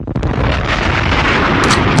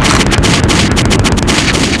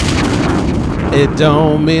It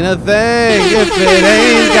don't mean a thing if it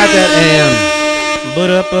ain't got that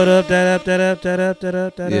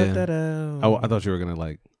I thought you were gonna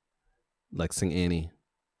like sing Annie,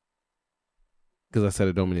 because I said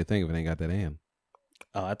it don't mean a thing if it ain't got that am.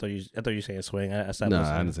 Oh, I thought you saying swing. I stopped. No,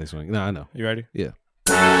 I didn't say swing. No, I know. You ready? Yeah.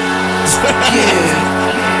 Let's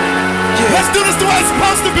do this the way it's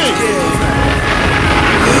supposed to be.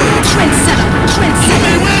 Trendsetter. I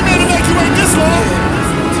mean, we ain't gonna make you wait this long.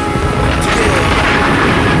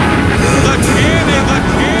 The candy.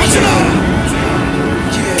 But you know,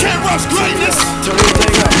 can't rush greatness. Turn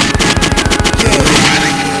everything up.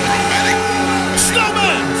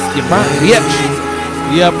 Snowman. You burnt bitch.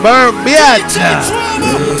 You burnt bitch.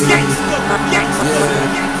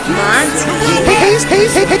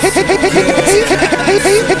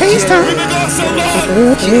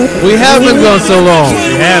 We have been going so long.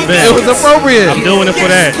 We have been. It was appropriate. I'm doing it for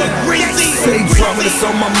that. Say promise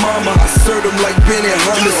on my mama, I served them like Benny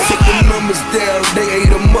Hunters. Took the numbers down, they ate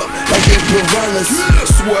them up like they piranhas.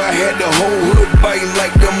 Swear I had the whole hood biting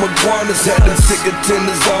like them iguanas. Had them sick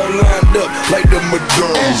attenders all lined up like the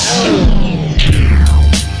Madonnas.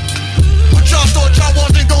 But y'all thought y'all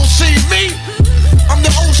wasn't gonna see me? I'm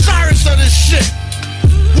the Osiris of this shit.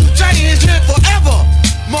 Wu-Tang is here forever,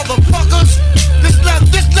 motherfuckers. This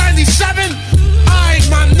 97, I ain't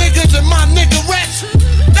my niggas and my niggerettes.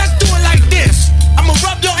 Let's do it like this. I'ma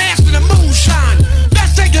rub your ass in the moonshine.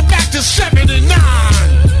 Let's take it back to 79.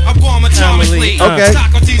 I'm born atomically. Okay.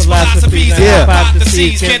 Socrates' philosophies. Yeah.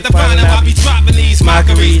 Hypotheses. Can't define how I be dropping these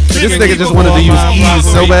mockeries. This nigga just wanted to use ease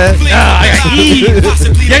so bad. I got ease. You got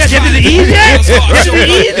the ease yet?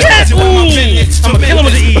 I'm gonna kill him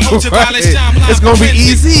with the ease. It's gonna be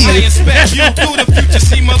easy. I inspect you through the future,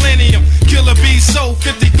 see millennium. Killer bees sold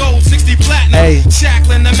 50 gold, 60 platinum. Hey.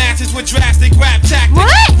 Shackling the matches with drastic rap tactics.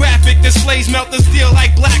 What? Graphic displays melt the steel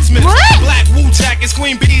like blacksmiths. What? Black Wu-Tang is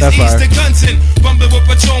Queen Bee's That's east fire. to Gunson. Bumping with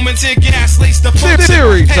patrolmen, tear gas, lace the function.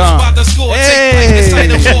 Theory Heads time. by the score, take like the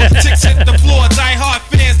sight of war. Chicks hit the floor, die hard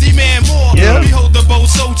fans demand more. Yeah. Behold the bold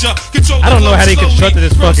soldier, control I don't know how they the flow constructed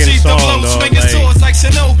this slowly. fucking Proceed the song, blow, dog, swinging like- swords like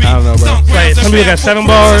Shinobi. I don't know, bro. Stomp Right, grounds some and people got rap 7 for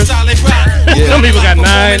bars. solid rock. Some people got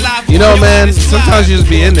 9. You know, man, sometimes you just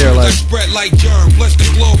be in there like,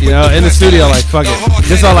 you know, in the studio like, fuck it.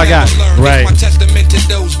 This is all I got. Right. My testament to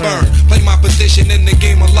those burned. Play my position in the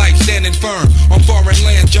game of life, standing firm. On foreign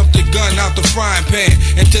land, jump the gun out the frying pan.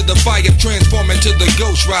 Into the fire, transform into the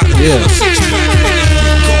ghost rider. Yeah. A 6-pack in the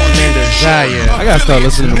street car, And desire. I gotta start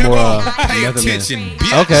listening to more Method Man.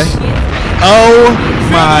 Okay. Oh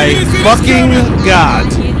my fucking god.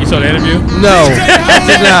 You saw the interview? No, I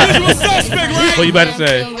did not. What you about to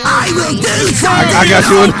say? I got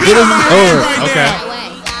you in the over. Okay.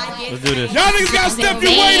 Let's do this. Y'all niggas gotta step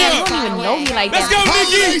your weight Man, up. I don't even know you like Let's that. go,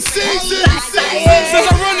 Nicki. Since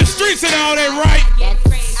I run the streets and all that right,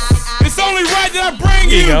 it's only right that I bring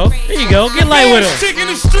Here you go. Here you go. Get light with him. chick in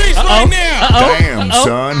the streets right now. Damn,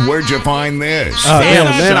 son, where'd you find this? Damn,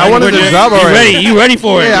 man, I son, wanted to drop already. You ready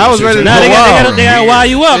for it? Yeah, I was ready to Nah, go they out. gotta wire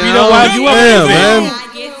you up. You know, wire you up. a Yeah, little bit. man.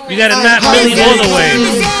 You gotta not really all the way.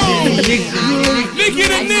 Nicki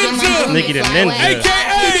the Ninja, Nicki the Ninja.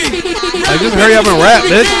 a.k.a. Like, just hurry up and rap,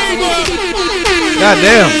 bitch. God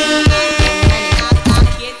damn.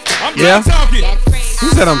 I'm Yeah. done talking. You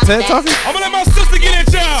said I'm TED talking? I'm gonna let my sister get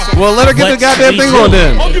at y'all. Well, let her get the Let's goddamn be thing true. on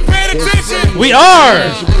then. Hope you paying attention. We are.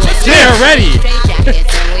 Yeah, ready.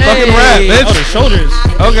 Fucking rap, bitch. Oh, the shoulders.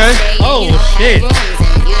 Okay. Oh, shit.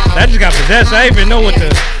 That just got possessed. I didn't even know what to.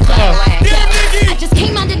 I just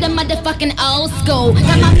came out of the motherfucking old school.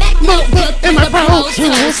 Got my Mac notebook and my Pro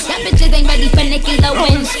Tools. That bitches ain't ready for Nicki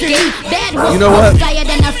Lewinsky. Bad You know what?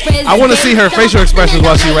 I want to see her facial expressions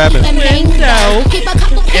while she rapping. Mango.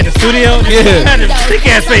 In the studio? Yeah. Had a thick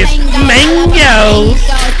ass face. Mango.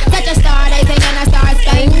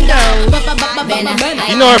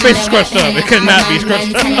 You know her face is scratched up. It could not be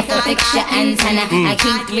scratched up.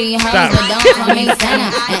 Stop.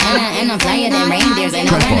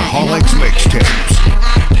 Trapaholics mixtapes.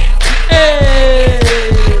 Hey.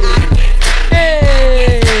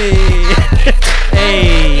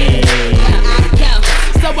 Hey.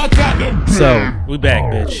 So, We back,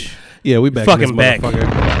 bitch. yeah, we back. Fucking in this back. motherfucker.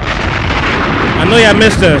 I know y'all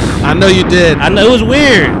missed us. I know you did. I know it was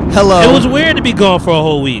weird. Hello. It was weird to be gone for a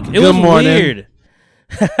whole week. It Good was morning. weird.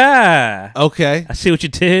 I Okay. see what you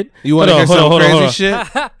did. You want to hear some crazy shit?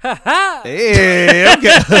 Hey,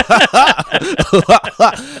 okay.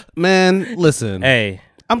 Man, listen. Hey,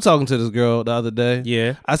 I'm talking to this girl the other day.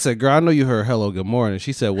 yeah. I said, girl, I know you heard hello, good morning.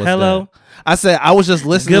 She said, what's Hello. that? I said, I was just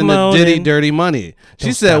listening Good to morning. Diddy Dirty Money. She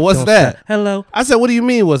Don't said, stop, what's don't that? stop. Hello. I said, what do you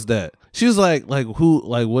mean, what's that? She was like, who,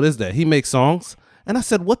 like, what is that? He makes songs? And I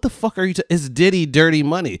said, what the fuck are you? It's Diddy Dirty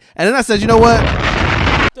Money. And then I said, you know what?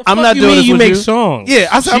 I'm not doing this with you. You make songs. Yeah,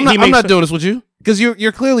 I said, I'm not doing this with you because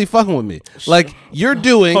you're clearly fucking with me. Like you're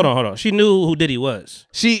doing. Hold on. She knew who Diddy was.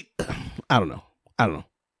 I don't know.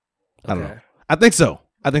 I think so.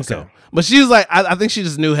 But she was like, I think she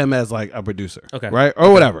just knew him as like a producer. Okay. Right?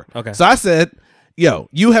 Or whatever. Okay. So I said, yo,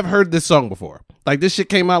 you have heard this song before. Like this shit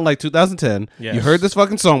came out in like 2010. Yes. You heard this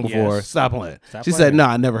fucking song before. Yes. Stop playing. She said, no,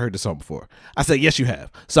 I never heard this song before. I said, yes, you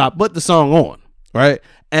have. So I put the song on, right?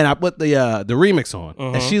 And I put the remix on.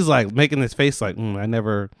 And she's like making this face like, I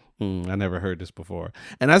never heard this before.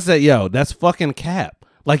 And I said, yo, that's fucking cap.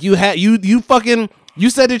 Like you said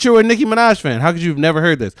that you were a Nicki Minaj fan. How could you have never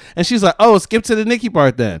heard this? And she's like, oh, skip to the Nicki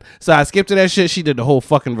part then. So I skipped to that shit. She did the whole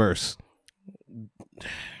fucking verse.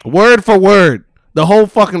 Word for word. The whole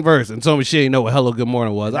fucking verse. And told me she didn't know what Hello Good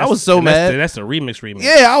Morning was. I was so mad. That's a remix.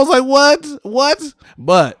 Yeah, I was like, what?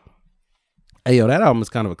 But, hey, yo, that album is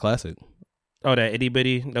kind of a classic. Oh, that itty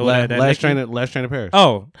bitty? Last Train to Paris.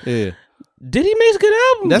 Oh. Yeah. Diddy makes good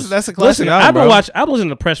albums. That's a classic album, I've listened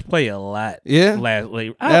to Press Play a lot. Yeah?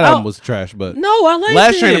 That album was trash, but... No, I liked it.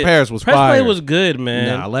 Last Train to Paris was Press fire. Play was good,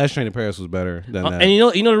 man. Nah, Last Train to Paris was better than that. And you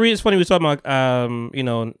know the reason it's funny we was talking about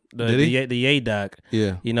the Ye doc.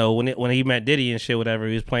 Yeah. You know, when he met Diddy and shit, whatever,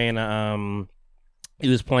 he was playing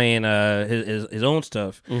his own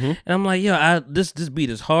stuff. And I'm like, yo, this beat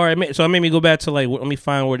is hard. So it made me go back to like, let me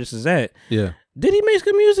find where this is at. Yeah. Diddy makes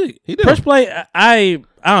good music. He did. Press Play, I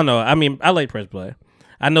don't know. I mean, I like Press Play.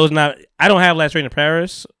 I know it's not. I don't have Last Train to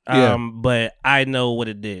Paris, but I know what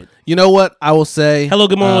it did. You know what? I will say. Hello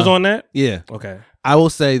Good Morning was on that? Yeah. Okay. I will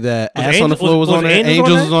say that Ass on the Floor was on that.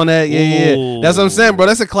 Angels was on that. Yeah. That's what I'm saying, bro.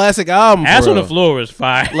 That's a classic album. Ass on the Floor is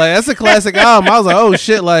fire. Like, that's a classic album. I was like, oh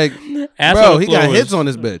shit, like, bro, he got hits on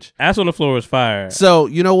this bitch. Ass on the Floor is fire. So,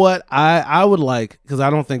 you know what? I would like, because I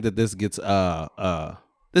don't think that this gets,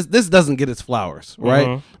 this doesn't get its flowers,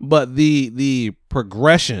 right? But the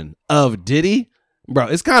progression of Diddy, bro,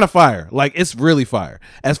 it's kind of fire. Like, it's really fire.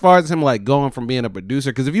 As far as him, like, going from being a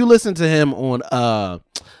producer, because if you listen to him on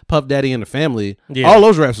Puff Daddy and the Family, all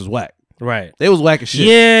those raps was whack. Right. They was whack as shit.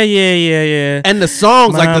 Yeah. And the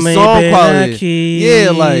songs, like, the song quality.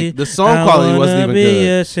 Like, the song quality wasn't even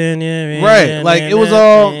good. Right. Like, it was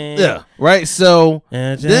all, right? So,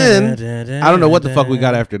 then, I don't know what the fuck we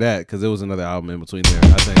got after that, because there was another album in between there,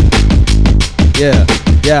 I think. Yeah.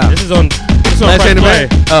 This is on Press Play.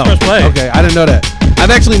 Oh, Press Play. Okay, I didn't know that.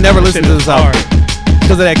 I've actually never listened to this album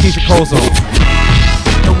because of that Keisha Cole song.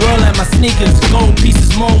 The world at my sneakers, gold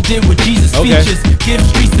pieces molded with Jesus features. Give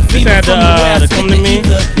streets the fever from the way I Come to Me.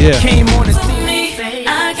 Yeah. Came on and see me.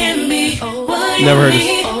 I can be. Never heard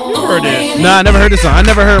this. Heard it. Nah, I never heard this song. I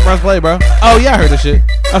never heard Press Play, bro. Oh yeah, I heard this shit.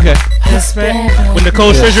 Okay. When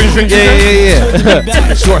Nicole Swish. Yeah.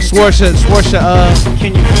 Swarsha,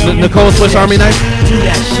 Nicole Swish Army Knife. Do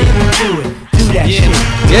that shit.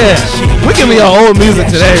 Yeah. We giving y'all old music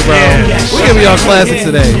today, bro. We giving y'all classics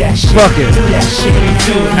today. Fuck it.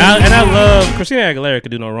 And I love Christina Aguilera.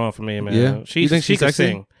 Could do no wrong for me, man. Yeah. You think she could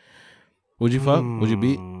sing? Would you fuck? Would you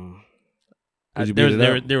beat? Would you beat it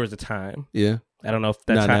up? There was a time. Yeah. I don't know if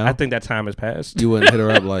that time. I think that time has passed. You wouldn't hit her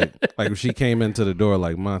up like if she came into the door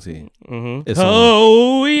like Monty.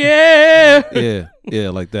 Oh yeah. Yeah,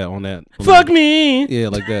 like that on that. Fuck me. Yeah,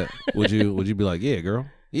 like that. Would you be like, yeah, girl?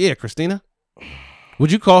 Yeah, Christina?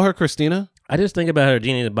 Would you call her Christina? I just think about her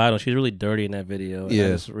Genie in the Bottle. She's really dirty in that video.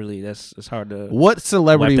 Yeah. It's hard to. What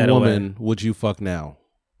celebrity woman would you fuck now?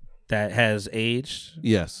 That has aged?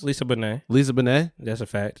 Yes. Lisa Bonet. Lisa Bonet? That's a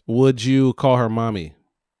fact. Would you call her mommy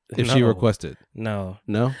if she requested? No.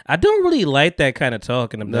 No? I don't really like that kind of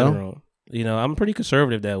talk in the bedroom. You know, I'm pretty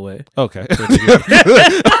conservative that way. Okay.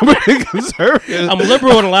 I'm pretty conservative. I'm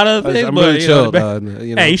liberal in a lot of things, I'm but really chill,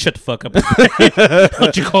 hey, you shut the fuck up.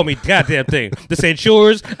 Don't you call me goddamn thing. This ain't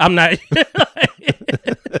yours. I'm not.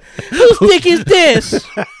 Whose dick is this?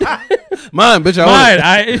 Mine, bitch.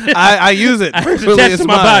 I use it. It's attached to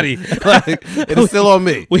my body. Like, it's still on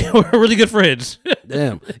me. We're really good friends.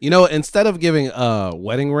 Damn. You know, instead of giving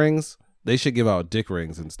wedding rings, they should give out dick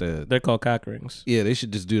rings instead. They're called cock rings. Yeah, they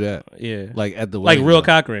should just do that. Yeah. Like at the like wedding. real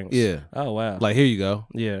cock rings. Yeah. Oh wow. Like here you go.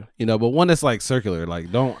 Yeah. You know, but one that's like circular. Like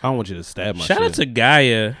I don't want you to stab my Shout out to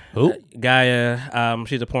Gaia. Who? Gaia.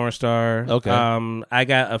 She's a porn star. Okay. I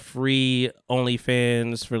got a free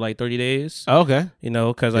OnlyFans for like 30 days. Oh, okay. You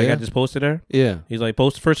know, because I just posted her. Yeah. He's like,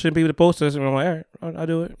 post first people to post us, and I'm like, all right, I'll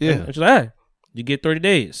do it. Yeah. And she's like, hey, you get 30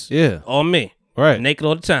 days. Yeah. On me. Right. Naked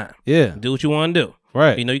all the time. Yeah. Do what you want to do.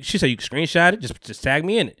 Right. You know, she said you can screenshot it, just tag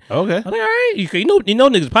me in it. Okay. I'm like, all right, you know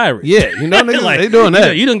niggas pirates. Yeah, you know niggas, like, they doing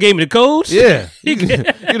that. You done gave me the codes. Yeah. You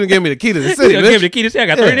done gave me the key to the city, You done gave me the key to the city. I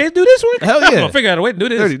got 30 days to do this one? Hell yeah. I'm gonna figure out a way to do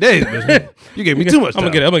this. 30 days, bitch. You gave me too much time.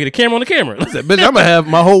 I'm gonna get a camera on the camera. I said, bitch, I'm gonna have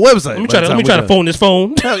my whole website. Let me try to phone this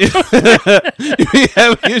phone. Hell yeah. You be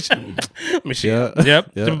having issues. Let me see. Yeah.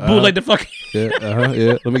 Yep. The bootleg the fucking. Yeah.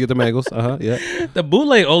 Yeah. Let me get the mangles. Yeah. The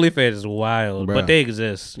bootleg OnlyFans is wild, Bruh. but they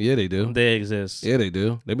exist. Yeah, they do. They exist. Yeah, they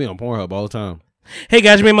do. They be on Pornhub all the time. Hey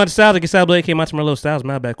guys, you made my styles. Like Style Blade came out to my little styles.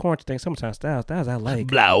 My bad quarantine thing. Summertime styles I like.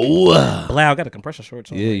 Blow. I got a compression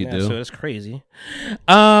shorts on. Yeah, right you now, do. So that's crazy.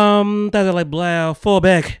 Styles I like. Blow. Fall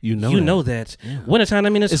back. You know that. Yeah. Wintertime. I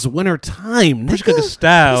mean, it's winter time. Pressure cooker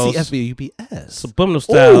styles. SVUPS. Subliminal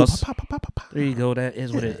styles. Ooh, pop. There you go. That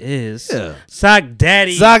is what it is. Yeah. Sock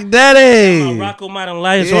Daddy. Sock Daddy. My Rocco Modern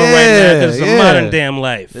Life on right now because it's a modern damn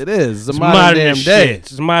life. It is. It's a modern damn day.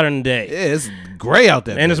 It's modern day. Yeah, it's gray out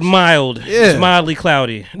there. And it's mild. Yeah. It's mildly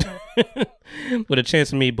cloudy. With a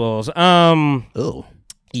chance of meatballs. Oh.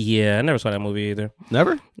 Yeah, I never saw that movie either.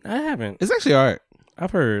 Never? I haven't. It's actually all right.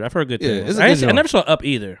 I've heard good Yeah, things. it's a good I never saw Up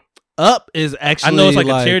either. Up is actually I know it's like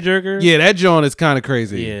a tearjerker. Yeah, that joint is kind of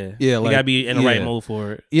crazy. Yeah. Yeah, you like, gotta be in the right mood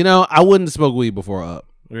for it. You know, I wouldn't smoke weed before Up.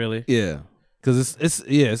 Really? Yeah. Because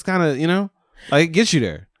it's kind of, you know, like it gets you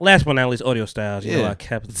there. Last but not least, audio styles. You know, I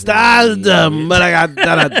kept styles, but I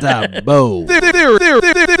got bow.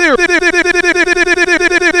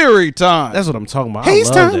 Theory time. That's what I'm talking about. I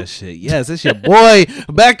love that shit. Yes, it's your boy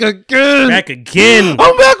back again. Back again.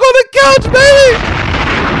 I'm back on the couch, baby.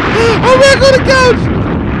 I'm back on the couch.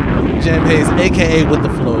 Jam Hayes, aka with the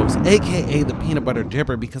flows, aka the peanut butter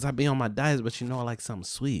dipper, because I be on my diet, but you know I like something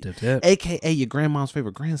sweet. Aka your grandma's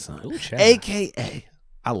favorite grandson. Ooh, aka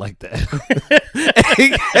I like that.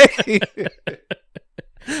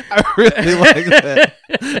 I really like that.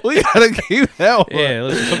 We gotta keep that one.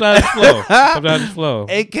 Yeah, sometimes it's flow. Sometimes it's flow.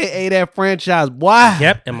 AKA that franchise, boy.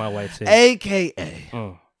 Yep, and my white tee. AKA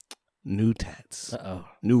new tats.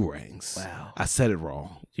 New rings. Wow. I said it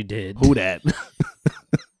wrong. You did. Who that?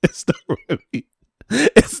 It's the Remy.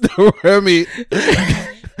 It's the Remy.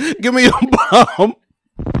 Give me a bomb.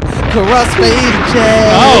 Caress me, Jay.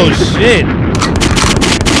 Oh, shit.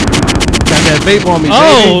 Got that vape on me, baby.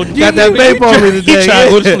 Oh, got that vape on me today. He trying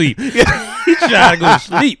to go to sleep. He trying to go to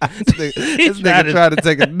sleep. This nigga trying to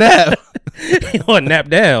take a nap. He want to nap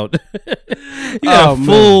down. You got a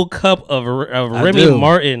full cup of Remy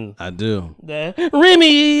Martin. I do. The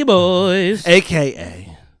Remy boys.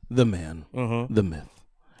 AKA the man, the myth,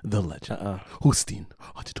 the legend. Hustin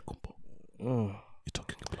Antetokounmpo. You're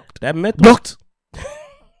talking about that myth. Blocked.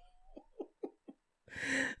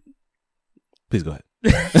 Please go ahead.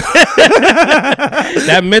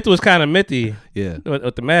 That myth was kind of mythy. Yeah.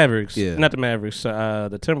 With the Mavericks. Yeah. Not the Mavericks.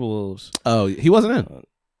 The Timberwolves. Oh, he wasn't in.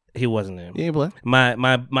 He wasn't in. He ain't play.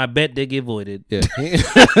 My bet did get voided. Yeah.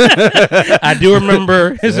 I do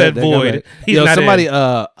remember it said void. He's Yo, not somebody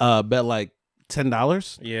in. bet like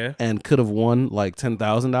 $10. Yeah. And could have won like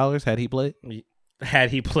 $10,000 had he played. Had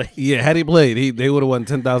he played. Yeah, had he played, they would have won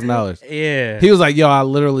 $10,000. Yeah. He was like, yo, I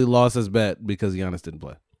literally lost this bet because Giannis didn't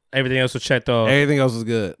play. Everything else was checked off. Everything else was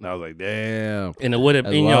good. And I was like, damn. And it would have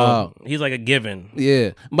been, he's like a given.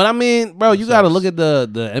 Yeah. But I mean, bro, you got to look at the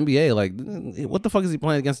NBA. Like, what the fuck is he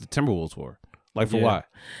playing against the Timberwolves for? Like, for why?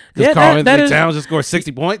 Because Karl Anthony Towns just scored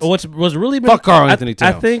 60 points? Was really fuck Karl Anthony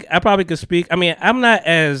Towns. I think I probably could speak. I mean, I'm not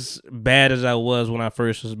as bad as I was when I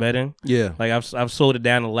first was betting. Yeah. Like, I've slowed it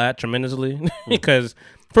down a lot tremendously because,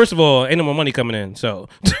 first of all, ain't no more money coming in. So,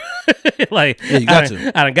 like, yeah, you got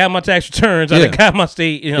to. I done got my tax returns. I done got my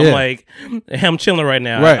state. You know, like, I'm chilling right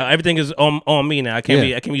now. Right. Everything is on me now. I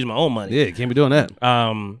can't use my own money. Yeah, you can't be doing that.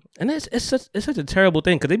 And it's such a terrible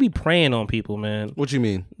thing because they be preying on people, man. What you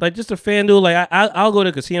mean? Like, just a FanDuel. Like, I'll go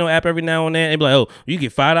to the casino app every now and then and be like, oh, you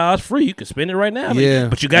get $5 free. You can spend it right now. Yeah.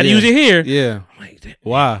 But you got to use it here. Yeah. Like,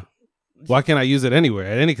 why? Why can't I use it anywhere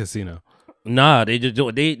at any casino? Nah, they just do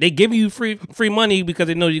it. They give you free money because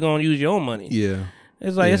they know you're gonna use your own money. Yeah,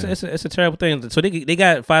 it's like it's a terrible thing. So they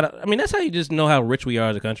got $5. I mean, that's how you just know how rich we are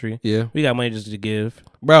as a country. Yeah, we got money just to give,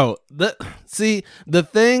 bro. The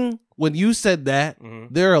thing when you said that,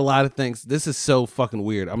 there are a lot of things. This is so fucking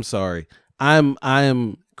weird. I'm sorry. I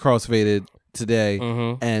am crossfaded today,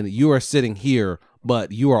 and you are sitting here.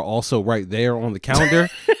 But you are also right there on the calendar,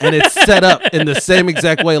 and it's set up in the same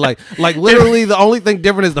exact way. Like literally, the only thing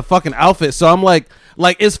different is the fucking outfit. So I'm like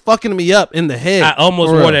it's fucking me up in the head. I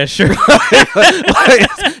almost wore that shirt.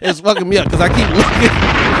 It's fucking me up because I keep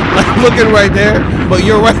looking. like looking right there, but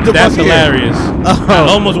you're right. That's hilarious. I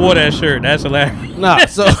almost wore that shirt. That's hilarious. Nah,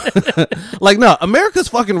 so like no, America's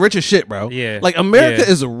fucking rich as shit, bro. Yeah, like America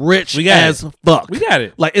is rich as fuck. We got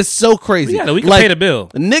it. Like it's so crazy. We got it. We can like, pay the bill.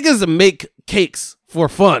 Niggas make cakes for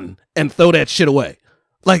fun and throw that shit away.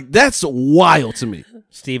 Like that's wild to me.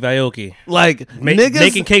 Steve Aoki. Like niggas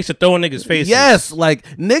making cakes to throw in niggas' faces. Yes, like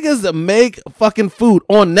niggas that make fucking food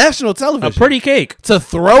on national television. A pretty cake to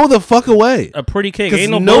throw the fuck away. A pretty cake.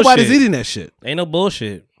 Ain't no nobody's bullshit. eating that shit. Ain't no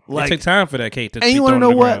bullshit. Like, it took time for that cake to. And you want to know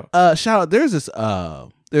what? Shout out. There's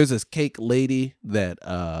this cake lady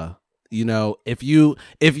that you know, if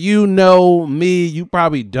you know me, you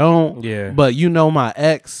probably don't. Yeah. But you know my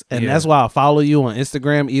ex, and that's why I follow you on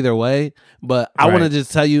Instagram either way. But I want to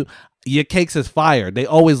just tell you, your cakes is fire. They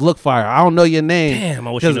always look fire. I don't know your name. Damn,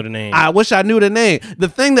 I wish you knew the name. I wish I knew the name. The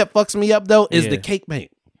thing that fucks me up though is the cake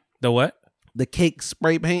paint. The what? The cake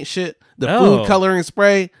spray paint shit. The food coloring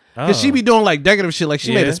spray. Because she be doing like decorative shit. Like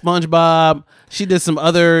she made a SpongeBob. She did some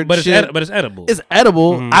other shit. But it's edible. It's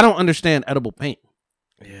edible. Mm-hmm. I don't understand edible paint.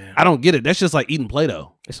 Yeah. I don't get it. That's just like eating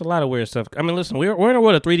Play-Doh. It's a lot of weird stuff. I mean, listen, we're in a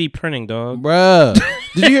world of 3D printing, dog. Bruh.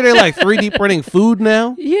 Did you hear they're like 3D printing food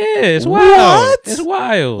now? Yeah, it's wild. What? It's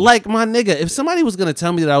wild. Like, my nigga, if somebody was going to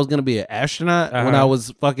tell me that I was going to be an astronaut when I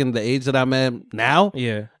was fucking the age that I'm at now,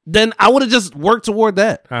 then I would have just worked toward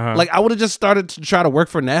that. Like, I would have just started to try to work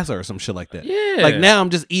for NASA or some shit like that. Yeah. Like, now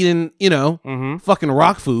I'm just eating, you know, fucking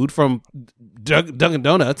rock food from Dunkin'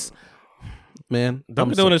 Donuts. Man.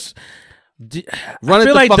 Dunkin' Donuts... Run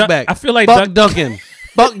it the fuck back. I feel like fuck Dunkin'.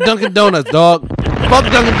 Fuck Dunkin' Donuts, dog.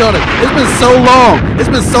 Fuck Dunkin' Donuts. It's been so long. It's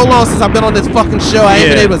been so long since I've been on this fucking show. I ain't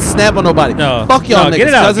been able to snap on nobody. No. Fuck y'all niggas. Get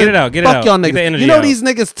it out. Get it out. Get it out. Fuck y'all niggas. You know these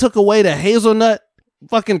niggas took away the hazelnut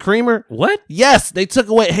fucking creamer? What? Yes, they took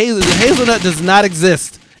away hazelnut. Hazelnut does not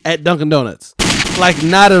exist at Dunkin' Donuts. Like,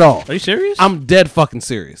 not at all. Are you serious? I'm dead fucking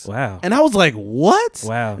serious. Wow. And I was like, what?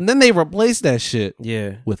 Wow. And then they replaced that shit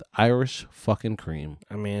with Irish fucking cream.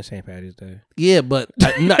 I mean, it's St. Patty's Day. Yeah, but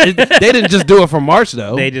they didn't just do it for March,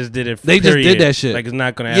 though. They just did it. They just did that shit. Like, it's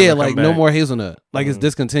not going to happen. Yeah, like, no more hazelnut. Like, it's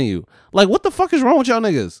discontinued. Like, what the fuck is wrong with y'all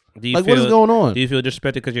niggas? Like, what is going on? Do you feel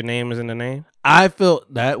disrespected because your name is in the name? I feel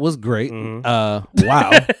that was great. Wow.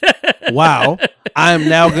 Wow. I am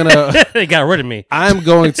now gonna. They got rid of me. I'm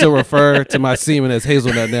going to refer to my semen as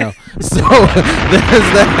hazelnut now. So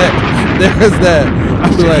there's that. There's that.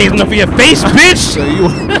 I'm like, hazelnut for your face, bitch. So you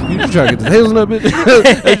trying to get this hazelnut, bitch?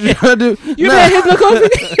 What you trying to do? You made hazelnut coffee?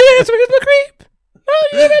 You had some hazelnut cream?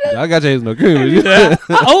 I got your hazelnut cream. Yeah,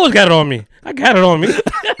 I always got it on me. I got it on me.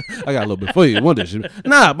 I got a little bit for you. Want that shit?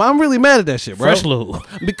 Nah, but I'm really mad at that shit, bro. Fresh lube.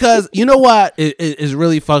 Because you know why it is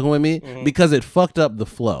really fucking with me? Because it fucked up the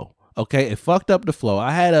flow. Okay, it fucked up the flow.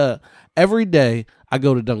 I had every day I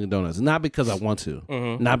go to Dunkin' Donuts, not because I want to,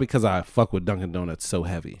 not because I fuck with Dunkin' Donuts so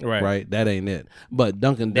heavy, right? That ain't it. But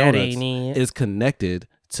Dunkin' Donuts is connected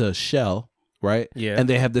to Shell, right? Yeah, and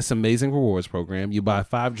they have this amazing rewards program. You buy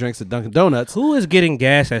 5 drinks at Dunkin' Donuts. Who is getting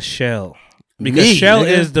gas at Shell? Because Shell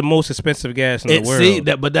is the most expensive gas in the world. See,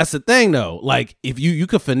 but that's the thing though. Like if you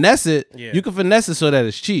could finesse it, you can finesse it so that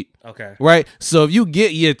it's cheap. Okay, right? So if you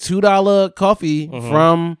get your $2 coffee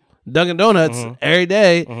from Dunkin' Donuts every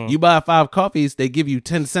day, you buy 5 coffees, they give you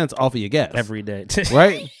 10 cents off of your gas. Every day.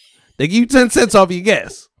 Right? They give you 10 cents off of your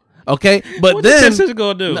gas. Okay? But what then 10 cents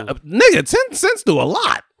gonna do? Nigga, 10 cents do a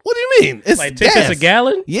lot. What do you mean? It's like 10 cents a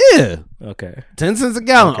gallon? Yeah. Okay. 10 cents a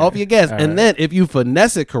gallon off your gas. All and then if you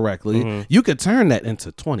finesse it correctly, you could turn that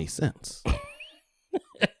into 20 cents.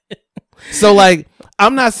 So like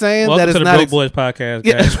I'm not saying Welcome that it's to the not Broke Boys podcast,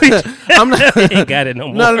 guys. I'm not ain't got it no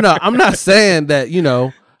more. No. I'm not saying that,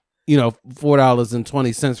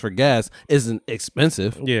 $4.20 for gas isn't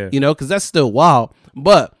expensive. Yeah. Because that's still wild.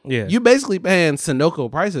 But you basically paying Sunoco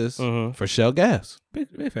prices for Shell gas.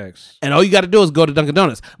 Big facts. And all you got to do is go to Dunkin'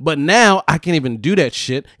 Donuts. But now I can't even do that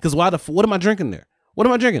shit because what am I drinking there? What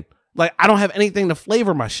am I drinking? Like, I don't have anything to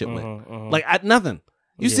flavor my shit with. Like, nothing.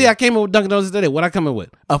 You see, I came in with Dunkin' Donuts today. What I come in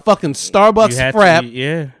with? A fucking Starbucks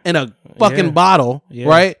frap in a fucking bottle,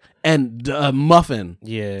 right? And a muffin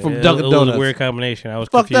from Dunkin' Donuts. It was a weird combination. I was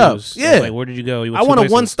fucked confused. up. Yeah. I was like, where did you go? I want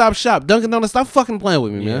a one-stop shop. Dunkin' Donuts, stop fucking playing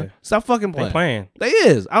with me, man. Stop fucking playing. They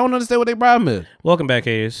is. I don't understand what they problem is. Welcome back,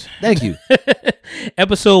 Hayes. Thank you.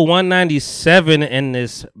 Episode 197 in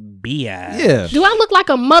this BI. Yeah. Do I look like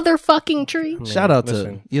a motherfucking tree? Man, shout out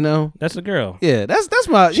to, That's a girl. Yeah, that's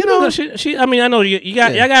my, she I mean, I know you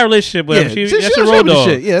got a relationship with her. That's a road road dog.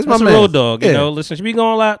 Shit. Yeah, that's a road dog. You know, listen, she be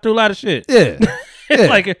going through a lot of shit. Yeah.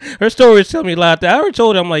 Like her stories tell me a lot. I already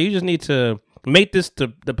told her, I'm like, you just need to make this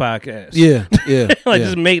to the podcast. Yeah.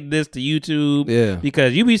 Just make this to YouTube. Yeah.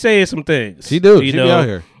 Because you be saying some things. She do. She be out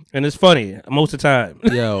here. And it's funny most of the time.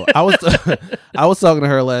 Yo, I was talking to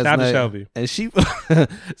her last night, Shelby. and she.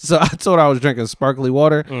 So I told her I was drinking sparkly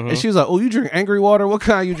water, and she was like, "Oh, you drink angry water? What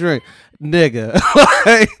kind you drink, nigga?"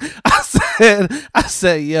 Like, I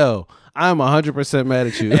said, "Yo, I'm 100% mad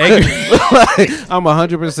at you. Like, I'm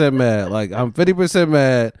 100% mad. Like, I'm 50%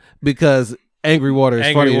 mad because angry water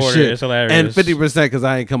is funny as shit, and 50% because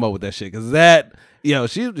I ain't come up with that shit. Because that." Yo,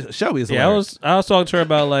 Shelby is hilarious. I was talking to her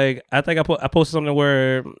about like I think I posted something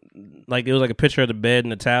where like it was like a picture of the bed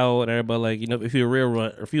and the towel and everybody like, you know, if you're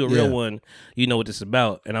a real one, you know what this is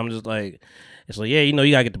about. And I'm just like, it's like, yeah, you know,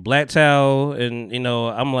 you gotta get the black towel, and you know,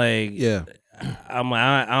 I'm like, yeah.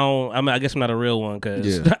 I guess I'm not a real one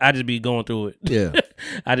because I just be going through it. Yeah,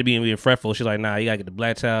 I just being fretful. She's like, nah, you gotta get the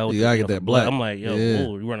black towel. You gotta get that black. I'm like, yo,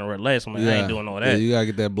 you running red lights. I'm like, I ain't doing all that. Yeah, you gotta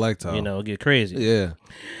get that black towel. You know, get crazy. Yeah,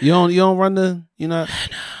 you don't run the, you know,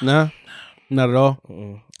 nah, not at all.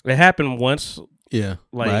 It happened once. Yeah,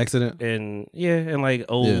 like by accident. And like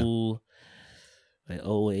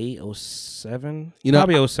 08, 07. You know,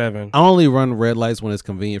 probably 07. I only run red lights when it's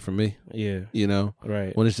convenient for me. Yeah. You know?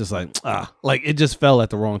 Right. When it's just like, like it just fell at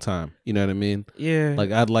the wrong time. You know what I mean? Yeah.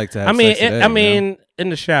 Like I'd like to have sex today, in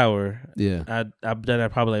the shower. Yeah. I've done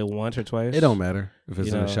that probably like once or twice. It don't matter if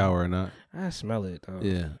it's in the shower or not. I smell it though.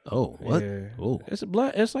 Yeah. Oh, what? Yeah. Oh. It's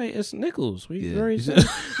blood. It's like it's nickels. We already said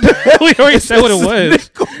we already said what it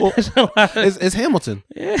was. It's Hamilton.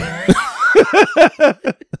 Yeah.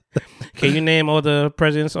 Can you name all the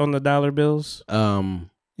presidents on the dollar bills?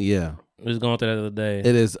 Yeah. We was going through that the other day.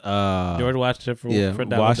 It is George Washington for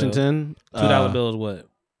dollar Washington. Bill. $2 bill is what?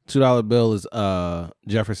 $2 bill is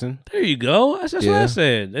Jefferson. There you go. That's what I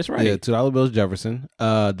said. That's right. Yeah, $2 bill is Jefferson.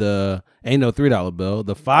 The ain't no $3 bill.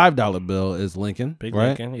 The $5 bill is Lincoln. Big right?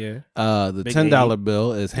 Lincoln, yeah. The big $10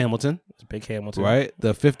 bill is Hamilton. It's big Hamilton. Right?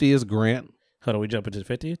 The 50 is Grant. Hold on, we jumping to the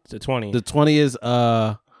 50? To 20. The 20 is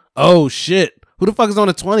oh shit. Who the fuck is on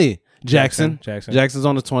the 20? Jackson. Jackson's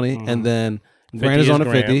on the 20, and then Grant is on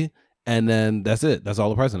the 50, and then that's it. That's all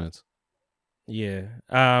the presidents. Yeah.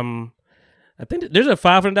 I think there's a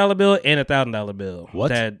 $500 bill and a $1,000 bill. What?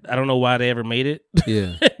 That I don't know why they ever made it.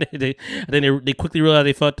 Yeah. I think they quickly realized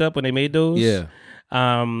they fucked up when they made those. Yeah.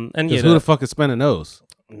 And who the fuck is spending those?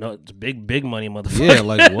 No, it's big money, motherfucker. Yeah,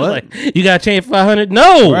 like what? Like, you got to change $500?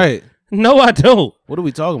 No. Right. No, I don't. What are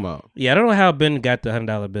we talking about? Yeah, I don't know how Ben got the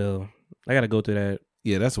 $100 bill. I got to go through that.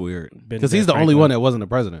 Yeah, that's weird. Because he's the only one that wasn't a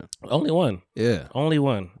president. Only one. Yeah. Only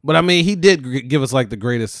one. But I mean, he did give us like the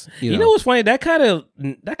greatest, you know what's funny? That kind of...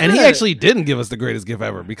 And he actually didn't give us the greatest gift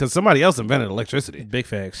ever because somebody else invented electricity. Big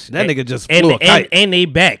facts. That nigga just flew a kite. And they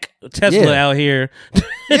back. Tesla out here.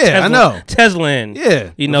 Yeah, Tesla, I know. Teslaing. Yeah.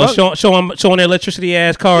 You know, showing their electricity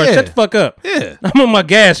ass cars. Yeah. Shut the fuck up. Yeah. I'm on my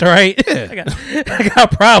gas, all right? Yeah. I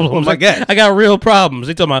got problems. My gas. I got real problems.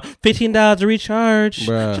 They talking about $15 to recharge.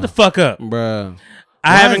 Bruh. Shut the fuck up. Bruh.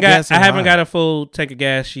 I haven't got a full tank of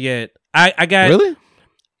gas yet. I got Really?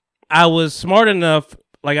 I was smart enough.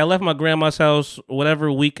 Like I left my grandma's house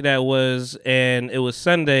whatever week that was, and it was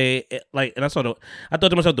Sunday. And I thought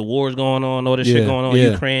to myself, the war's going on, all this shit going on,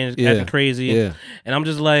 Ukraine's acting crazy, and I'm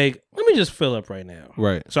just like, let me just fill up right now.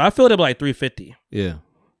 Right. So I filled up like $3.50. Yeah.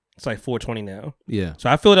 It's like $4.20 now. Yeah. So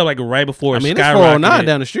I filled up like right before. I mean, it's $4.09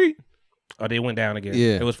 down the street. Oh, they went down again.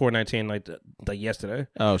 Yeah. It was $4.19 like yesterday.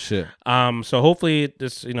 Oh shit. So hopefully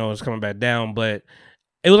this is coming back down, but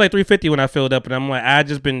it was like $3.50 when I filled up, and I'm like, I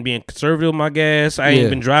just been being conservative with my gas. I ain't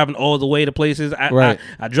been driving all the way to places. I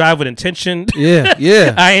drive with intention. Yeah,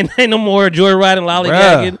 yeah. I ain't no more joyriding,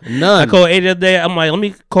 lollygagging. None. I called 8 the other day. I'm like, let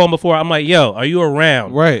me call him before. I'm like, yo, are you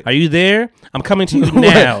around? Right. Are you there? I'm coming to you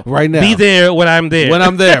now. Right now. Be there when I'm there. When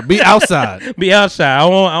I'm there. Be outside. Be outside. I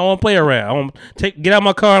won't play around. I won't get out of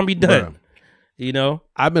my car and be done. Bruh. You know,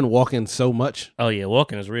 I've been walking so much. Oh yeah,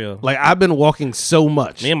 walking is real. Like I've been walking so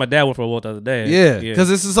much. Me and my dad went for a walk the other day. Yeah, because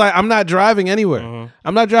this is like I'm not driving anywhere. Mm-hmm.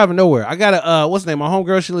 I'm not driving nowhere. I got a what's the name? My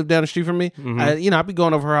homegirl. She lived down the street from me. Mm-hmm. I be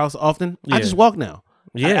going over her house often. Yeah. I just walk now.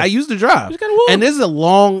 Yeah, I used to drive. You just gotta walk. And this is a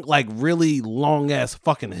long, like really long ass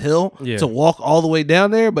fucking hill to walk all the way down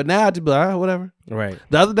there. But now I just be like, whatever. Right.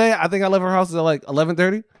 The other day, I think I left her house at like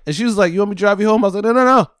 11:30, and she was like, "You want me to drive you home?" I was like,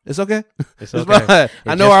 "No, it's okay. It's okay.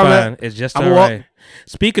 I know where I'm at. It's just all right."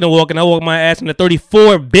 Speaking of walking, I walked my ass in the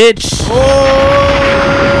 34, bitch.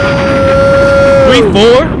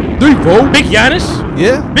 3-4. Big Giannis.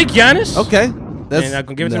 Yeah. Big Giannis. Okay. That's not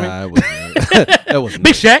gonna give it to me. That wasn't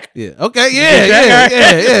Big Shaq. Yeah. Okay.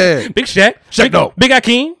 Yeah. Big Shaq. Big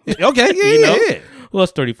Akeem. Okay. Yeah. Well,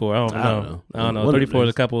 it's 34. I don't know. 34 is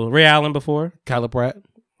a couple. Ray Allen before. Kyla Pratt.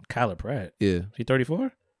 Kyla Pratt. Yeah. She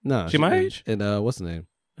 34? No. She my age? And what's the name?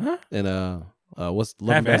 Huh? And What's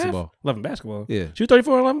Loving Basketball? Loving Basketball. Yeah. She was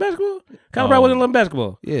 34 in Loving Basketball? Kyla Pratt wasn't in Loving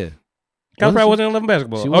Basketball. Yeah. Kyla Pratt wasn't in Loving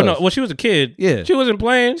Basketball. Was. No. Well, she was a kid. Yeah. She wasn't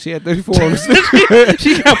playing. She had 34 on the stick.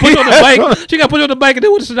 She got put on the bike. She got put on the bike and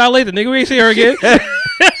then went to out later. Nigga, we ain't see her again.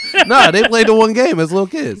 Nah, they played the one game as little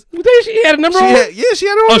kids. She had a number on? She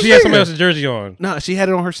had it on her she had somebody else's jersey on. No, she had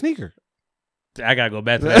it on her sneaker. I gotta go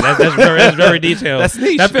back to that. That's very detailed. That's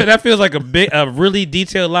niche. That feels like a really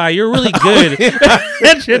detailed lie. You're really good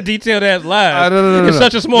at your detailed ass lie. No. It's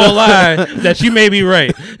such a small lie that you may be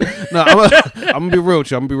right. No, I'm gonna be real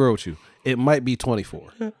with you. It might be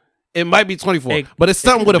 24. It might be 24, but it's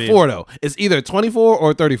something with a 4 though. It's either 24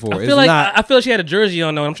 or 34. I feel like she had a jersey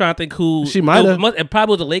on though. I'm trying to think who she might have. It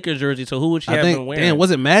probably was a Lakers jersey. So who would she have been wearing? Damn,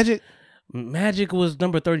 was it Magic? Magic was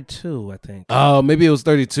number 32, I think. Oh, maybe it was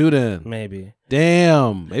 32 then. Maybe.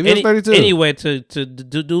 Damn, maybe it was 32. Anyway, to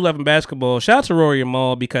do Loving Basketball, shout out to Rory and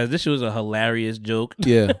Mal because this was a hilarious joke.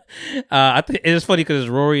 Yeah. I think it's funny because it's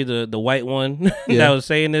Rory, the white one, that was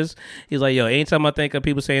saying this. He's like, yo, anytime I think of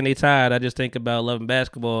people saying they tired, I just think about Loving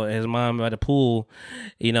Basketball and his mom by the pool,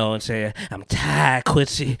 and saying, I'm tired,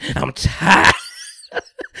 Quincy. I'm tired.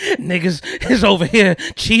 Niggas is over here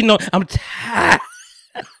cheating on. I'm tired.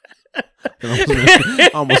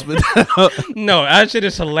 Almost been No, that shit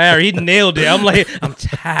is hilarious. He nailed it. I'm like, I'm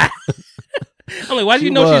tired. I'm like, why do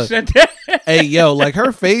you know she said that? Hey, yo, like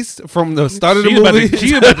her face from the start of the movie.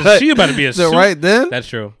 She about to be a suit. Right then? That's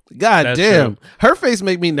true. God That's damn. true. Her face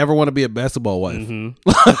make me never want to be a basketball wife.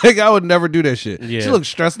 Mm-hmm. Like, I would never do that shit. Yeah. She looks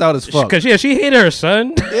stressed out as fuck. Because she hated her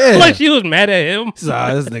son. Yeah. Like she was mad at him. She's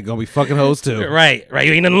like, this nigga gonna be fucking hoes too. Right. You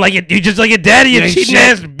ain't nothing like it. You just like your daddy, you cheating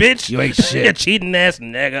ass bitch. You ain't shit. You cheating ass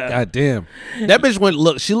nigga. God damn. That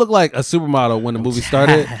bitch she looked like a supermodel when the movie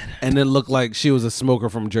started, and then looked like she was a smoker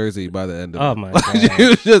from Jersey by the end of it. Oh my God. She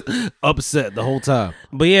was just upset the whole time.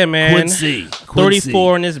 But yeah, man. Quincy.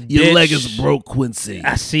 34 in this bitch. Your leg is broke, Quincy.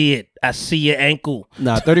 I see it. I see your ankle.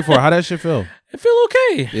 Nah, 34. How that shit feel? It feel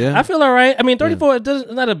okay. Yeah. I feel all right. I mean, 34,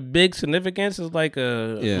 it's not a big significance. It's like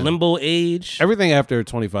a limbo age. Everything after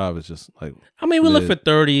 25 is just like... I mean, we look for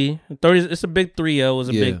 30. 30, it's a big 3-0 is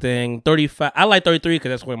a big thing. 35, I like 33 because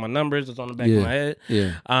that's where my numbers is on the back of my head.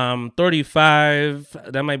 Yeah. 35,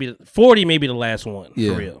 that might be... 40 may be the last one,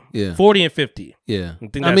 for real. Yeah. 40 and 50. Yeah.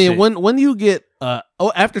 I mean, when you get...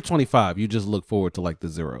 after 25, you just look forward to like the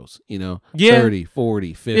zeros, Yeah. 30,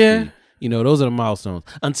 40, 50. Yeah. Those are the milestones.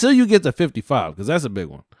 Until you get to 55, because that's a big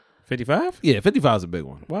one. 55? Yeah, 55 is a big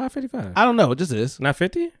one. Why 55? I don't know. It just is. Not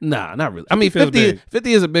 50? Nah, not really. I mean, 50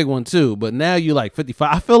 is a big one too, but now you like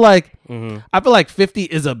 55. I feel like 50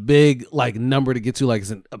 is a big like number to get to, like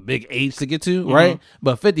it's a big age to get to, right?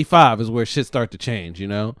 But 55 is where shit start to change,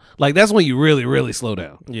 Like that's when you really, really slow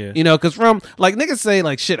down. Yeah. Because from like niggas say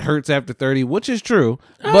like shit hurts after 30, which is true,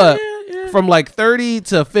 but from like 30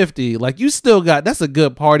 to 50, like you still got, that's a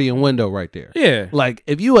good partying window right there. Yeah. Like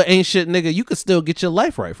if you an ain't shit nigga, you could still get your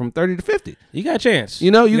life right from 30 to 50. You got a chance.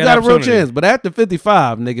 You got a real chance. But after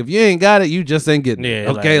 55, nigga, if you ain't got it, you just ain't getting it.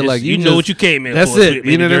 Okay, like you know what you came in. That's for, it.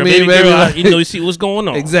 You know what I mean, baby? Girl, like, you see what's going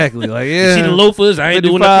on. Exactly. Like yeah, you see the loafers. I ain't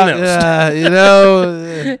doing nothing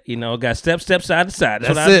else. Got step side to side. That's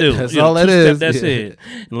what I do. That's all that is. That's it.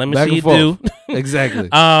 And let me Back see you forth. do. Exactly.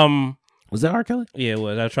 Was that R. Kelly? Yeah, it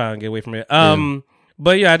was. I was trying to get away from it.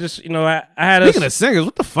 But yeah, I just I had Speaking of singers,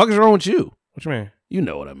 what the fuck is wrong with you? What you mean? You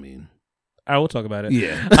know what I mean. I will talk about it.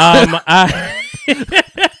 Yeah.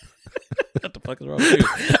 What the fuck is wrong with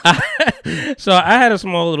you? So I had a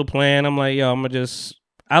small little plan. I'm like, yo, I'm gonna just.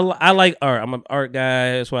 I like art. I'm an art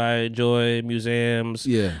guy. That's why I enjoy museums.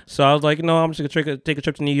 Yeah. So I was like, I'm just gonna take a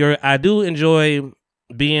trip to New York. I do enjoy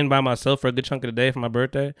being by myself for a good chunk of the day for my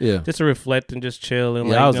birthday. Yeah. Just to reflect and just chill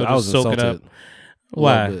and I was just soak it up.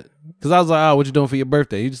 Why? Because I was like, what you doing for your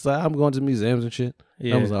birthday? You just like, I'm going to museums and shit.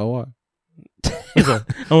 Yeah. I was like, oh, why? He's like,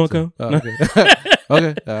 I want to come. Okay.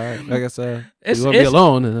 Okay. All right. I guess you want to be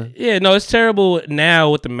alone. Yeah, no, it's terrible now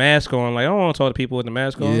with the mask on. Like, I don't want to talk to people with the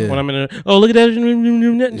mask on. Yeah. When I'm in look at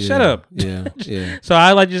that. Shut up. Yeah. Yeah. So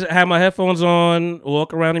I like just have my headphones on,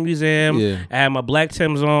 walk around the museum. Yeah. I had my black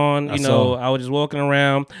Timbs on. I was just walking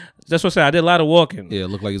around. That's what I said. I did a lot of walking. Yeah, it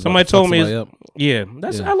looked like somebody told me.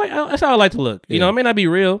 That's how I like to look. It may not be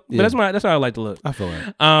real, but that's how I like to look. I feel like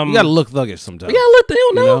you gotta look thuggish sometimes. You gotta look. They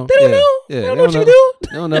don't know. They don't know. Yeah, they don't know what you do.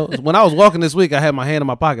 They don't know. When I was walking this week, I had my hand in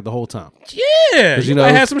my pocket the whole time. Yeah, Yeah, you know,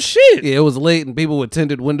 I had some shit. Yeah, it was late and people with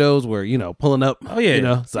tinted windows were, pulling up. Oh yeah, you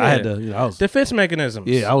know. So I had to, I was defense mechanisms.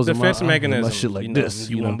 Yeah, I was defense mechanisms. My shit like this.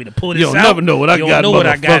 You want me to pull this out? You don't never know what I got. You don't know what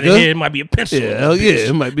I got in here. It might be a pencil. Yeah, hell yeah,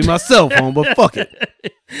 it might be my cell phone, but fuck it.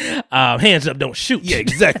 Hands up, don't shoot. Yeah,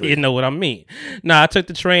 exactly. You know what I mean. I took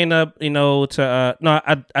the train up. To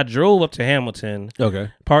I drove up to Hamilton.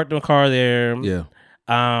 Okay, parked my car there. Yeah.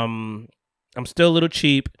 I'm still a little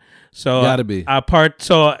cheap. So gotta be. I parked.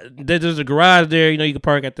 So there's a garage there. You can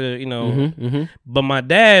park at the. But my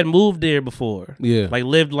dad moved there before. Yeah, like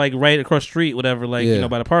lived like right across the street, whatever. Like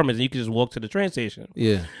by the apartments, and you can just walk to the train station.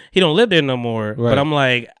 Yeah, he don't live there no more. Right. But I'm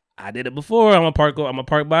like, I did it before. I'm gonna park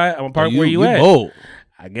where you at. Bold.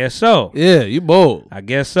 I guess so. Yeah, you bold. I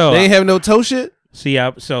guess so. They ain't have no toe shit. See,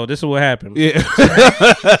 so this is what happened. Yeah.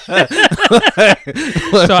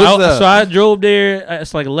 So I drove there.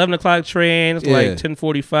 It's like 11 o'clock train. It's like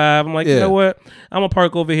 10:45. I'm like, you know what? I'm gonna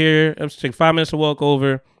park over here. I'm just take 5 minutes to walk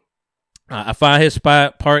over. I find his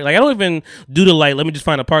spot, park. Like I don't even do the let me just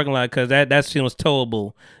find a parking lot because that seems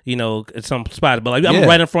towable, at some spots. But like I'm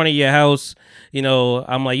right in front of your house.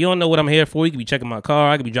 I'm like, you don't know what I'm here for. You could be checking my car.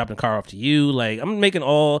 I could be dropping the car off to you. Like I'm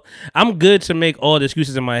good to make all the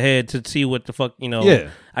excuses in my head to see what the fuck,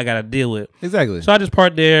 I gotta deal with. Exactly. So I just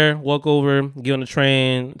park there, walk over, get on the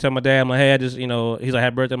train, tell my dad, I'm like, hey, I just, he's like,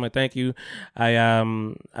 happy birthday. I'm like, thank you.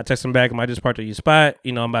 I text him back, I just parked at your spot.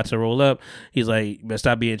 I'm about to roll up. He's like, you better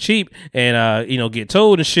stop being cheap and, get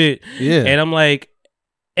told and shit. Yeah. And I'm like,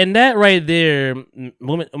 and that right there,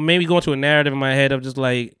 maybe going to a narrative in my head of just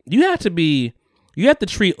like, you have to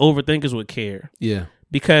treat overthinkers with care. Yeah.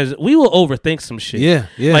 Because we will overthink some shit. Yeah,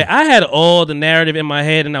 yeah. Like I had all the narrative in my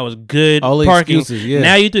head and I was good all parking. Excuses, yeah.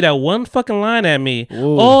 Now you threw that one fucking line at me.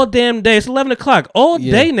 Whoa. All damn day. It's 11 o'clock. All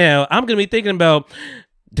day now. I'm gonna be thinking about,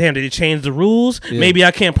 damn, did they change the rules? Yeah. Maybe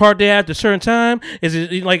I can't park there after a certain time. Is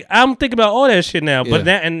it like I'm thinking about all that shit now? But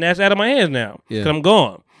that's out of my hands now. Because I'm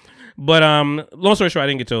gone. But long story short, I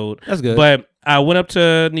didn't get told. That's good. But I went up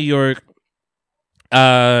to New York.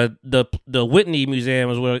 The Whitney Museum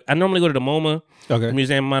is where I normally go to the MoMA. Okay.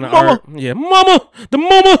 Museum of Modern Art. Yeah, the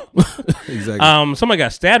MoMA. Exactly. Somebody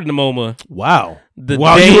got stabbed in the MoMA. Wow.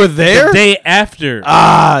 You were there? The day after.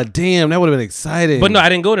 Ah, damn, that would have been exciting. But no, I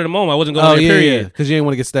didn't go to the MoMA. I wasn't going there, period. Because you didn't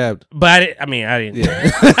want to get stabbed. But I didn't.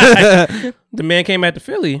 Yeah. The man came back to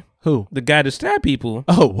Philly. Who? The guy that stabbed people.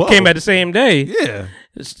 Oh, whoa. Came back the same day. Yeah.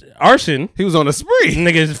 Arson. He was on a spree.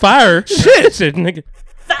 Nigga, fire. Shit. Nigga.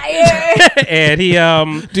 Fire. And he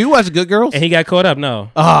Do you watch Good Girls? And he got caught up.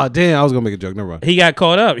 No. Ah, damn, I was gonna make a joke. Never mind. He got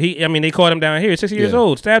caught up. They caught him down here. 60 years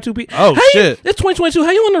old. Stabbed 2 people. Oh, shit. It's 2022.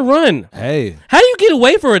 How you on the run? Hey. How do you get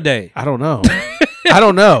away for a day? I don't know. I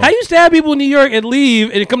don't know. How you stab people in New York and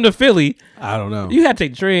leave and come to Philly? I don't know. You had to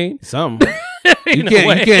take the train. Something. You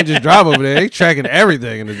can't just drive over there. They tracking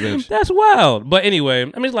everything in this bitch. That's wild. But anyway,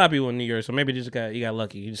 there's a lot of people in New York, so maybe you got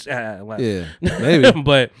lucky. You just yeah, maybe.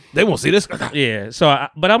 But they won't see this. Yeah. So,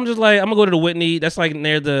 but I'm just like, I'm gonna go to the Whitney. That's like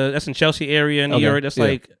that's in Chelsea area in New York. That's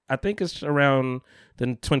like, I think it's around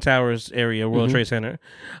the Twin Towers area, World Trade Center.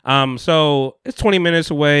 So it's 20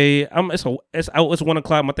 minutes away. It's 1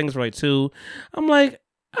 o'clock. My thing is right 2. I'm like,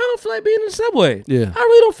 I don't feel like being in the subway. Yeah. I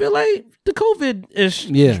really don't feel like the COVID is.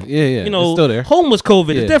 Yeah. You know, it's still there. Homeless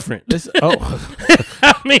COVID is different.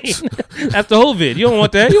 I mean, that's the Hovid. You don't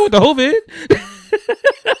want that. You want the Hovid.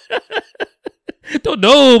 Don't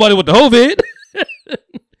nobody want the Hovid.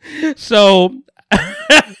 So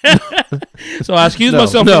I excuse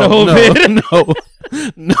myself from the Hovid.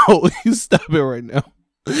 No, you stop it right now.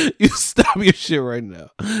 You stop your shit right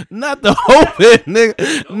now. Not the Hovid,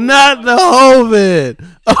 nigga. Not the Hovid.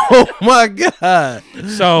 Oh my god.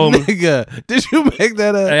 So, nigga, did you make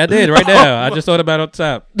that up? I did right now. I just thought about it on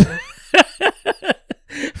top.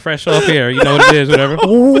 Fresh off here, you know what it is, whatever.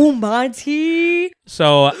 Oh, Monty.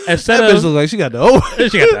 So instead that of bitch look like she got the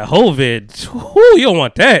Hovid. She got the Hovid. Ooh, you don't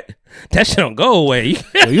want that. That shit don't go away.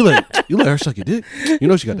 You let her suck your dick. You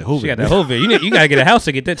know she got the Hovid. She got the Hovid. You gotta get a house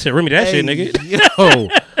to get that shit. Remy that shit, nigga. Yo.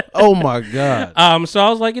 Oh my god. So I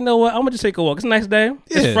was like, you know what? I'm gonna just take a walk. It's a nice day. Yeah.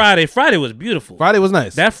 It's Friday. Friday was beautiful. Friday was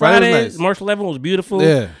nice. That Friday was nice. March 11th was beautiful.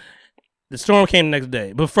 Yeah. The storm came the next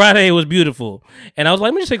day, but Friday was beautiful. And I was like,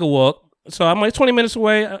 let me just take a walk. So I'm like 20 minutes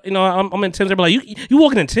away. You know, I'm in Tim's. They're like, you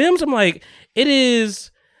walking in Tim's? I'm like, it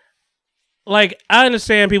is. Like, I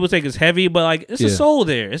understand people think it's heavy, but like, it's a soul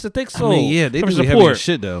there. It's a thick soul. I mean, yeah, they be heavy as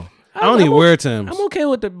shit though. I don't even wear Tim's. I'm okay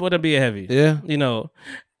with it being heavy. Yeah, you know,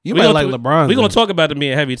 you might like LeBron. We're gonna talk about it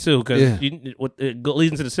being heavy too, because it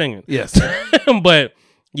leads into the singing. Yes, but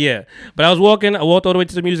yeah, but I was walking. I walked all the way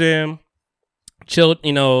to the museum. chilled,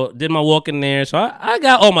 did my walk in there. So I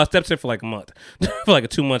got all my steps in for like a month, for like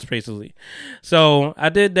 2 months basically. So I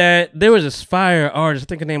did that. There was this fire artist. I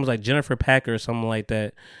think her name was like Jennifer Packer or something like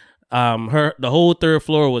that. The whole third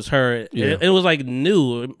floor was her. Yeah. It was like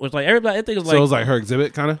new. It was like everybody. I think it was like. So it was like her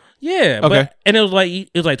exhibit, kind of. Yeah. Okay. And it was like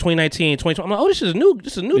 2019, 2020. I'm like, oh, this is a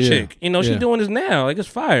new chick. She's doing this now. Like, it's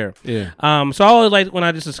fire. Yeah. So I always like when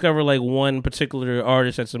I just discover like one particular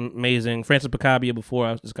artist that's amazing. Francis Pacabia before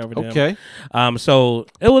I discovered him. Okay. So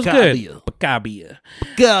it was good. Pacabia.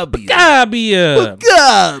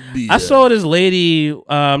 I saw this lady.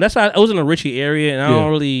 That's how I was in the Richie area, and I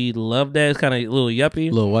don't really love that. It's kind of a little yuppie,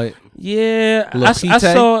 a little white. Yeah, I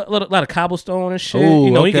saw a lot of cobblestone and shit. Ooh,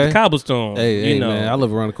 you get the cobblestone. Hey, man, I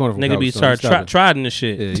live around the corner from nigga be start trotting and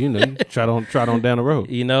shit. Yeah, you trot on down the road.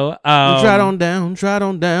 Trot on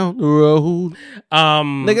down the road.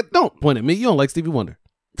 Nigga, don't point at me. You don't like Stevie Wonder.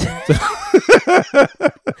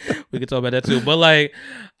 We could talk about that too. But like,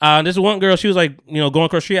 this one girl, she was like, going across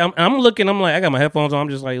the street. I'm looking. I'm like, I got my headphones on. I'm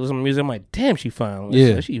just like listening to music. I'm like, damn, she fine.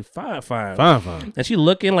 She fine. And she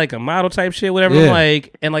looking like a model type shit, whatever. Yeah. I'm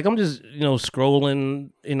like, and like I'm just scrolling.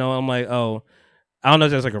 I'm like, oh. I don't know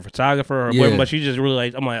if that's like a photographer or whatever, but she just really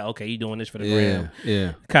like, I'm like, okay, you doing this for the gram.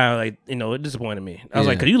 Yeah. Kind of like, it disappointed me. I was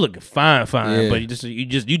like, cause you looking fine, but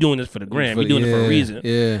you doing this for the gram. You doing it for a reason.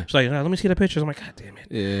 Yeah. She's like, let me see the pictures. I'm like, God damn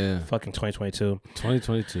it. Yeah. Fucking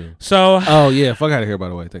 2022. So. Oh yeah, fuck out of here. By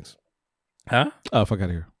the way, thanks. Huh? Oh, fuck out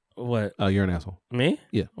of here. What? You're an asshole. Me?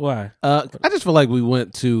 Yeah. Why? I just feel like we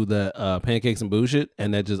went to the Pancakes and bullshit,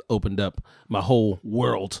 and that just opened up my whole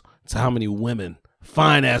world to how many women.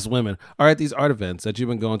 Fine ass women are at these art events that you've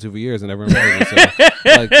been going to for years and never invited. So,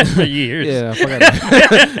 like, for years, yeah. I've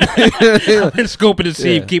been scoping to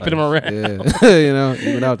see, keeping them around. Yeah,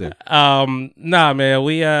 even out there. Nah,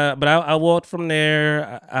 man. But I walked from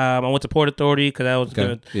there. I went to Port Authority because I was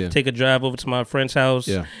gonna take a drive over to my friend's house,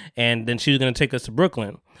 and then she was gonna take us to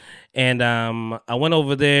Brooklyn, and I went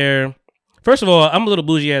over there. First of all, I'm a little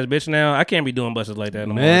bougie ass bitch now. I can't be doing buses like that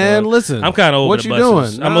no more. Man, listen. I'm kind of over what the you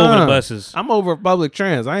buses. Doing? I'm over the buses. I'm over public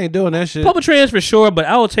trans. I ain't doing that shit. Public trans for sure, but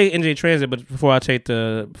I will take NJ Transit, but before I take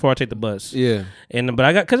the bus. Yeah. But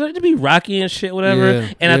I got because it be rocky and shit, whatever.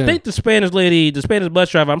 Yeah, and I think the Spanish bus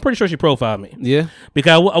driver, I'm pretty sure she profiled me. Yeah.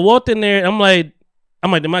 Because I walked in there, and I'm like,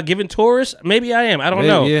 am I giving tourists? Maybe I am. I don't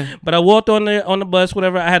know. Yeah. But I walked on the bus,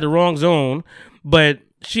 whatever. I had the wrong zone, but.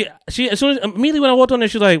 She as soon as immediately when I walked on there,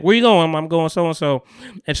 she's like, "Where you going?" I'm going so and so,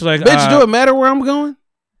 and she's like, "Bitch, do it matter where I'm going?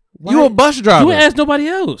 Why? You a bus driver? You ask nobody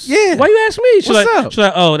else. Yeah. Why you ask me?" She's up? She's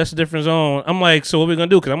like, "Oh, that's a different zone." I'm like, "So what we gonna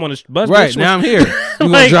do?" Because I'm on this bus. Right now, I'm here. You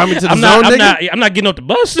gonna drive me to the zone, nigga? I'm not getting off the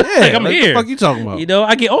bus. Yeah, like I'm here. What the fuck you talking about?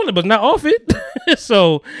 I get on it, but not off it.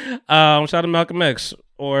 So, shout out to Malcolm X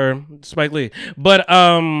or Spike Lee, but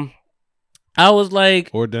I was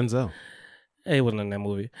like, or Denzel. Hey, he wasn't in that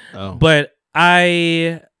movie. Oh, but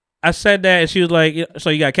I said that, and she was like, "So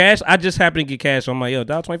you got cash?" I just happened to get cash, so I'm like, "Yo,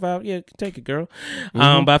 $1.25? Yeah, take it, girl."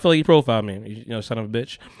 But I feel like you profiled me, son of a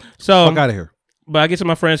bitch. So fuck out of here. But I get to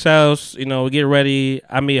my friend's house, we get ready.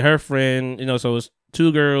 I meet her friend, so it's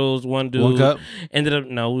 2 girls, 1 dude. 1 cup? Ended up,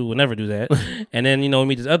 no, we would never do that. And then, we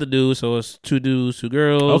meet this other dude, so it's 2 dudes, 2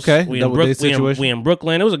 girls. Okay, we in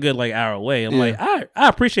Brooklyn. It was a good hour away. I'm like, I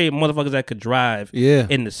appreciate motherfuckers that could drive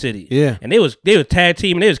in the city. Yeah. And they was tag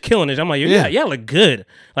team and they was killing this. I'm like, y'all look good.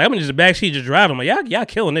 Like, I'm in just the backseat just driving. I'm like, y'all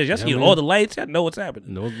killing this. Y'all see all the lights. Y'all know what's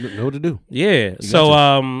happening. Know what to do. Yeah. So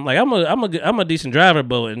I'm a decent driver,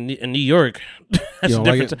 but in New York, that's a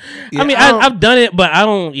different. I mean, I've done it, but I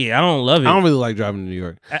don't love it. I don't really like driving to New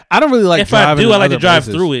York. I don't really like driving. If I do, I like to drive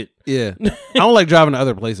places. through it. Yeah, I don't like driving to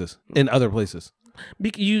other places. In other places,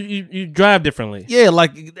 you drive differently. Yeah,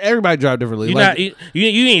 like everybody drive differently. You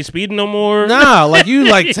ain't speeding no more. Nah, like you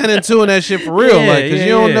like 10 and 2 in that shit for real. You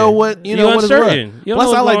don't know what you know what is what.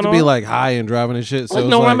 Plus, I like to be like high and driving and shit. So I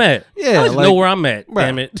know where I'm at. Yeah, I like to know where I'm at. Right.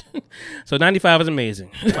 Damn it. So 95 is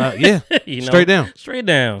amazing. Yeah, straight down. Straight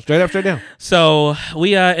down. Straight up, straight down. So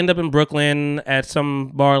we end up in Brooklyn at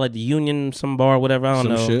some bar, like the Union, some bar, whatever. I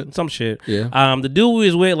don't know. Some shit. Yeah. The dude we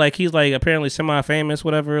was with, like he's like apparently semi-famous,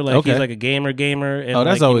 whatever. Like he's like a gamer. And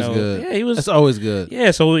that's like, always good. Yeah, he was. That's always good.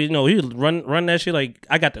 Yeah, so he would run that shit. Like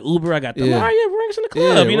I got the Uber, I got the. All right, yeah, bring us in the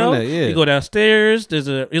club. You go downstairs. He's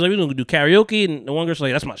like, we're gonna do karaoke, and the one girl's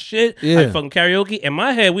like, that's my shit. Yeah, like fucking karaoke. In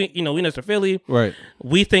my head, we next to Philly. Right.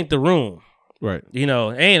 We think the room. Right. Ain't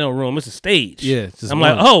no room. It's a stage. Yeah. I'm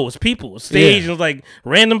like, oh, it's people. It's stage. And it's like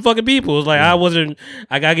random fucking people. It's like I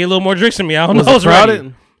gotta get a little more drinks in me. I don't know. Was it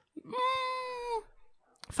crowded?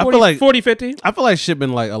 40, I feel like 40, 50. I feel like shit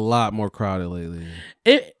been like a lot more crowded lately.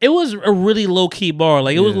 It was a really low key bar.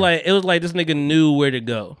 Like it was like this nigga knew where to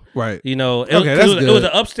go. Right. You know. It Okay, was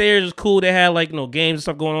upstairs. It was cool. They had like games and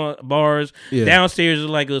stuff going on. Bars. Yeah. Downstairs was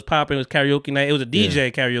like it was popping. It was karaoke night. It was a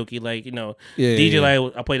DJ karaoke. Like DJ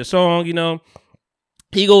like I played a song.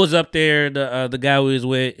 He goes up there. The guy we was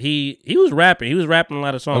with, he was rapping. He was rapping a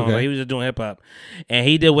lot of songs. Okay. Like, he was just doing hip hop, and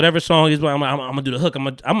he did whatever song he's. I'm gonna do the hook.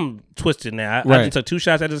 I'm twisted now. I just took 2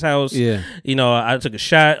 shots at his house. Yeah, I took a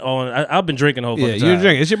shot on. I've been drinking the whole time. Yeah, you're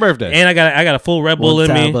drinking. It's your birthday, and I got a full Red Bull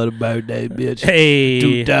in me. 1 time for the birthday, bitch. Hey,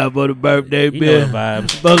 2 times for the birthday, bitch. You know the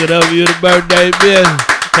vibes. Buck it up, you the birthday, bitch.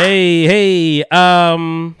 Hey,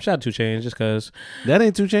 shout out 2 Chainz just cause that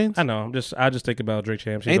ain't 2 Chainz. I know. I just think about Drake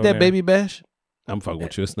Champs. Ain't that Baby Bash? I'm fucking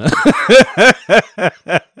with you. It's not.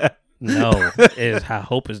 No, I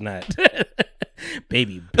hope it's not.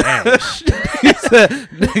 Baby Bash. Said,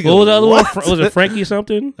 what was the other one? Was it Frankie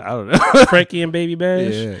something? I don't know. Frankie and Baby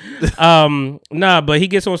Bash. Yeah. Nah, but he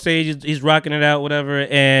gets on stage. He's rocking it out, whatever.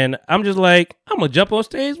 And I'm just like, I'm gonna jump on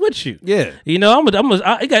stage with you. Yeah. He got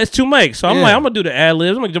it's 2 mics, so I'm like, I'm gonna do the ad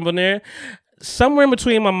libs. I'm gonna jump on there. Somewhere in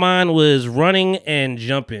between my mind was running and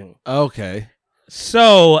jumping. Okay.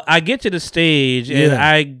 So I get to the stage, and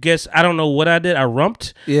I guess I don't know what I did. I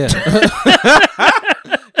rumped. Yeah.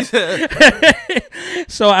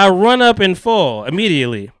 So I run up and fall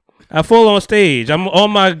immediately. I fall on stage. I'm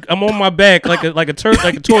on my back like a tortoise,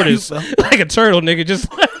 like a turtle, nigga.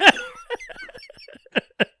 Just.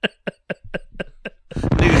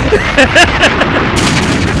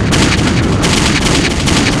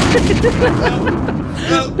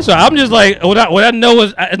 So I'm just like what I know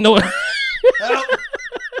is I know.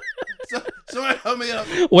 Somebody help me up.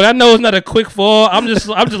 What I know is not a quick fall. I'm just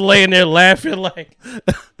laying there laughing like.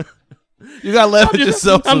 You gotta laugh at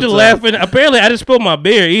yourself. I'm just laughing. Apparently, I didn't spill my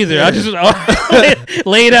beer either. Yeah. I just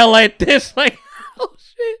laid out like this, like, oh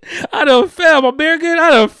shit! I done fell. My beer good.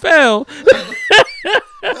 I done fell.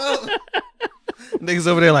 Niggas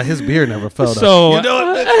over there like his beer never fell. So,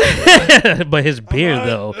 but his beer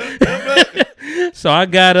though. So I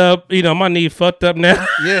got up. My knee fucked up now.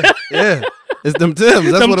 Yeah. It's them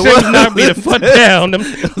Timbs. That's them what it Timbs was. knocked me the fuck down. Them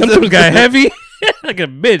Timbs got heavy. Like a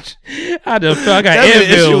bitch. I got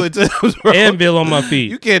anvil on my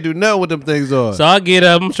feet. You can't do nothing with them things on. So I get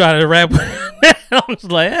up. I'm trying to rap. I'm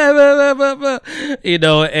just like, and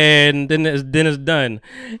then it's done.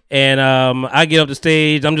 And I get up the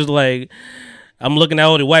stage. I'm just like, I'm looking at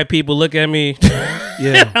all the white people look at me.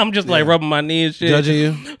 Yeah. I'm just like rubbing my knees and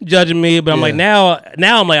shit. Judging me. But I'm like, now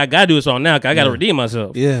I'm like, I got to do a song now. I got to redeem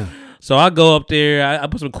myself. Yeah. So I go up there. I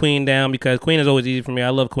put some Queen down because Queen is always easy for me. I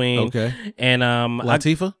love Queen. Okay. And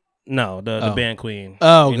Latifah? No, the band Queen.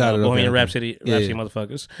 Oh, got it. Bohemian Rhapsody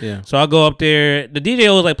motherfuckers. Yeah. So I go up there. The DJ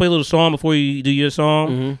always like play a little song before you do your song.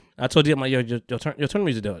 Mm-hmm. I told you, I'm like, yo, turn the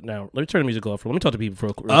music down. Now, let me turn the music off. Let me talk to people for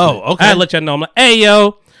a quick. Okay. I let y'all know. I'm like, hey,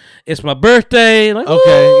 yo. It's my birthday. Like,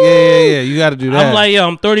 okay, yeah. You got to do that. I'm like, yo,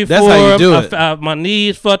 I'm 34. That's how you do it. My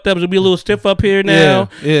knees fucked up. It's gonna be a little stiff up here now.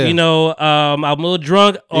 Yeah. I'm a little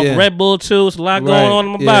drunk off Red Bull too. It's a lot going on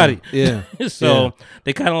in my body. Yeah. So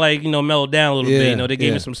they kind of like mellowed down a little bit. They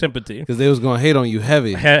gave me some sympathy because they was gonna hate on you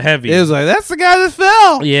heavy. Heavy. It was like, that's the guy that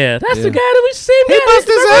fell. Yeah, that's the guy that we seen. He bust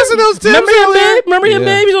his ass in those Timbs. Remember your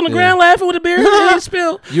babies on the ground laughing with a beer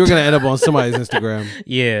spill. You were gonna end up on somebody's Instagram.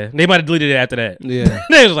 Yeah, they might have deleted it after that. Yeah,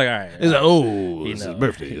 they was like, all right. It's like, it's his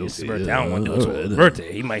birthday. It's his birthday. I don't want to do it for his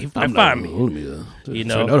birthday. He might find me. He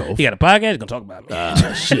got a podcast. He's gonna talk about me.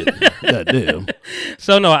 Shit. Goddamn.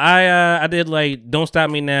 So no, I did like Don't Stop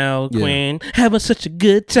Me Now, Queen. Having such a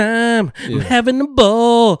good time. I'm having a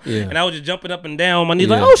ball. Yeah. And I was just jumping up and down on my knees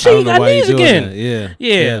like, oh shit, you got knees again.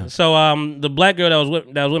 Yeah. So the black girl that was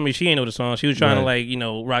with me, she ain't know the song. She was trying to like,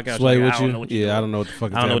 rock out. Sway like, with you. I don't know what the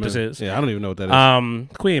fuck. I don't know what this is. Yeah, I don't even know what that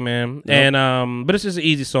is. Queen, man. Nope. And but it's just an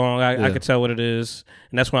easy song. I could tell what it is.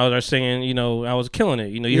 And that's when I was singing, I was killing it.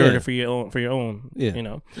 You heard it for your own.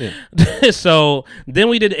 Yeah. Yeah. So then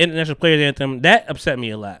we did the International Players Anthem. That upset me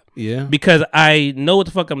a lot. Yeah. Because I know what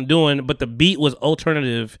the fuck I'm doing, but the beat was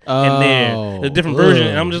alternative in there. A different version.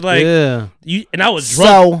 And I'm just like, and I was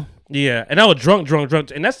drunk. Yeah, and I was drunk,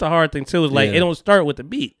 and that's the hard thing too. Is like it don't start with the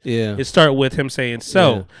beat. Yeah, it start with him saying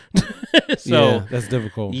so. So that's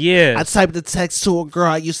difficult. Yeah, I typed the text to a girl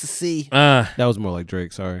I used to see. That was more like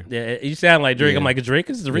Drake. Sorry. Yeah, you sound like Drake. I'm like, Drake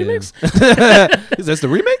is the remix. Is this the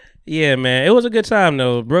remake? Yeah, man, it was a good time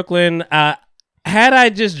though. Brooklyn. Had I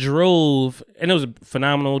just drove, and it was a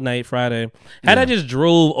phenomenal night Friday. Had I just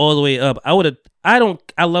drove all the way up, I would have. I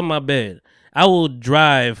love my bed. I will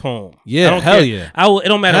drive home. Yeah, hell yeah. It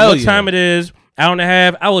don't matter what time it is. hour and a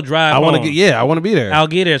half. I will drive. I want to be there. I'll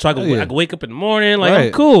get there so I can wake up in the morning. Like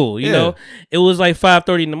I'm cool. You know, it was like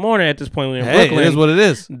 5:30 in the morning at this point. In Brooklyn, it is what it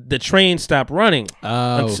is. The train stopped running.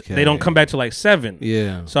 Okay. They don't come back till like 7.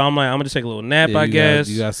 Yeah. So I'm like, I'm gonna just take a little nap. I guess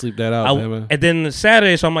you gotta sleep that out. And then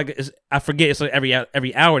Saturday, so I'm like, I forget it's like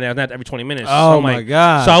every hour now, not every 20 minutes. Oh so my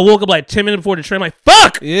god! So I woke up like 10 minutes before the train. I'm like,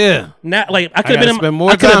 fuck. Yeah. Not like I could have been.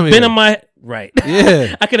 I could have been in my. Right.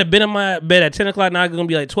 Yeah. I could have been in my bed at 10 o'clock. Now it's going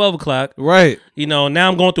to be like 12 o'clock. Right. You know, now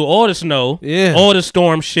I'm going through all the snow. Yeah. All the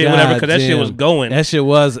storm shit, whatever, because that shit was going. That shit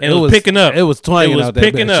was. And it was picking up. It was twanging out that bitch. It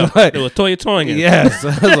was picking up. Right. It was toying. Yes.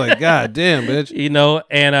 I was like, God damn, bitch. You know,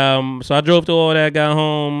 and so I drove through all that, got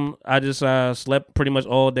home. I just slept pretty much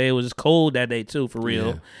all day. It was just cold that day, too, for real.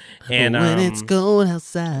 Yeah. And when it's cold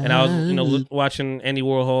outside. And I was, you know, watching Andy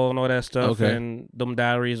Warhol and all that stuff. Okay. And them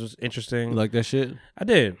Diaries was interesting. You like that shit? I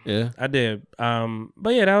did. Yeah. I did.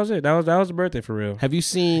 But yeah, that was it. That was the birthday for real. Have you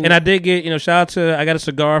seen? And I did get, you know, shout out to, I got a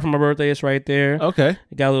cigar for my birthday. It's right there. Okay.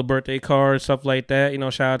 Got a little birthday card, stuff like that. You know,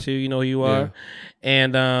 shout out to you. You know who you are.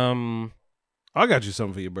 And I got you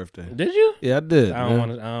something for your birthday. Did you? Yeah, I did. I don't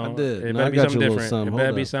want to. I did. It better be something different. Something. It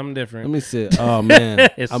better be something different. Let me see it. Oh man,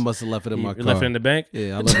 I must have left it in my car. Left it in the bank.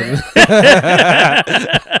 Yeah, I left it.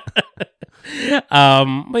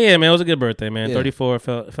 But yeah, man, it was a good birthday, man. Yeah. 34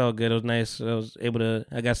 felt good. It was nice. I was able to,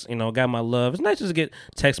 I guess, you know, got my love. It's nice just to get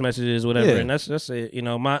text messages, whatever, and that's it. You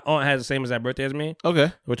know, my aunt has the same exact birthday as me. Okay,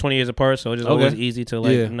 we're 20 years apart, so it's just always easy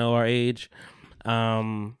to know our age.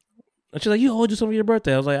 And she's like, you always do something for your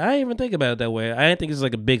birthday. I was like, I didn't even think about it that way. I didn't think it's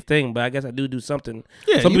like a big thing, but I guess I do something.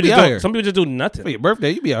 Yeah, some people just do nothing. For your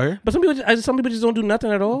birthday, you be out here. But some people just don't do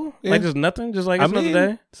nothing at all. Yeah. Like just nothing. Just like it's another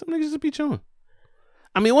day. Some niggas just be chilling.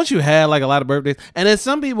 I mean, once you had like a lot of birthdays, and then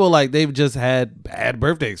some people like they've just had bad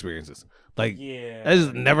birthday experiences. Like, I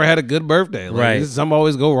just never had a good birthday. Like, right. Some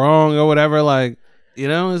always go wrong or whatever. Like, you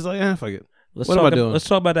know, it's like, fuck it. What am I doing? Let's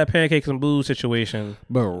talk about that pancakes and booze situation.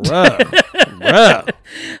 Bruh.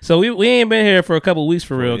 So we ain't been here for a couple weeks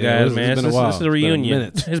for real, guys, man. This is a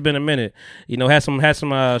reunion. It's been a minute. You know, had some shows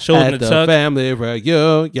in the tuck. Family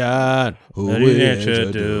reunion. Who we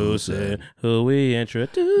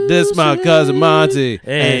introduce? This my cousin Monty,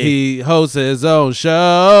 and he hosts his own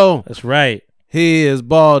show. That's right. He is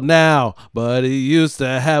bald now, but he used to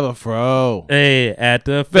have a fro. Hey, at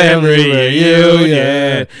the family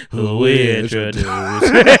reunion, who we introduce.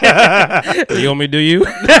 You want me to do you?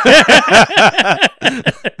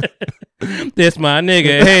 This my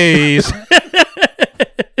nigga Hayes.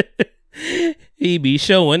 He be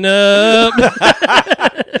showing up.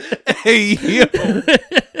 Hey, yo.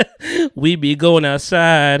 We be going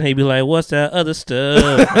outside. He be like, what's that other stuff?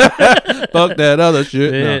 Fuck that other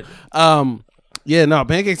shit. No. Yeah, no,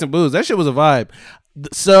 pancakes and booze. That shit was a vibe.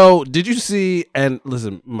 So, did you see? And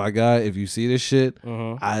listen, my guy, if you see this shit,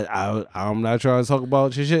 I'm not trying to talk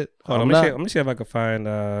about your shit. Hold on, let me see if I can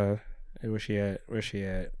find. Where she at?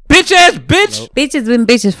 Bitch ass bitch. Nope. Bitches been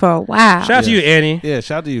bitches for a while. Shout out to you, Annie. Yeah,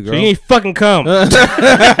 shout out to you, girl. So you ain't fucking come. What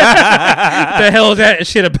the hell is that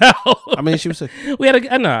shit about? I mean, she was sick. We had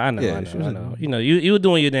a. I know. You know, you were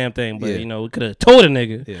doing your damn thing, but you know, we could have told a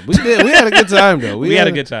nigga. Yeah, we did. We had a good time though. We had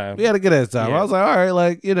a good time. We had a good ass time. Yeah. I was like, all right,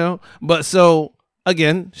 like, you know. But so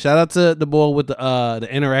again, shout out to the boy with the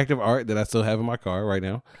interactive art that I still have in my car right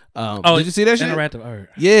now. Did you see that shit? Interactive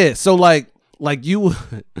art. Yeah. So like you.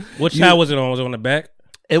 Which side was it on? Was it on the back?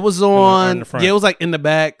 It was on the front? Yeah, it was like in the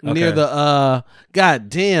back near the God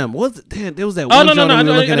damn, there was that I one. know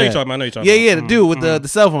you're talking about. Yeah, the dude with the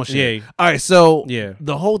cell phone shit. Yeah. All right, so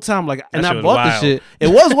the whole time, like, and I bought the shit. It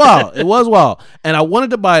was wild. It was wild. And I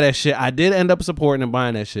wanted to buy that shit. I did end up supporting and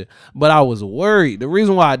buying that shit. But I was worried. The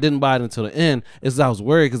reason why I didn't buy it until the end is I was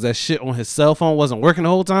worried because that shit on his cell phone wasn't working the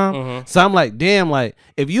whole time. So I'm like, damn, like,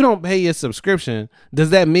 if you don't pay your subscription,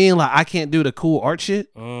 does that mean like I can't do the cool art shit?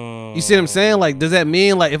 You see what I'm saying? Like, does that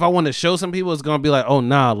mean like if I want to show some people, it's gonna be like, oh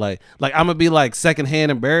nah, like I'm gonna be like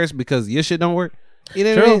secondhand embarrassed because your shit don't work. You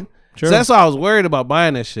know what I mean? True. So that's why I was worried about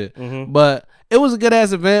buying that shit. But it was a good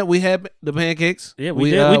ass event. We had the pancakes. Yeah,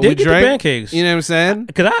 we did get drank, the pancakes. You know what I'm saying?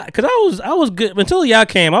 Cause I was good until y'all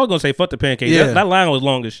came. I was gonna say fuck the pancakes. Yeah. That line was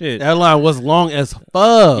long as shit. That line was long as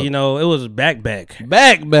fuck. You know, it was back. And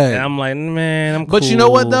I'm like, man, I'm cool. But you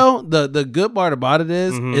know what though? The good part about it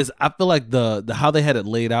is I feel like the how they had it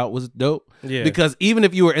laid out was dope. Yeah. Because even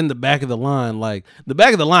if you were in the back of the line, like the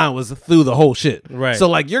back of the line was through the whole shit. Right. So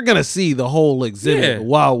like you're gonna see the whole exhibit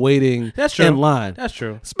while waiting in line. That's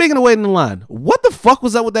true. Speaking of waiting in line, what the fuck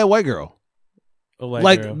was up with that white girl?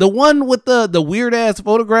 Girl. The one with the weird ass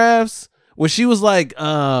photographs where she was like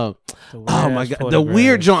oh my god, the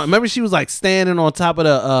weird joint. Remember she was like standing on top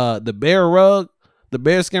of the bear rug, the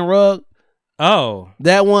bearskin rug. Oh,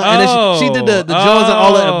 that one. And then she did the Jones and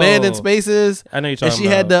all the abandoned spaces. I know you're talking about. And she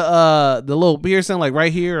had the little piercing like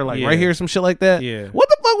right here or like right here, some shit like that. Yeah. What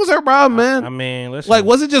the fuck was her problem, man? I mean, listen. Like,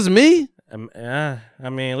 was it just me? I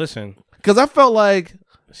mean, listen. Because I felt like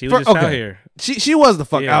she was just out here. She was the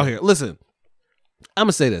fuck out here. Listen, I'm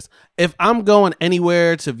gonna say this: if I'm going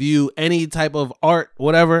anywhere to view any type of art,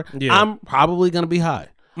 whatever, I'm probably gonna be high.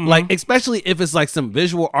 Like, especially if it's like some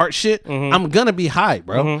visual art shit, I'm gonna be high,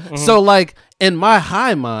 bro. So like in my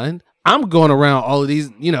high mind, I'm going around all of these,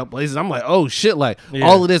 places. I'm like, oh shit, like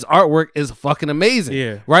all of this artwork is fucking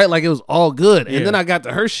amazing, right? Like it was all good. And then I got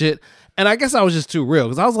to her shit, and I guess I was just too real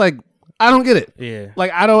because I was like, I don't get it. Yeah,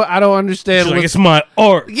 like I don't understand. She's like, it's my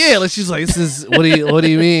art. Yeah, like she's like, this is what do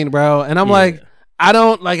you mean, bro? And I'm like, I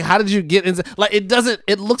don't like. How did you get into like?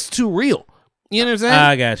 It looks too real. You know what I'm saying?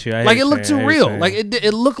 I got you. Like it looked too real. Like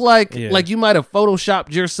it looked like you might have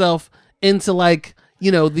photoshopped yourself into like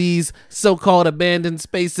these so-called abandoned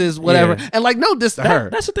spaces, whatever. And like no diss to her.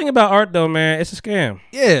 That's the thing about art, though, man. It's a scam.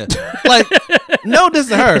 Yeah, like no diss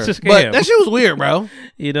to her. It's a scam. But that shit was weird, bro.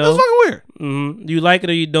 It was fucking weird. Mm-hmm. You like it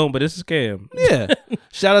or you don't, but it's a scam. Yeah.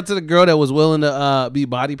 Shout out to the girl that was willing to be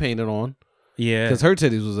body painted on. Yeah, because her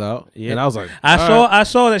titties was out, and I was like, I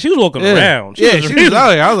saw that she was walking around. She was out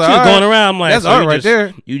there. I was like, she was going around. I'm like, that's art right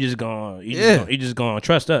there. You just gonna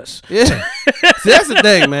trust us. Yeah, see, that's the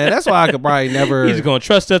thing, man. That's why I could probably never. You just gonna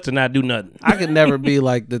trust us to not do nothing. I could never be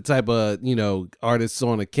like the type of artist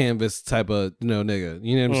on a canvas type of nigga.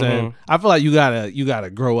 You know what I'm saying? I feel like you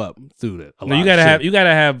gotta grow up through that. You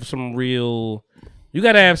gotta have some real. You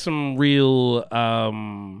gotta have some real.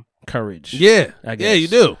 Courage. Yeah, I guess. Yeah, you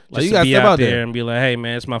do. Like, you gotta be step out out there and be like, "Hey,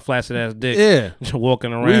 man, it's my flaccid ass dick." Yeah, just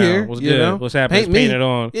walking around. Here, what's good? What's happening? Paint it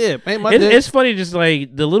on. Yeah, paint my dick. It's funny, just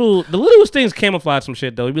like the littlest things camouflage some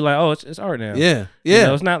shit though. You'd be like, "Oh, it's art now." Yeah,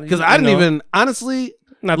 yeah. It's not because I didn't even honestly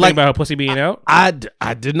not think about her pussy being out. I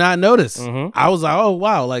did not notice. I was like, oh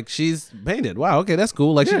wow, like she's painted. Wow, okay, that's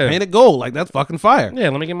cool. Like she painted gold. Like that's fucking fire. Yeah,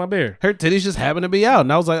 let me get my beer. Her titties just happened to be out,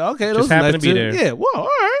 and I was like, okay, those just happened nice to be there. Yeah, well, all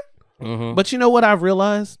right. But you know what I've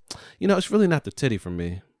realized? It's really not the titty for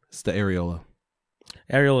me. It's the areola.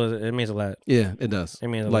 Areola, it means a lot. Yeah, it does. It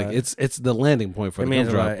means a lot. It's the landing point for the means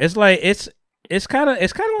gum drop. It's like it's kind of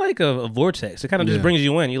like a vortex. It kind of just brings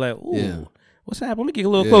you in. You're like, ooh, what's happening? Let me get a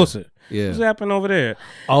little closer. Yeah, what's happening over there?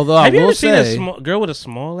 Although have you ever seen a girl with a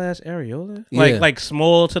small ass areola? Like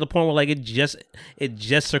small to the point where like it just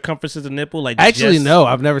circumferences the nipple. Like actually, no,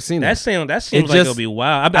 I've never seen that. That seems like it'll be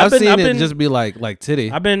wild. I've seen it just be like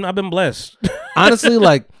titty. I've been blessed. Honestly,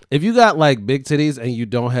 like if you got like big titties and you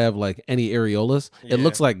don't have like any areolas, it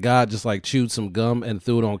looks like God just like chewed some gum and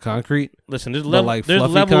threw it on concrete. Listen, there's levels.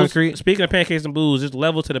 Concrete. Speaking of pancakes and booze, there's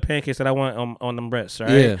level to the pancakes that I want on them breasts. All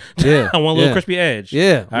right? Yeah. I want a little crispy edge.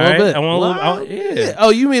 Yeah, all right. Bit. I want a little. Yeah. Oh,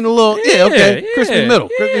 you mean a little? Yeah. Okay. Crispy middle.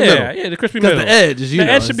 Crispy middle. Yeah, the crispy middle. The edge is the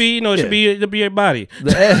edge should be it should be your body.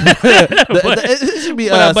 The edge. It should be.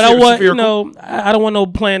 But I want I don't want no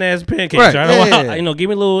plain ass pancakes. Right. I don't want give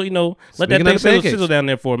me a little let that thing sizzle down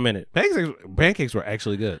there for a minute. Pancakes were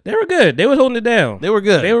actually good. They were good. They was holding it down. They were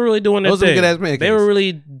good. They were really doing their thing. Those were good ass pancakes. They were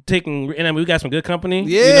really taking. And I mean, we got some good company.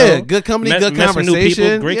 Yeah, good company, good conversation. New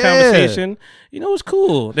people, great conversation. It was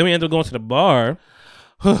cool. Then we ended up going to the bar.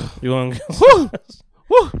 You want? Oh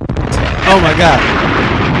my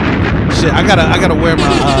god! Shit, I gotta wear my.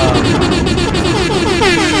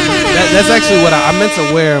 That's actually what I meant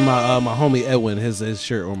to wear. My homie Edwin, his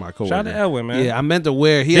shirt on my coworker. Shout out to Edwin, man. Yeah, I meant to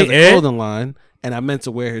wear. He has a clothing line. And I meant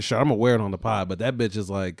to wear his shirt. I'm gonna wear it on the pod, but that bitch is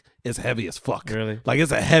like, it's heavy as fuck. Really? Like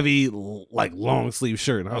it's a heavy, like long sleeve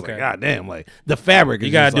shirt. And I was like, God damn, like the fabric. You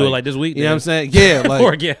gotta do it like this week. You know what I'm saying? Yeah,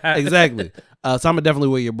 like exactly. So I'm gonna definitely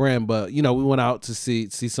wear your brand. But we went out to see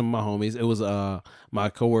some of my homies. It was my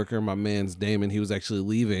coworker, my man's Damon. He was actually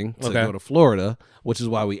leaving to go to Florida, which is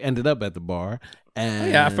why we ended up at the bar.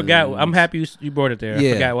 And I forgot. I'm happy you brought it there.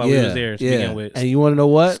 I forgot why we was there to begin with. And you want to know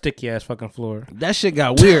what? Sticky ass fucking floor. That shit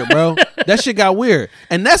got weird, bro. That shit got weird.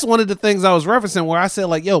 And that's one of the things I was referencing where I said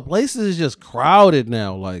like, yo, places is just crowded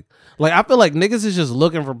now. Like I feel like niggas is just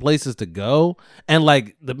looking for places to go. And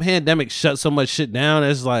like the pandemic shut so much shit down.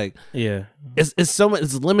 It's like, it's so much,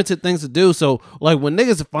 it's limited things to do. So like when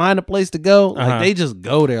niggas find a place to go, like they just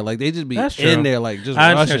go there. Like they just be in there, like just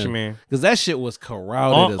rushing. Because that shit was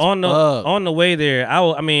crowded on the way there.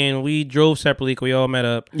 I mean, we drove separately. We all met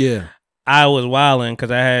up. Yeah. I was wilding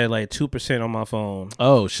because I had like 2% on my phone.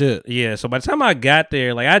 Oh shit! Yeah, so by the time I got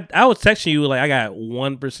there, like I was texting you like I got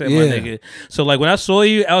 1%, my nigga. So like when I saw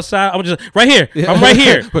you outside, I'm just right here. Yeah. I'm right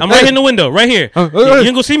here. I'm right here in the window, right here. You ain't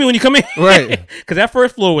gonna see me when you come in, right? Because that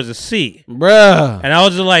first floor was a C, bruh. And I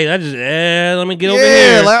was just like, let me get over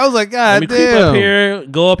here. Like I was like, God let me damn. Creep up here,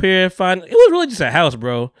 go up here, find. It was really just a house,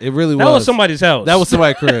 bro. It really was. That was somebody's house. That was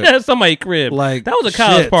somebody's crib. That's somebody's crib. Like that was a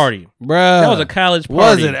college party, bruh. That was a college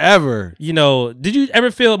party. Was it ever? You know, did you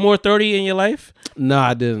ever feel more 30 in your life? No,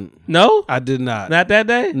 I didn't. No? I did not. Not that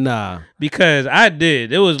day? Nah. Because I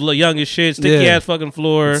did. It was young as shit, sticky ass fucking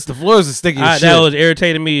floor. The floor is sticky as shit. That was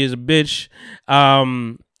irritating me as a bitch.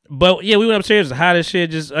 But yeah, we went upstairs, it was hot as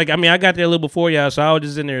shit. Just like, I mean, I got there a little before y'all, so I was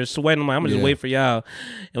just in there sweating. I'm gonna just wait for y'all.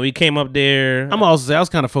 And we came up there. I'm also say I was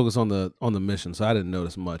kind of focused on the mission, so I didn't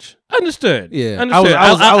notice much. Understood. Yeah, understood.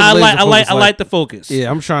 I like the focus.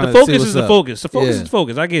 Yeah, I'm trying the to. Focus is the focus. The focus is the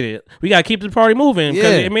focus. I get it. We gotta keep the party moving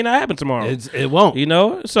because it may not happen tomorrow. It won't. You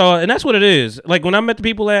know. So and that's what it is. Like when I met the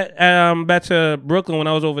people at back to Brooklyn when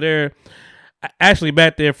I was over there, actually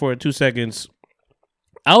back there for 2 seconds.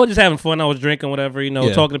 I was just having fun. I was drinking, whatever,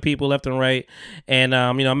 talking to people left and right. And,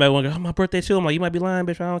 I met one girl, my birthday too. I'm like, you might be lying,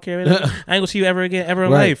 bitch. I don't care. I ain't going to see you ever again, ever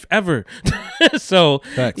in life, ever. So,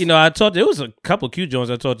 Facts. I talked to, it was a couple of cute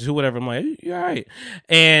joints I talked to, whatever. I'm like, you're all right.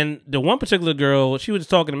 And the one particular girl, she was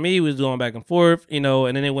talking to me, we was going back and forth, and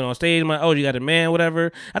then they went on stage. I'm like, oh, you got a man,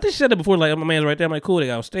 whatever. I think she said that before, like, my man's right there. I'm like, cool, they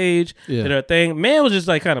got on stage, did her thing. Man was just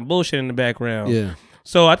like kind of bullshit in the background. Yeah.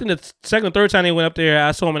 So I think the second or third time they went up there,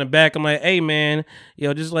 I saw him in the back. I'm like, hey, man,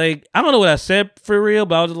 just like, I don't know what I said for real,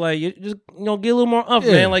 but I was just like, get a little more up,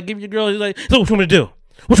 man. Like, give your girl, like, so what you want me to do?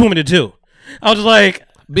 What you want me to do? I was just like,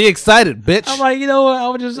 be excited, bitch. I'm like, I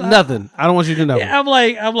was just nothing. I don't want you to know. Yeah, I'm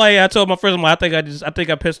like, I told my friends, I'm like, I think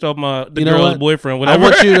I pissed off the girl's boyfriend, whatever.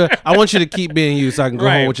 I want you to keep being you, so I can go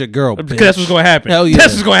home with your girl. Because that's what's going to happen. Hell yeah.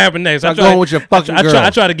 That's what's going to happen next. I'm going with your fucking girl. I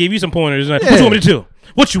try to give you some pointers. Like, what you want me to do?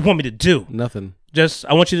 What you want me to do? Nothing. Just,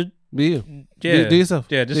 I want you to be you. Yeah, do yourself.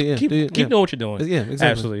 Yeah, just keep doing what you're doing. Yeah, exactly.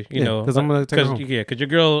 Absolutely. Because I'm gonna take her home. Yeah, because your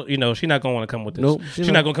girl, she's not gonna want to come with this. Nope,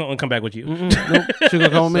 she's not gonna come back with you. Nope, she's gonna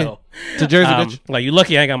come with me to Jersey, bitch. Like, you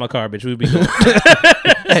lucky I ain't got my car, bitch. We'd be good.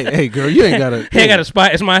 hey, girl, you ain't got a. Hey, I got a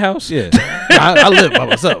spot. It's my house. Yeah, I live by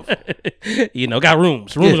myself. Got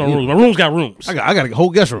rooms on rooms. My room's got rooms. I got a whole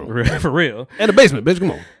guest room for real. And a basement, bitch.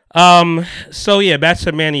 Come on. So yeah, back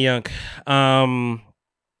to Manayunk.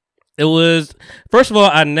 It was, first of all,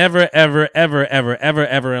 I never, ever, ever, ever, ever,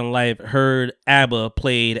 ever in life heard ABBA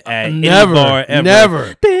played at any bar ever.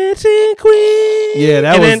 Never. Dancing Queen. Yeah,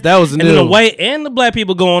 that was new. And then the white and the black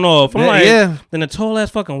people going off. I'm like, yeah. Then the tall ass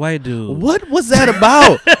fucking white dude. What was that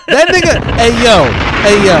about? That nigga, hey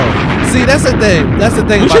yo. See, that's the thing. That's the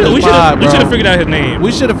thing about this pod, bro. We should have figured out his name.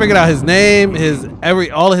 We should have figured out his name,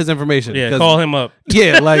 all of his information. Yeah, call him up.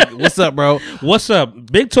 Yeah, like, what's up, bro? What's up?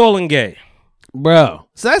 Big, tall, and gay. Bro,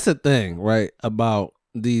 so that's the thing, right? About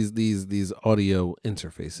these audio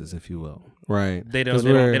interfaces, if you will, right? They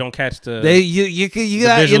don't catch the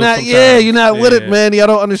you're not with it, man. Y'all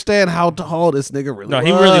don't understand how tall this nigga really was. No,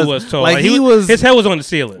 he really was tall. Like his head was on the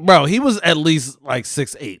ceiling, bro. He was at least like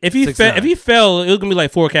 6'8". If he fell, it was gonna be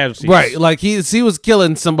like 4 casualties, right? Like he was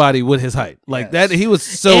killing somebody with his height, like that. He was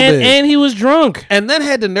so big, and he was drunk, and then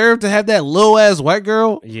had the nerve to have that little ass white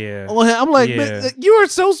girl. Yeah, I'm like, man, you are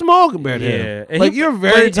so small compared to him. Like you're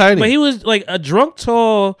very tiny, but he was like a drunk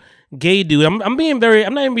tall gay dude. I'm not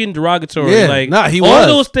even being derogatory. Yeah, like he all was.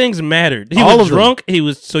 those things mattered. He all was drunk. He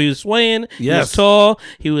was swaying. Yes. He was tall.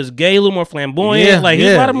 He was gay, a little more flamboyant. He had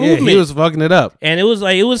a lot of movement. He was fucking it up. And it was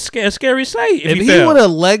a scary sight. If he would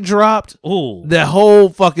have leg dropped, the whole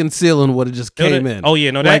fucking ceiling would have just came in. Oh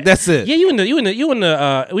yeah, no, like that's it. Yeah, we in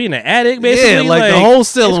the attic basically. Yeah, like the whole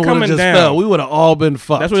ceiling would have just fell. We would have all been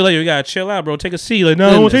fucked. That's what you gotta chill out, bro. Take a seat. Like, no,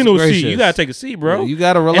 I don't take no seat. You gotta take a seat, bro. Yeah, you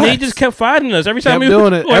gotta relax. And he just kept fighting us every time. Kept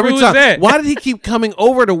doing it every time. Why did he keep coming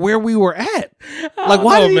over to where we were at? Like,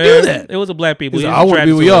 why did he do that? It was a black people. I want to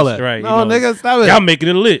be where y'all at. Right? No, nigga, stop it. Y'all making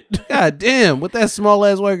it lit. God damn, with that small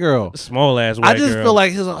ass white girl. I just feel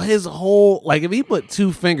like his whole, like, if he put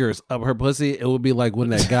 2 fingers up her pussy, it would be like when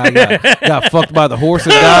that guy got fucked by the horse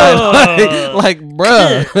and died. Like,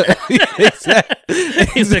 bruh.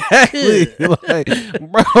 Exactly. Like,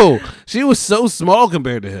 bro, she was so small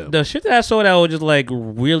compared to him. The shit that I saw that was just like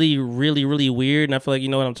really, really, really weird, and I feel like you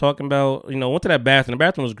know what I'm talking about. Went to that bathroom. The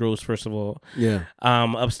bathroom was gross, first of all. Yeah.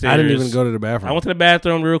 Upstairs. I didn't even go to the bathroom. I went to the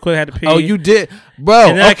bathroom real quick. Had to pee. Oh, you did,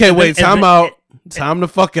 bro? Okay, wait. Time out. Time to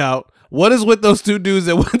fuck out. What is with those 2 dudes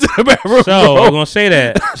that went to the bathroom? So I'm gonna say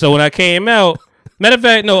that. So when I came out, Matter of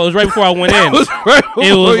fact, no, it was right before I went in. It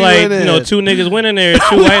was like, two niggas went in there,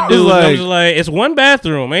 two white dudes. Like, I was like, it's one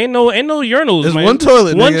bathroom. Ain't no urinals, it's man. One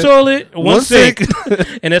toilet, one nigga. Toilet, one sink.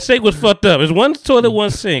 And that sink was fucked up. It's one toilet,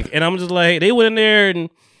 one sink. And I'm just like, they went in there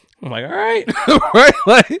and I'm like, all right. Right?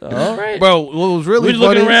 Like, all right. Bro, what was really we was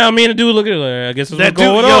funny, looking around, me and the dude looking like, I guess it's what's that dude,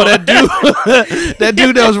 going on. that dude, that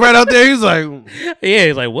dude that was right out there, he's like, yeah,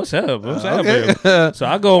 he's like, what's up? What's up? So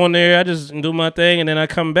I go in there, I just do my thing, and then I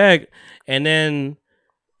come back, and then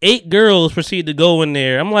 8 girls proceed to go in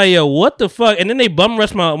there. I'm like, yo, what the fuck? And then they bum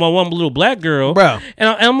rush my one little black girl, bro. And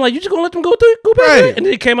I'm like, you just gonna let them go back? Right. And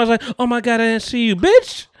then they came, I was like, oh my God, I didn't see you,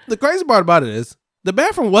 bitch. The crazy part about it is, the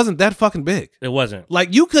bathroom wasn't that fucking big. It wasn't.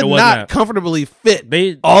 Like, you could not comfortably fit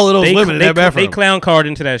all of those women in that bathroom. They clown card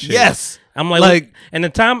into that shit. Yes. I'm like, and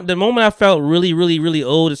the moment I felt really, really, really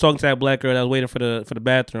old is talking to that black girl that was waiting for the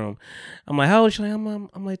bathroom. I'm like, how old? She's like,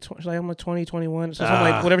 I'm like 20, 21. So I'm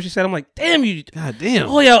like, whatever she said, I'm like, damn you. God damn.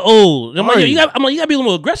 Oh, yeah, old. I'm like, you gotta be a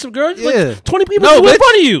little aggressive, girl. Yeah. Like 20 people in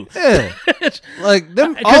front of you. Yeah. Like,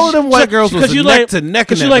 all of them white girls was neck to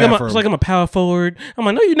neck in that bathroom. She's like, I'm a power forward. I'm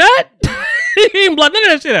like, no, you're not. You ain't block none of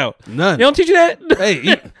that shit out. None. They don't teach you that? Hey,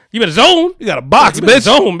 you better zone. You got a box, bitch.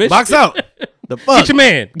 Zone, bitch. Box out. The fuck?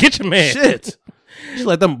 Get your man. Shit. Just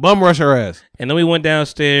let them bum rush her ass. And then we went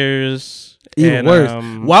downstairs. Even worse.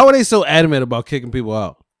 Why were they so adamant about kicking people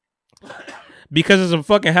out? Because it's a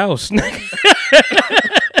fucking house.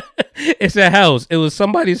 It's a house. It was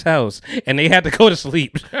somebody's house, and they had to go to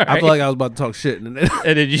sleep. Right? I feel like I was about to talk shit, and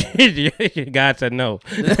then God said no.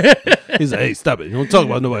 He's like, "Hey, stop it! You don't talk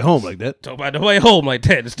about nobody home like that. Talk about nobody home like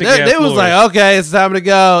that." They was like, "Okay, it's time to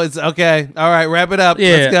go. It's okay. All right, wrap it up.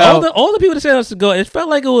 Yeah, let's go." All the people that said us to go, it felt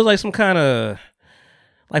like it was like some kind of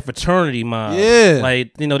like fraternity mob. Yeah,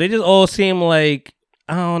 like they just all seem like,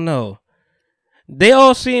 I don't know. They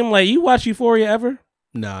all seem like, you watch Euphoria ever?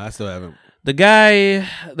 No, I still haven't. The guy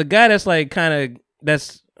that's like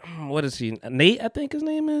that's what is he? Nate, I think his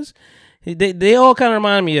name is. They all kind of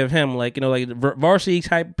remind me of him, like like varsity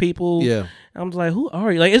type people. Yeah, I'm just like, who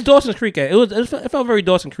are you? Like, it's Dawson's Creek. It felt very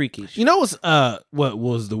Dawson Creekish. You know what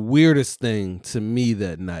was the weirdest thing to me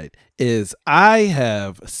that night is I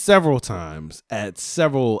have several times at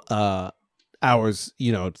several hours,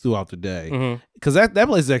 throughout the day, because that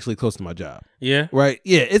place is actually close to my job. Yeah, right.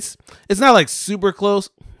 Yeah, it's not like super close.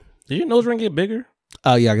 Did your nose ring get bigger?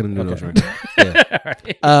 Yeah, I got a new nose ring. Yeah.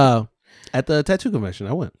 Right. At the tattoo convention,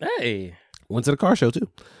 I went. Hey, went to the car show too.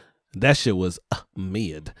 That shit was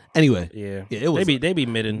mid. Anyway, yeah, it was. They be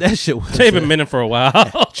midding. That shit was. They've been midding for a while.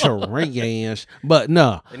 Trash, but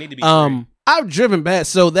no. They need to be. I've driven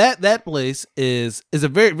past, so that place is a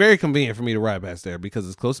very, very convenient for me to ride past there because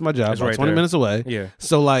it's close to my job, it's about right 20 there. minutes away. Yeah.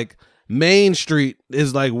 So like Main Street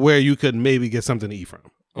is like where you could maybe get something to eat from.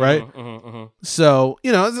 Right. So,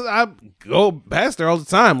 I go past there all the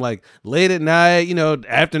time, like late at night,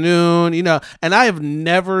 afternoon, and I have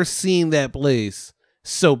never seen that place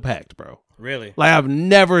so packed, bro. Really? Like, I've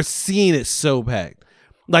never seen it so packed.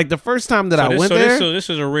 Like, the first time that I went there. So this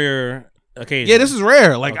is a rare occasion. Yeah, this is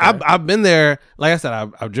rare. Like, okay. I've been there. Like I said,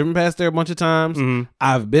 I've driven past there a bunch of times. Mm-hmm.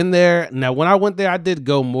 I've been there. Now, when I went there, I did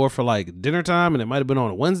go more for like dinner time, and it might have been on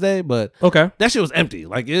a Wednesday, but that shit was empty.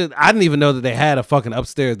 Like, I didn't even know that they had a fucking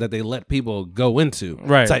upstairs that they let people go into.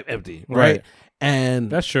 Right. Type empty. Right. And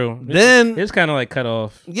that's true. Then it's kind of like cut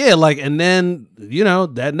off. Yeah, like, and then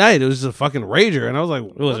that night it was just a fucking rager, and I was like,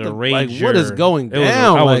 it was a rager. Like, what is going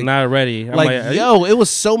down? I was not ready. I'm like, yo, it was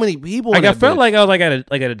so many people. Like, I felt like I was like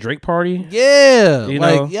at a Drake party. Yeah,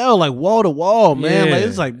 like wall to wall, man. Yeah. Like,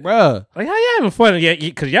 it's like, bruh, like, how y'all having fun? Yeah,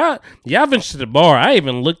 because y'all ventured to the bar. I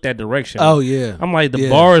even looked that direction. Oh yeah, I'm like, the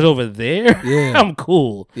bar is over there. Yeah, I'm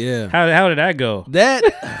cool. Yeah, how did that go?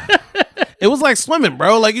 It was like swimming,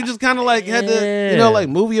 bro. Like, you just kind of like had to, like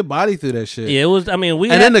move your body through that shit. Yeah, it was. I mean,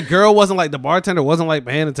 then the girl wasn't like, the bartender wasn't like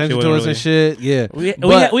paying attention to us and shit. Yeah,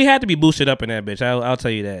 we had to be boosted up in that bitch. I'll tell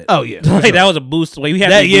you that. Oh yeah, like, that was a boost. Like, we had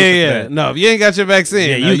to be boosted for that. No, if you ain't got your vaccine,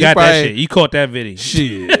 yeah, you got that shit. You caught that video.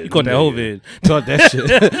 Shit, you caught that Hovid. Caught that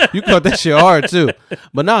shit. You caught that shit hard too.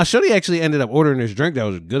 But nah, Shorty actually ended up ordering this drink that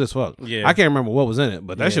was good as fuck. Yeah, I can't remember what was in it,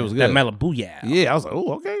 but that shit was good. That Malibu, yeah. Yeah, I was like,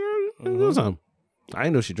 oh, okay, girl, do something. I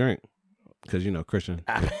didn't know she drank. Because, Christian.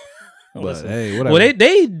 But hey, whatever. Well,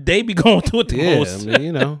 they be going through it the most. I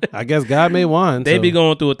mean, I guess God made one. They be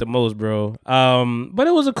going through it the most, bro. But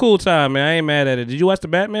it was a cool time, man. I ain't mad at it. Did you watch the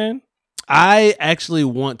Batman? I actually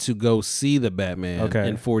want to go see the Batman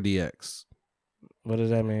in 4DX. What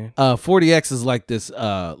does that mean? 4DX is like this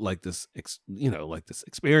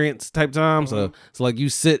experience type time. Mm-hmm. So like you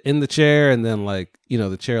sit in the chair and then like,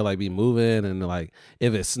 the chair like be moving, and like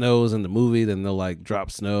if it snows in the movie, then they'll like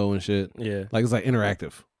drop snow and shit. Yeah. Like, it's like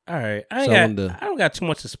interactive. All right, I don't got too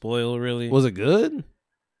much to spoil. Really, was it good?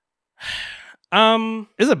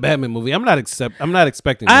 It's a Batman movie. I'm not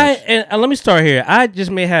expecting much. And let me start here. I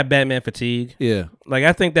just may have Batman fatigue. Yeah, like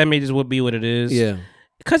I think that may just be what it is. Yeah,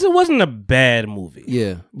 because it wasn't a bad movie.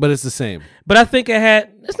 Yeah, but it's the same. But I think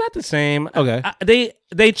it's not the same. Okay,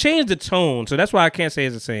 they changed the tone, so that's why I can't say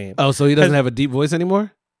it's the same. Oh, so he doesn't have a deep voice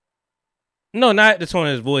anymore? No, not the tone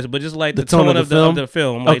of his voice, but just like the tone of the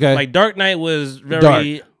film. Like, okay, like Dark Knight was very dark.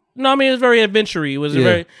 No, I mean it was very adventure-y. It was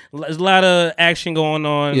there's a lot of action going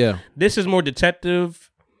on. Yeah, this is more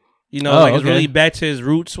detective. You know, it's really back to his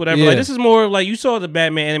roots, whatever. Yeah. Like this is more like you saw the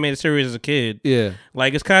Batman animated series as a kid. Yeah,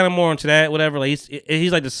 like it's kind of more into that, whatever. Like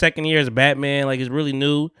he's like the second year as Batman. Like he's really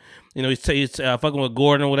new. You know, he's fucking with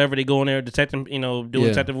Gordon or whatever. They go in there detecting, doing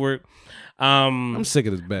detective work. I'm sick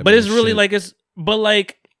of this Batman. But it's really shit. like it's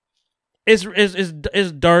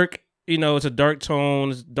dark. You know, it's a dark tone,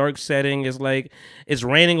 it's dark setting. It's like it's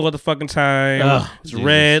raining all the fucking time. It's Jesus.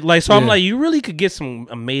 Red. Like so, I'm like, you really could get some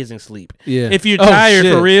amazing sleep. Yeah, if you're tired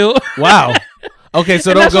for real. Wow. Okay,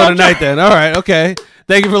 so don't go tonight then. All right. Okay.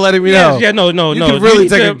 Thank you for letting me know. Yeah, no. You can really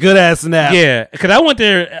take a good ass nap. Yeah, because I went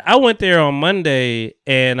there on Monday,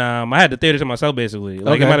 and I had the theater to myself basically.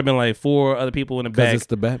 Like it might have been like 4 other people in the back. It's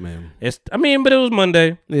the Batman. But it was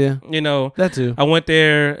Monday. Yeah, that too. I went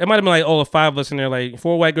there. It might have been like all the 5 of us in there, like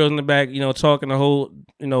 4 white girls in the back. Talking the whole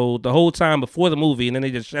time before the movie, and then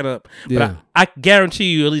they just shut up. Yeah. But I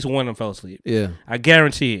guarantee you, at least one of them fell asleep. Yeah, I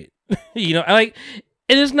guarantee it.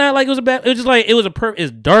 It is not like it was a bad. It was just like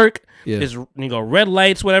it's dark. Yeah. It's red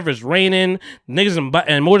lights, whatever. It's raining. Niggas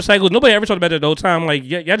and motorcycles. Nobody ever talked about that the whole time. Like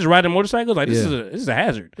y'all just riding motorcycles. Like this is a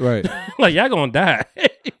hazard. Right. Like y'all gonna die,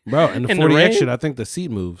 bro. And the 40X shit, I think the seat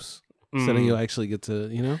moves, so then you'll actually get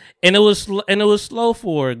to And it was slow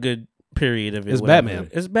for a good period of it. It's Batman.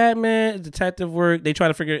 It's Batman. It's detective work. They try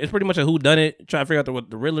to figure. It's pretty much a whodunit. Try to figure out who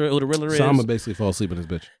the Riddler is. So I'm gonna basically fall asleep in this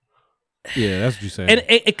bitch. Yeah, that's what you're saying. And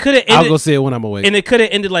it could have. I'll go see it when I'm awake. And it could have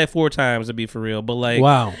ended like 4 times to be for real. But like,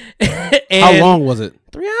 wow. How long was it?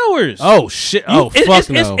 3 hours. Oh shit!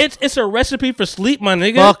 Fuck no! It's a recipe for sleep, my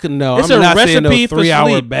nigga. Fuck no! It's I'm a not recipe no for 3-hour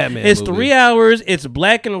sleep. Batman. It's movie. 3 hours. It's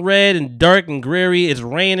black and red and dark and dreary. It's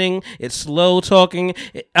raining. It's slow talking.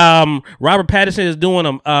 Robert Pattinson is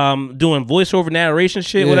doing voiceover narration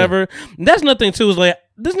shit, whatever. That's nothing too. Is like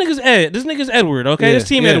this nigga's Edward. Okay, this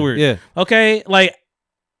team Edward. Yeah. Okay, like.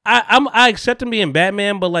 I accept him being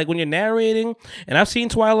Batman, but like when you're narrating, and I've seen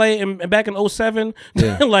Twilight and back in 2007,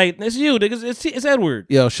 like it's you, niggas. It's Edward.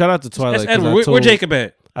 Yo, shout out to Twilight. That's Edward. Where Jacob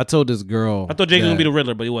at? I told this girl. I thought Jacob was gonna be the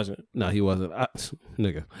Riddler, but he wasn't. No, he wasn't.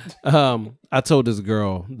 Nigga. I told this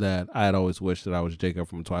girl that I had always wished that I was Jacob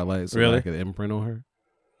from Twilight, so that I could imprint on her.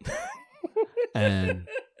 And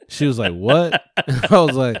she was like, "What?" I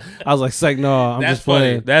was like, "Psych, no, I'm just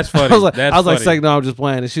playing." That's funny. I was like, "Psych, no, I'm just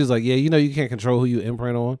playing." And she was like, "Yeah, you can't control who you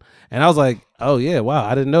imprint on." And I was like, "Oh yeah, wow,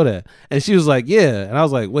 I didn't know that." And she was like, "Yeah," and I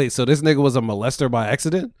was like, "Wait, so this nigga was a molester by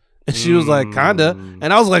accident?" And she was like, "Kinda,"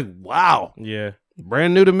 and I was like, "Wow, yeah,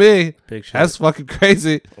 brand new to me. Big shit. That's fucking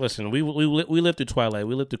crazy." Listen, we lived through Twilight.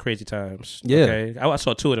 We lived through crazy times. Yeah, okay? I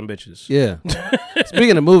saw 2 of them bitches. Yeah.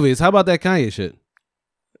 Speaking of movies, how about that Kanye shit?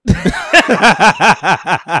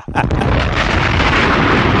 I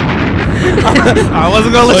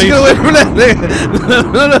wasn't gonna let you get away from that.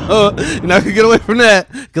 No, you're not gonna get away from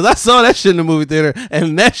that because I saw that shit in the movie theater,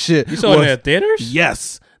 and that shit. You saw it in the theaters?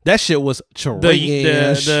 Yes, that shit was trash.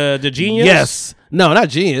 The Genius. Yes, no, not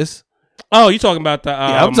Genius. Oh, you talking about the?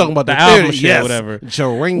 I'm talking about the album theater, shit, yes. whatever.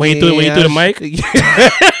 Charingy. When you threw the mic.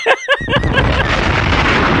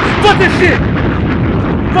 Fuck this shit.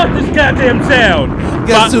 Fuck this goddamn sound.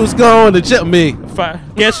 Guess who's going to check me?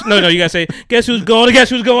 Guess no. You gotta say. Guess who's going to? Guess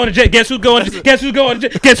who's going to? Guess who's going to? Guess who's going to?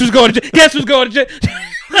 Guess who's going to? Guess who's going to?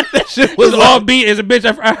 That shit was all beat as a bitch.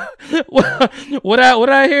 What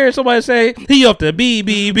I hear somebody say? He up to B.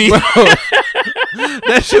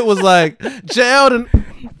 That shit was like Sheldon.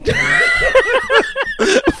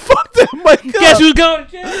 Fuck that mic. Guess who's going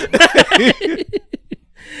to?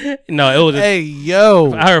 No, it was. Hey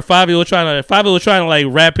yo! I heard Fabio was trying to like find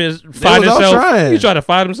himself. He tried to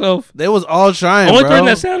find himself. They was all trying. The only bro. person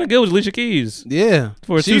that sounded good was Alicia Keys. Yeah,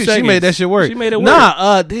 for 2 seconds, she made that shit work. She made it work.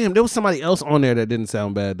 Nah, damn, there was somebody else on there that didn't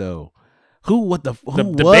sound bad though. Who the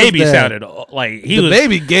baby that? Sounded like he was.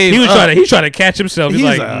 Baby gave. He was trying to catch himself. He's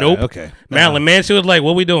like, nope. Okay. Marilyn Manson was like,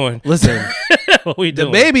 what we doing? Listen, what we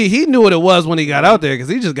doing? The baby, he knew what it was when he got out there because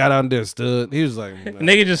he just got out there and stood. He was like,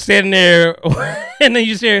 nigga just standing there, and then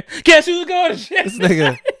you just hear, guess who's going? This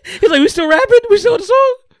nigga. He's like, we still rapping? We still the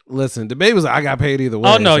song? Listen, the baby was like, I got paid either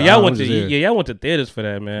way. Oh no, so y'all went to theaters for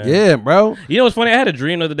that, man. Yeah, bro. You know what's funny? I had a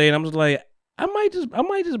dream the other day, and I was like, I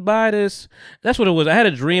might just buy this. That's what it was. I had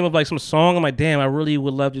a dream of like some song. I'm like, damn, I really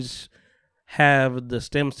would love to just have the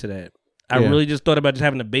stems to that. I really just thought about just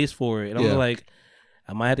having the bass for it. And I'm like,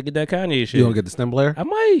 I might have to get that Kanye shit. You gonna get the stem player? I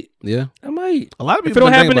might. Yeah, I might. A lot of people.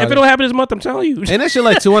 If it don't happen this month, I'm telling you. Ain't that shit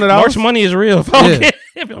like $200? March money is real. If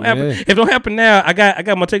it don't happen now, I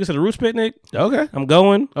got my tickets to the Roots picnic. Okay, I'm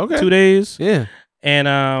going. Okay, 2 days. Yeah, and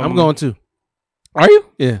I'm going too. Are you?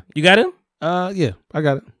 Yeah. You got him? Yeah, I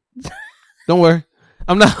got it. Don't worry.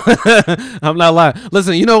 I'm not I'm not lying.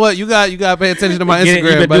 Listen, you know what? You got to pay attention to my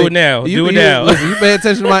Instagram, buddy. Do it now. Listen, you pay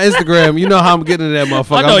attention to my Instagram. You know how I'm getting to that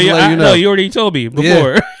motherfucker. I know. You already told me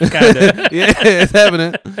before. Yeah, it's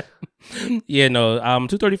happening. Yeah, no.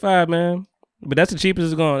 235, man. But that's the cheapest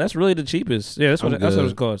it's going. That's really the cheapest. Yeah, that's what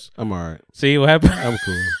it costs. I'm all right. See what happened? I'm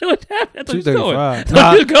cool. What happened? 235.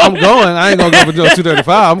 I'm going. I ain't gonna go for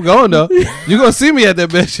 235. I'm going though. You gonna see me at that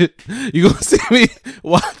bitch. You gonna see me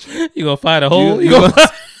watch. You gonna find a hole?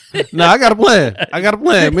 No, I got a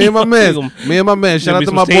plan. Me and my man. Shout out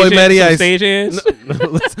to my boy Matty Ice.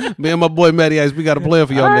 Me and my boy Matty Ice. We got a plan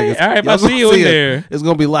for y'all niggas. All right, if I see you in there, it's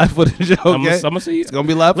gonna be live footage. Okay, I'm gonna see you. It's gonna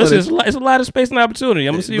be live footage. Listen, it's a lot of space and opportunity.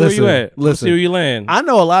 I'm gonna see where you at. See where you land. I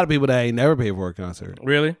know a lot of people that ain't never paid for a concert.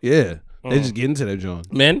 Really? Yeah, they just get into that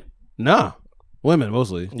joint. Men? Nah. Women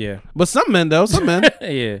mostly, yeah, but some men though. Some men,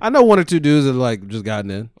 yeah. I know 1 or 2 dudes that like just gotten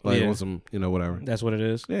in, like on some, whatever. That's what it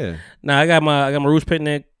is. Yeah. Nah, I got my Roots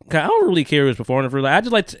picnic. I don't really care who's performing for. Like, I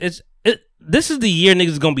just like this is the year niggas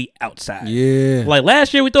is gonna be outside. Yeah. Like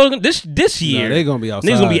last year we thought this year they gonna be outside.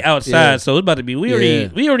 Niggas gonna be outside. So it's about to be we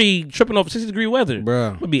already tripping off 60-degree weather,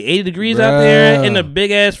 bro. It'll be 80 degrees out there in a big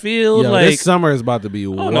ass field. Yo, like this summer is about to be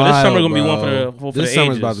wild. No, this summer gonna be bro. one for this the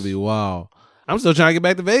summer's ages. about to be wild. I'm still trying to get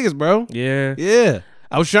back to Vegas, bro. Yeah.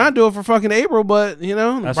 I was trying to do it for fucking April, but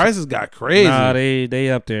the prices got crazy. Nah, they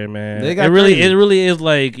up there, man. They got it crazy. really is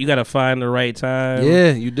like you gotta find the right time.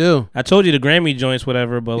 Yeah, you do. I told you the Grammy joints,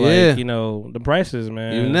 whatever, but like the prices,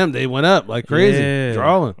 man. Even them, they went up like crazy. Yeah.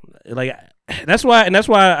 Drawing. Like that's why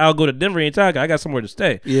I'll go to Denver anytime. I got somewhere to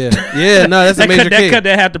stay. Yeah. No, that's a major key. That cut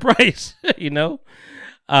that half the price.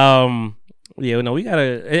 Yeah, no, we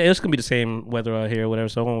gotta. It's gonna be the same weather out here, or whatever.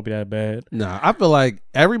 So it won't be that bad. Nah, I feel like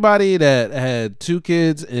everybody that had 2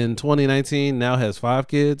 kids in 2019 now has 5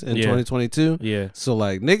 kids in 2022. Yeah. So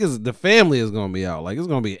like niggas, the family is gonna be out. Like it's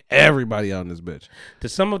gonna be everybody out in this bitch. To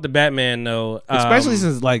sum up the Batman, though, especially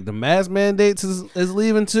since like the mask mandates is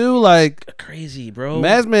leaving too. Like crazy, bro.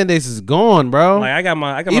 Mask mandates is gone, bro. Like I got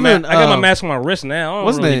my mask on my wrist now.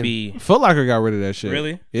 What's the name? Footlocker got rid of that shit.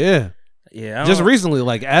 Really? Yeah. Yeah, just recently,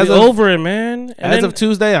 like as of over it, man. As of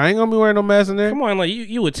Tuesday, I ain't gonna be wearing no mask in there. Come on, like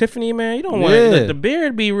you with Tiffany, man. You don't want the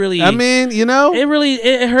beard be really. I mean,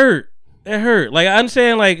 it hurt. It hurt. Like I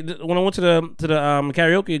understand. Like when I went to the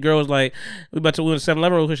karaoke, girl was like, we went to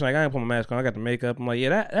 7-Eleven. Like I ain't put my mask on. I got the makeup. I'm like, yeah,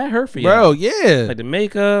 that hurt for you, bro. Yeah, like the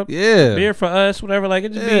makeup. Yeah, beer for us, whatever. Like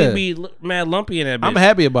it just be mad lumpy in that bitch. I'm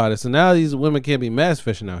happy about it. So now these women can't be mask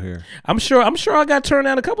fishing out here. I'm sure I got turned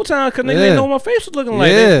down a couple times because they didn't know what my face was looking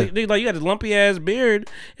like. Yeah. They like, you got this lumpy ass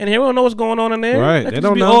beard, and here we don't know what's going on in there. Right, That they could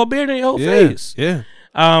don't just be know. all beard in your whole face. Yeah.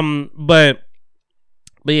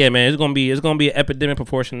 But yeah, man, it's gonna be an epidemic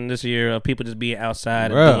proportion this year of people just being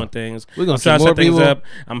outside and doing things. We're gonna try see to more set things people. up.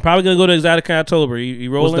 I'm probably gonna go to Exotic in October.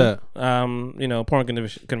 You rolling? What's that? Porn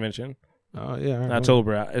convention. Oh yeah, right.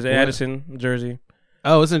 October. Is it Addison, Jersey?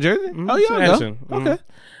 Oh, it's in Jersey. Mm-hmm. Oh yeah, it's Addison. Okay.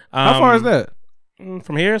 How far is that?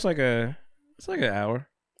 From here, it's like an hour.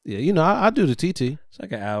 Yeah, I do the TT. It's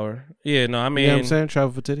like an hour. Yeah, no, I mean, you know what I'm saying?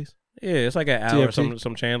 Travel for titties. Yeah, it's like an hour.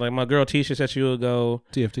 Some change. Like my girl Tisha said she would go.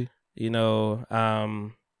 TFT.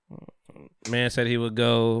 Man said he would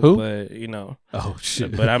go. Who? But Oh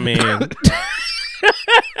shit. But I mean.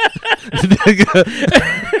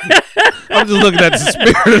 I'm just looking at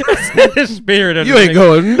the spirit of you ain't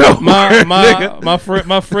going no.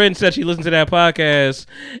 My friend said she listened to that podcast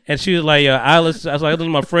and she was like, I was like, I listened to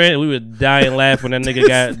my friend and we were dying laughing when that nigga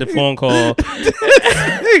got the phone call.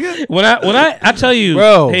 when I tell you,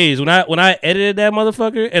 bro, Hayes, when I edited that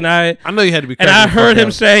motherfucker and I know you had to be, and I heard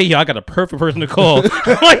him say, yo, I got a perfect person to call.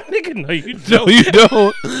 I'm like, nigga, no you don't. No, you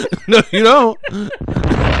don't. No, you don't.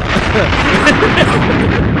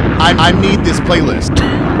 I need this playlist.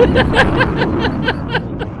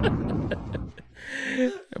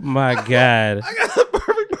 My God. I got the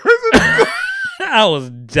perfect person. I was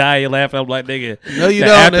dying laughing. I'm like, nigga. No, you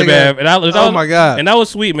don't, nigga. And my God. And that was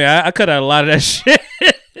sweet, man. I cut out a lot of that shit.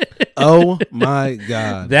 Oh, my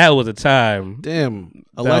God. That was a time. Damn.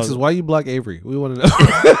 Alexis, why you block Avery? We want to know.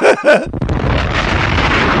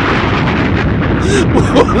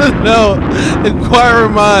 No,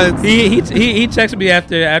 inquiring minds. He texted me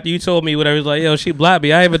after you told me whatever. He's like, yo, she blocked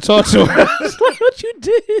me. I ain't even talked to her. I was like, what you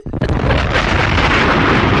did?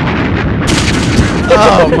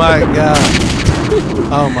 Oh my god.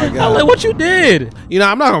 Oh my god. I'm like, what you did? You know,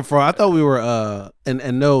 I'm not gonna fraud. I thought we were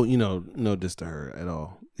and no, you know, no diss to her at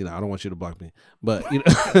all. You know, I don't want you to block me, but you know,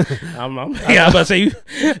 I'm about to say you.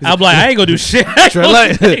 I'm like, I ain't gonna do shit. Tread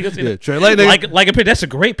light, like a picture. That's a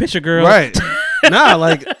great picture, girl. Right? Nah,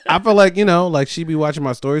 like I feel like you know, like she be watching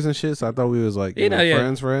my stories and shit. So I thought we was like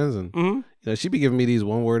friends, and you know, she be giving me these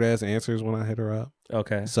 1 word ass answers when I hit her up.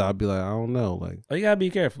 Okay, so I'd be like, I don't know, like, oh, you gotta be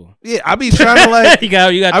careful. Yeah, I be trying to like, you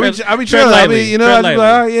got. I be trying. I mean, you know, I be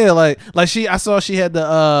like, oh yeah, like I saw she had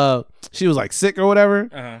the she was like sick or whatever,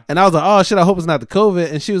 and I was like, oh shit, I hope it's not the COVID,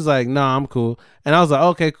 and she was like, nah, I'm cool, and I was like,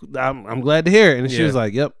 okay, I'm glad to hear it, and she was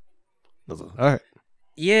like, yep. I was like, all right.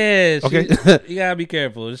 Yeah, okay. You gotta be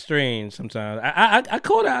careful. It's strange sometimes. I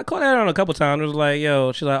called her on a couple times. It was like,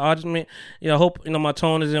 yo, she's like, oh, just me, you know, hope you know my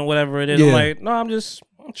tone isn't whatever it is. Yeah. I'm like, no, I'm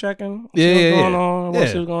checking. What's going on?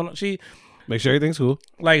 What's going on? She make sure everything's cool.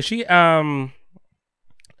 Like she I ain't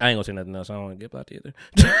gonna say nothing else. I don't want to get blocked either.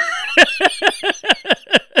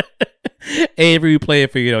 Avery, play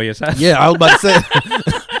it for you though. Yes. Yeah, I was about to say.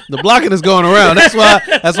 The blocking is going around. That's why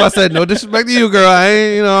I said no disrespect to you, girl. I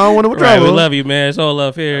ain't, you know, I don't want to trouble. Right, we love you, man. It's all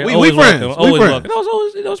love here. We friends. Always welcome.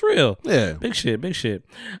 No, it's real. Yeah. Big shit.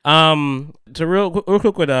 To real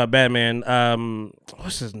quick with Batman.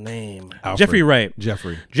 What's his name? Alfred. Jeffrey Wright.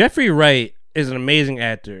 Jeffrey Wright is an amazing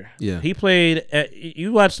actor. Yeah. He played.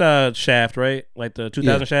 You watched Shaft, right? Like the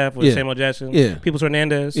 2000 Shaft with Samuel Jackson. Yeah. Peoples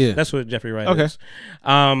Hernandez. Yeah. That's what Jeffrey Wright is.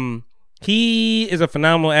 He is a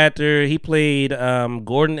phenomenal actor. He played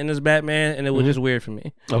Gordon in his Batman, and it was just weird for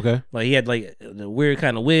me. Okay. Like, he had, like, the weird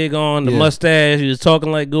kind of wig on, the mustache. He was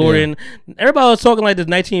talking like Gordon. Yeah. Everybody was talking like this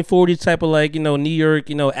 1940s type of, like, you know, New York,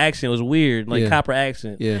 you know, accent. It was weird, like copper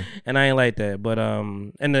accent. Yeah. And I ain't like that. But,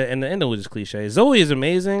 and the end was just cliche. Zoe is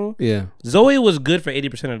amazing. Yeah. Zoe was good for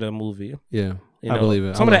 80% of the movie. Yeah. You know, I believe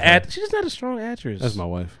it. Some of the she's just not a strong actress. That's my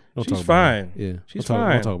wife. She's fine. Yeah, she's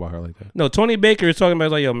fine. Don't talk about her like that. No, Tony Baker is talking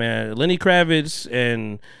about like, yo, man, Lenny Kravitz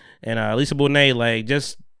and Lisa Bonet, like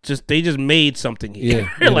they just made something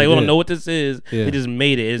here. Yeah, like we don't know what this is. Yeah. They just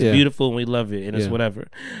made it. It's beautiful and we love it and it's whatever.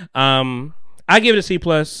 I give it a C+,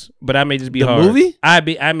 but I may just be hard. Movie?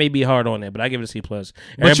 I may be hard on it, but I give it a C+. But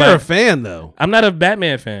you're a fan though. I'm not a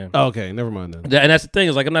Batman fan. Oh, okay, never mind then. And that's the thing,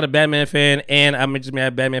 is like I'm not a Batman fan, and I may just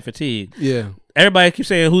have Batman fatigue. Yeah. Everybody keeps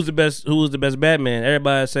saying who's the best Batman.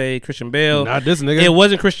 Everybody say Christian Bale. Not this nigga. It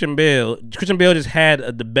wasn't Christian Bale. Christian Bale just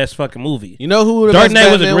had the best fucking movie. You know who the Dark best Knight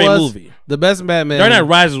Batman was a great movie. The best Batman. Dark Knight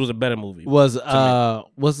Rises was a better movie. Was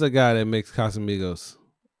what's the guy that makes Casamigos?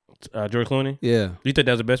 George Clooney. Yeah. You think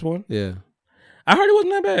that was the best one? Yeah. I heard it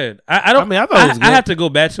wasn't that bad. I don't. I mean, I thought it was good. I have to go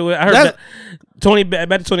back to it. I heard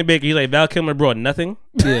back to Tony Baker. He's like, Val Kilmer brought nothing.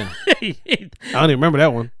 Yeah. I don't even remember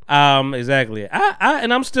that one. Exactly.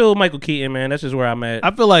 And I'm still Michael Keaton, man. That's just where I'm at. I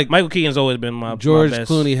feel like Michael Keaton's always been my George best.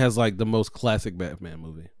 Clooney has like the most classic Batman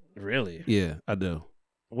movie. Really? Yeah, I do.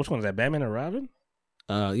 Which one is that? Batman and Robin?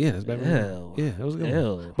 Yeah, it's Batman. Hell. Yeah, that was a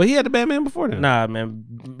good one. But he had the Batman before then. Nah, man.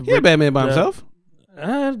 He had Batman by himself.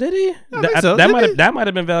 Did he? So. That might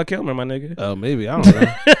have been Val Kilmer, my nigga. Oh, maybe. I don't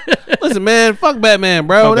know. Listen, man, fuck Batman,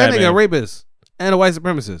 bro. Fuck that Batman. nigga a rapist and a white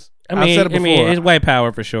supremacist. I've said it before. It's white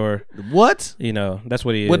power for sure. What? You know, that's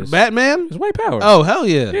what he is. With Batman? It's white power. Oh, hell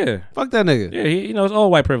yeah. Yeah. Fuck that nigga. Yeah, you know, it's all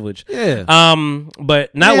white privilege. Yeah.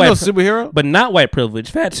 But not white no superhero. But not white privilege.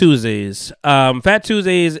 Fat Tuesdays. Fat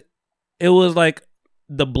Tuesdays, it was like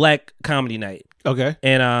the black comedy night. Okay.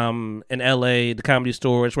 And in LA, the Comedy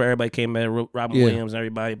Store, it's where everybody came at, Robin Williams and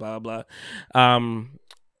everybody, blah blah.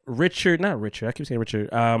 Richard, I keep saying Richard.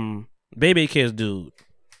 Baby Kid's dude.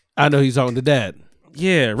 I know he's talking to dad.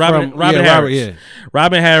 Yeah, Robin Harris.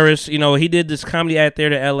 Robin Harris, you know, he did this comedy act there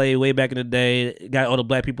to LA way back in the day, got all the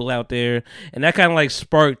black people out there, and that kind of like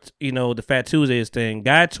sparked, you know, the Fat Tuesdays thing.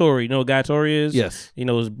 Guy Torry, you know what Guy Torry is? Yes. You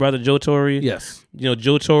know, his brother Joe Torry? Yes. You know,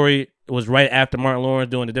 Joe Torry was right after Martin Lawrence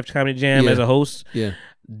doing the Def Comedy Jam as a host. Yeah.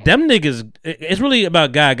 Them niggas, it's really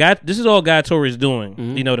about Guy. This is all Guy Torry's doing.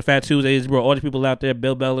 Mm-hmm. You know, the Fat Tuesdays brought all the people out there,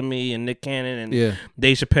 Bill Bellamy and Nick Cannon and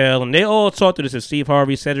Dave Chappelle, and they all talked through this. And Steve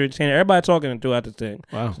Harvey, Cedric Tanner, everybody talking throughout the thing.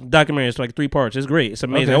 Wow. Documentary, it's like 3 parts. It's great. It's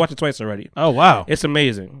amazing. Okay. I watched it twice already. Oh, wow. It's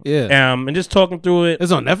amazing. Yeah. And just talking through it.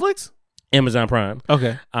 It's on Netflix? Amazon Prime.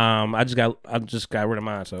 Okay. I just got rid of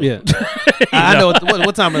mine. So yeah. I know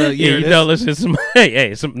what time of the year. You know, listen. Some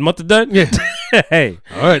month of done. Yeah. Hey.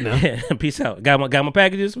 All right now. Peace out. Got my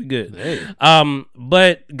packages. We good. Hey.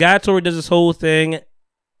 But Guy Torry does this whole thing.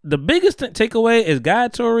 the biggest takeaway is Guy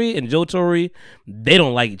Torre and Joe Torre. They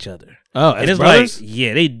don't like each other. Oh, and it's brothers? like,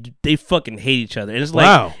 yeah, they fucking hate each other. And it's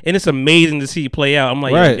like, and it's amazing to see it play out. I'm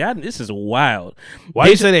like, yeah, this is wild. Why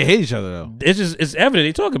do you say they hate each other though? It's evident.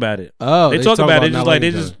 They talk about it. Oh, they talk about it. It's just like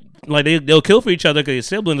they just. Like they'll kill for each other because they're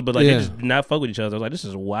siblings, but like they just not fuck with each other. I was like, this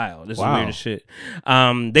is wild. This is weird as shit.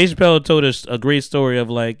 Dave Chappelle told us a great story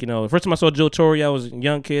of like, the first time I saw Joe Torre, I was a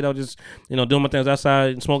young kid. I was just, doing my things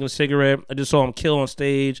outside and smoking a cigarette. I just saw him kill on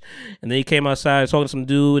stage, and then he came outside talking to some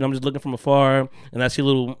dude, and I'm just looking from afar, and I see a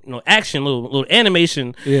little, action, little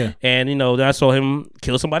animation, and then I saw him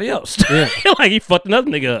kill somebody else. Like he fucked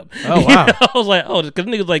another nigga up. Oh wow! I was like, oh, because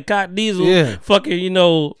niggas like Cotton Diesel, fucking,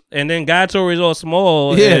 and then Guy Torre is all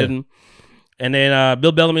small, and then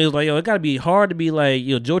Bill Bellamy was like, yo, it gotta be hard to be like,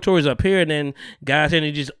 Joe Torre's up here, and then guys and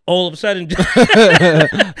he just all of a sudden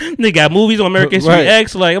they got movies on American History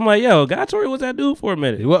X. Like I'm like, yo, Guy Torre was that dude for a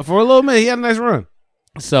minute. For a little minute, he had a nice run.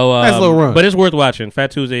 So nice little run. But it's worth watching.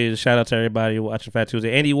 Fat Tuesday, shout out to everybody watching Fat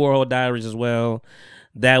Tuesday. Andy Warhol Diaries as well.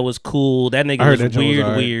 That was cool. That nigga was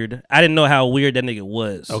weird. I didn't know how weird that nigga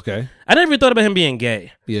was. Okay. I never even thought about him being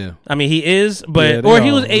gay. Yeah. I mean, he is, but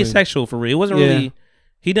he was asexual for real. It wasn't really.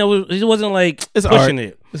 He wasn't like pushing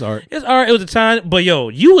it. It's art. It's art. It was a time, but yo,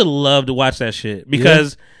 you would love to watch that shit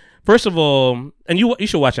because first of all, and you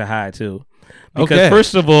should watch it high too. Because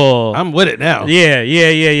first of all, I'm with it now.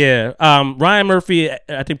 Yeah. Ryan Murphy,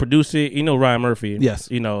 I think produced it. You know Ryan Murphy. Yes.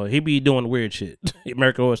 He be doing weird shit.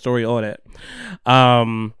 American Horror Story, all that.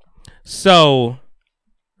 So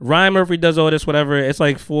Ryan Murphy does all this, whatever. It's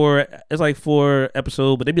like four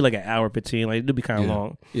episodes, but they be like an hour 15. Like they be kind of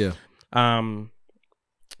long. Yeah.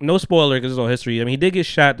 No spoiler because it's all history. I mean, he did get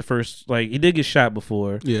shot before.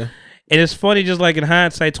 Yeah. And it's funny, just like in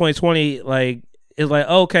hindsight, 2020, like it's like,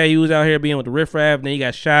 okay, he was out here being with the riffraff, and then he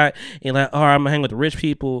got shot, and like, all right, I'm gonna hang with the rich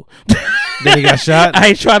people. Then he got shot. I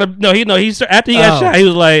ain't trying to. No, he after he got shot, he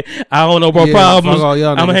was like, I don't know, bro, problems. I'm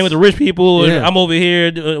gonna hang with the rich people. And I'm over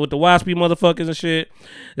here with the waspy motherfuckers and shit.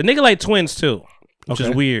 The nigga like twins too. Which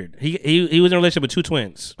is weird. He was in a relationship with two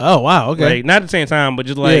twins. Oh wow, okay. Like, not at the same time, but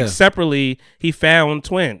just like separately, he found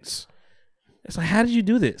twins. It's like, how did you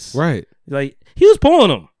do this? Right. Like he was pulling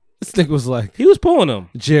them. This nigga was like, he was pulling them.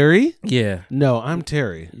 Jerry? Yeah. No, I'm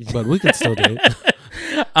Terry, but we can still date.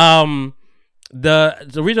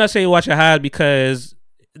 The reason I say watch it high is because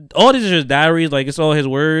all these are his diaries. Like it's all his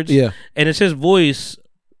words. Yeah. And it's his voice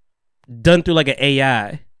done through like an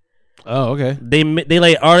AI. Oh, okay. They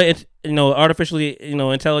like artificially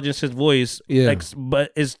intelligence his voice. Yeah. Like,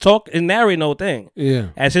 but it's talk and narrating the whole thing. Yeah.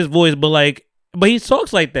 As his voice, but he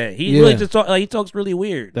talks like that. He really just talk like he talks really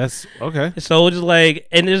weird. That's okay. So it's just like,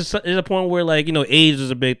 and there's a point where like age is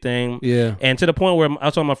a big thing. Yeah. And to the point where I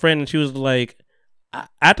saw my friend and she was like,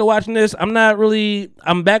 after watching this, I'm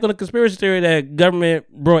back on the conspiracy theory that government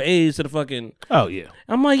brought AIDS to the fucking. Oh yeah.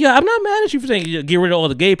 I'm like, yeah, I'm not mad at you for saying get rid of all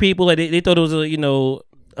the gay people. Like they thought it was an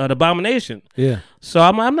abomination. Yeah. So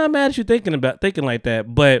I'm not mad at you thinking like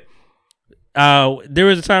that, but. There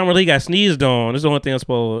was a time where he got sneezed on. This is the only thing I'm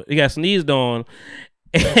spoiled. He got sneezed on,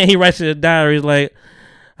 and he writes in his diary, he's like,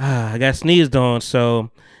 I got sneezed on,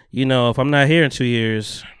 so if I'm not here in 2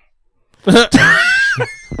 years. So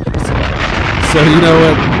you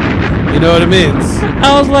know what it means.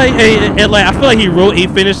 I was like, and like I feel like he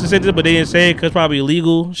finished the sentence, but they didn't say it because probably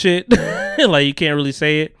illegal shit. Like you can't really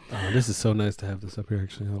say it. Oh, this is so nice to have this up here.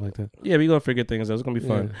 Actually, I like that. Yeah, we're gonna figure things out. It's gonna be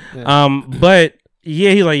fun. Yeah. But.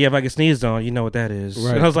 Yeah, he's like, if I get sneezed on, you know what that is.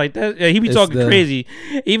 Right. And I was like, he be talking crazy.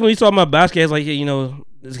 Even when he talking about basket, he's like,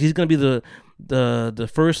 he's gonna be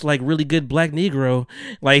the first like really good black Negro.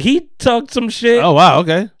 Like he talked some shit. Oh wow,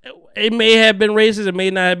 okay. It may have been racist. It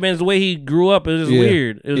may not have been. The way he grew up, it was just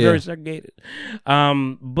weird. It was very segregated.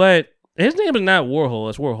 But his name is not Warhol.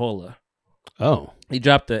 It's Warhola. Oh. He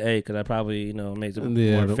dropped the A because I probably makes it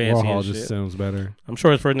more fancy. Warhol and just shit. sounds better. I'm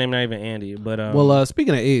sure his first name not even Andy, but well,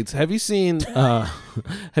 speaking of AIDS, have you seen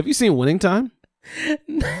Winning Time?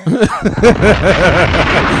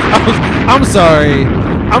 I'm sorry.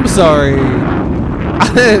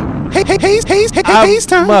 Hayes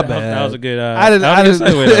time. My bad. That was a good. I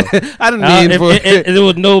didn't mean for it. There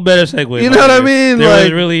was no better segue. You know what I mean? That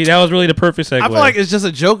was really the perfect segue. I feel like it's just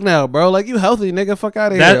a joke now, bro. Like you healthy nigga, fuck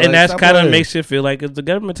out of here. And that's kind of makes it feel like it's the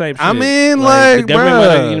government type shit. I mean, like the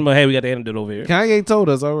government, hey, we got the antidote over here. Kanye told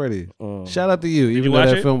us already. Shout out to you. Even though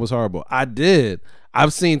that film was horrible, I did.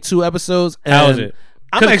 I've seen 2 episodes. How was it?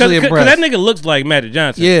 I'm actually impressed. Because that nigga looks like Magic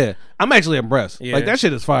Johnson. Yeah, I'm actually impressed. Yeah. Like that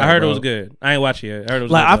shit is fire. I heard bro. it was good. I ain't watch it yet. I heard it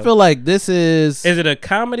was like good, I feel like this is. Is it a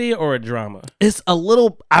comedy or a drama? It's a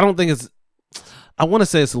little. I don't think it's. I want to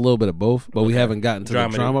say it's a little bit of both, but we haven't gotten to the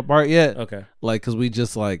drama part yet. Okay. Like, cause we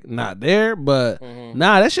just like not there, but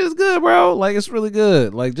nah, that shit is good, bro. Like, it's really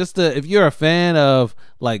good. Like, just if you're a fan of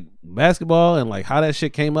like basketball and like how that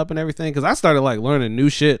shit came up and everything, cause I started like learning new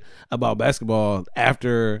shit about basketball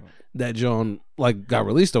after that John like got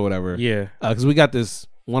released or whatever. Yeah. Cause we got this.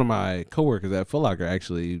 One of my coworkers at Footlocker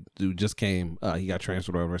actually, who just came, he got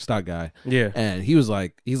transferred over, a stock guy. Yeah. And he's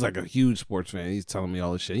like a huge sports fan. He's telling me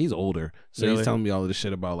all this shit. He's older. So he's telling me all of this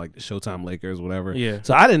shit about like the Showtime Lakers, whatever. Yeah.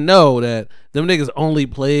 So I didn't know that them niggas only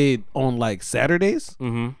played on like Saturdays.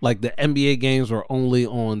 Mm-hmm. Like the NBA games were only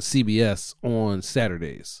on CBS on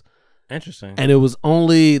Saturdays. Interesting. And it was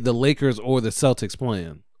only the Lakers or the Celtics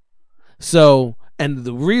playing. So, and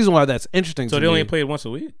the reason why that's interesting to me. So they only played once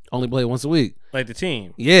a week? Only played once a week. Like the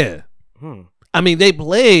team? Yeah. I mean,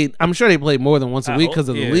 I'm sure they played more than once a week because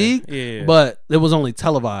of the league. Yeah. But it was only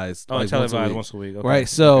televised. Oh, like televised once a week. Okay. Right.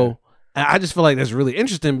 So I just feel like that's really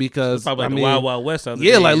interesting because probably like I the mean, Wild Wild West.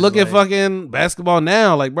 Like look at fucking basketball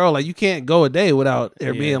now. Like, bro, like you can't go a day without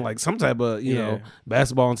there being like some type of you know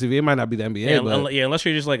basketball on TV. It might not be the NBA, but unless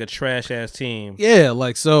you're just like a trash ass team. Yeah,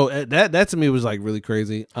 like so that to me was like really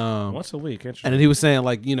crazy. Once a week, interesting. And then he was saying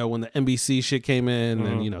like you know when the NBC shit came in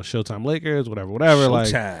and you know Showtime Lakers, whatever.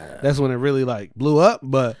 Like that's when it really like blew up.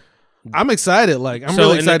 But I'm excited. Like I'm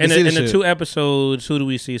really excited to see this shit. In the 2 episodes, who do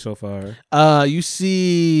we see so far? You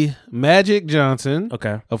see Magic Johnson.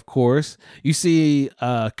 Okay. Of course. You see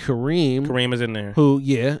Kareem. Kareem is in there.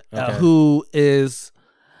 Who is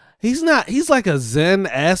he's like a Zen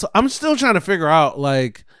asshole. I'm still trying to figure out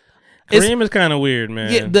like Kareem is kind of weird,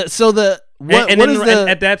 man. Yeah,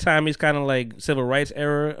 at that time he's kind of like civil rights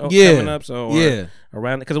era coming up. So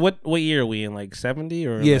around because what year are we in, like 70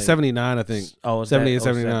 or 79 I think. 70 and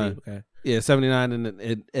 79. Okay. Yeah, 79 and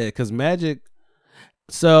it because Magic.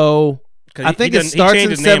 So I think it starts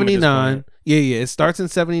in 79. Yeah, it starts in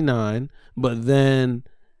 79, but then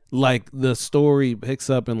like the story picks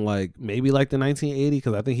up in like maybe like the 1980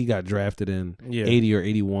 because I think he got drafted in 80 or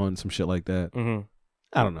 81, some shit like that. Mm-hmm.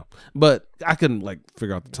 I don't know, but I couldn't like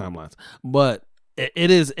figure out the timelines. But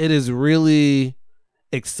it is really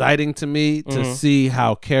exciting to me to see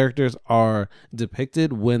how characters are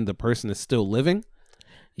depicted when the person is still living.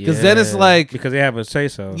 Because then it's like because they have a say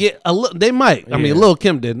so. Yeah, they might. I mean, Lil'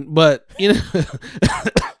 Kim didn't, but you know.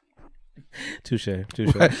 Touche.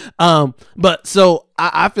 Right. But so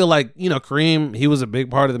I feel like you know Kareem, he was a big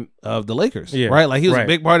part of the Lakers, right? Like he was a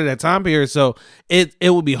big part of that time period. So it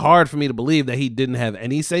would be hard for me to believe that he didn't have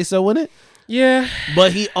any say so in it. Yeah,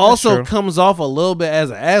 but he also comes off a little bit as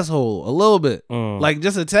an asshole, a little bit, like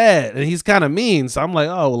just a tad, and he's kind of mean. So I'm like,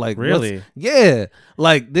 oh, like really? Yeah,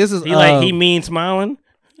 like this is he mean smiling.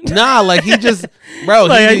 Nah, like he just, bro.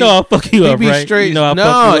 Like, I know I'll fuck you up, be right? Straight, you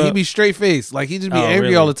know he be straight faced. Like he just be angry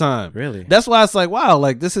really? all the time. Really? That's why it's like, wow,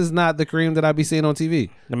 like this is not the Kareem that I be seeing on TV.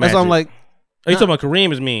 That's why I'm like, you talking about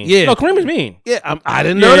Kareem is mean? Yeah, no, Kareem is mean. Yeah, I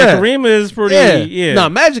didn't know that. Kareem is pretty. Yeah. No,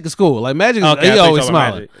 Magic is cool. Like Magic, he always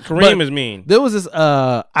smiling. Kareem is mean. There was this.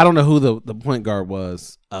 I don't know who the point guard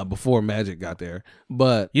was before Magic got there,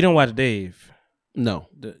 but you don't watch Dave. No,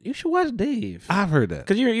 you should watch Dave. I've heard that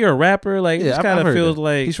because you're a rapper. Like it kind of feels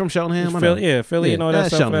like he's from Cheltenham. Philly, and all that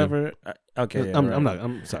stuff. Whatever. Okay, I'm not.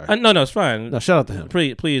 I'm sorry. No, it's fine. No, shout out to him.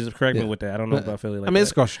 Please correct me with that. I don't know about Philly. Like I mean,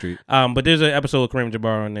 it's across the street. But there's an episode with Kareem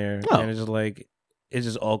Jabbar on there, and it's just like. It's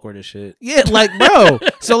just awkward as shit. Yeah, like bro.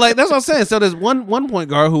 So like that's what I'm saying. So there's one point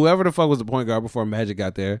guard, whoever the fuck was the point guard before Magic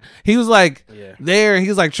got there. He was like there, and he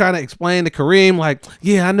was like trying to explain to Kareem, like,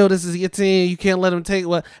 yeah, I know this is your team. You can't let him take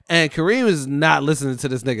what. And Kareem is not listening to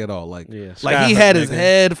this nigga at all. Like, like he had his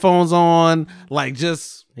headphones on, like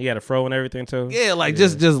just. He had a fro and everything too. Yeah, like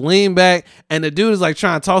just lean back, and the dude is like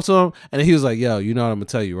trying to talk to him, and he was like, yo, you know what I'm gonna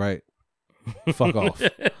tell you, right? Fuck off.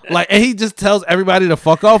 Like, and he just tells everybody to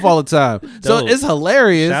fuck off all the time. So it's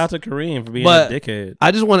hilarious. Shout out to Kareem for being a dickhead. I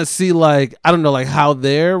just want to see, like, I don't know, like how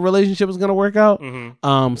their relationship is gonna work out.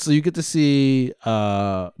 So you get to see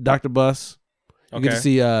Dr. Bus. You get to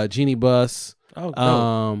see Jeannie Bus.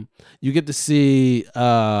 You get to see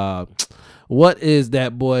what is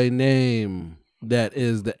that boy name that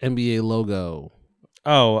is the NBA logo?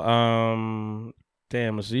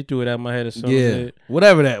 Damn, so you threw it out of my head as soon as it.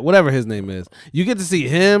 Whatever his name is. You get to see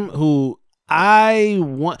him who I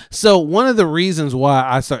want. So one of the reasons why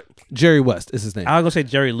I start Jerry West is his name. I was gonna say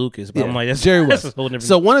Jerry Lucas, but I'm like, that's Jerry West. That's a whole different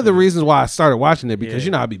so one of the reasons why I started watching it because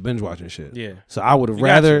you know I'd be binge watching shit. Yeah. So I would have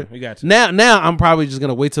rather. You got to. Now I'm probably just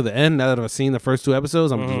gonna wait till the end. Now that I've seen the first 2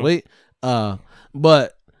 episodes, I'm gonna just wait.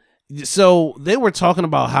 But. So they were talking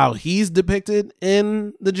about how he's depicted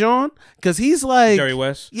in the John because he's like Jerry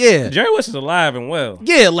West. Yeah, Jerry West is alive and well.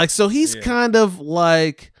 Yeah, like so he's kind of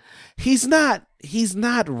like He's not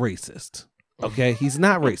racist. Okay, he's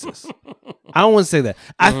not racist. I don't want to say that.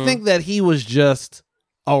 I think that he was just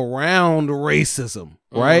around racism,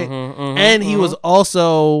 right? And he was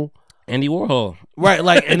also Andy Warhol, right?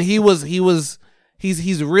 Like, and he's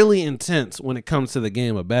really intense when it comes to the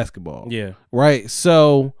game of basketball. Yeah, right.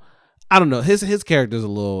 So I don't know. His character is a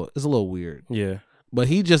little weird. Yeah, but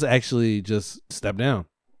he actually stepped down.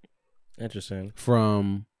 Interesting.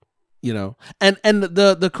 From, and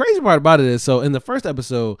the crazy part about it is, so in the first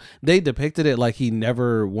episode they depicted it like he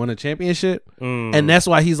never won a championship, and that's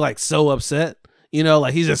why he's like so upset.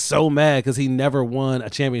 Like he's just so mad because he never won a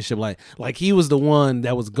championship. Like he was the one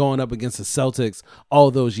that was going up against the Celtics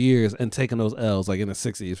all those years and taking those L's, like in the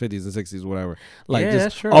 60s, 50s, and 60s, whatever. Like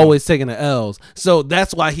just always taking the L's. So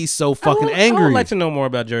that's why he's so fucking angry. I would like to know more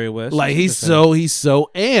about Jerry West. Like he's so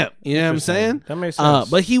amped. You know what I'm saying? That makes sense.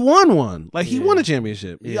 But he won one. Like he won a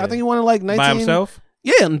championship. Yeah. I think he won it like 19 by himself.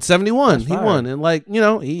 Yeah, in 71 he won, and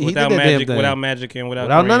he without did that Magic, damn thing. without Magic, and without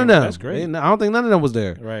none of them. That's great. I don't think none of them was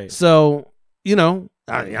there. Right. So. I don't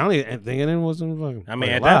even think anyone was fucking. I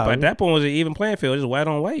mean, at that point, was an even playing field, just white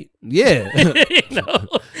on white. Yeah,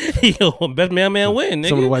 best man win. Nigga.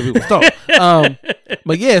 Some of the white people stop.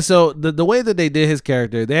 But yeah, so the way that they did his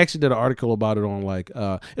character, they actually did an article about it on it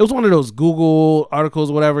was one of those Google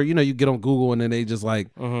articles, or whatever. You get on Google and then they just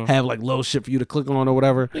have like little shit for you to click on or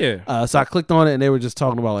whatever. Yeah. So I clicked on it and they were just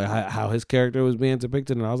talking about like how his character was being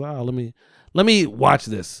depicted, and I was like, oh, let me watch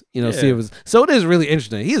this. See if it's so. It is really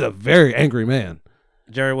interesting. He's a very angry man.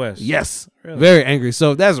 Jerry West. Yes. Really? Very angry.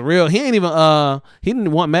 So if that's real, he ain't even he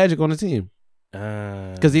didn't want Magic on the team.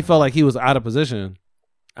 Because he felt like he was out of position.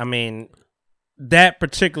 I mean, that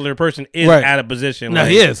particular person is out of position. No,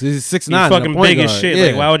 he is. He's 6'9". He's fucking big as shit. Yeah.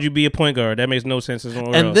 Like, why would you be a point guard? That makes no sense.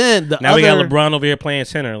 And then we got LeBron over here playing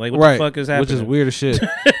center. Like, what the fuck is happening? Which is weird as shit.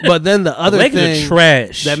 But then the other Lakers thing are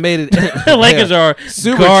trash. that made it the Lakers are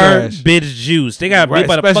super garbage trash. Juice. They got beat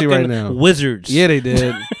by the fucking Wizards. Yeah, they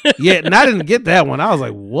did. Yeah, and I didn't get that one. I was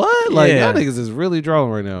like, what? Like, y'all niggas is really drawing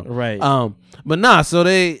right now. Right. But nah, so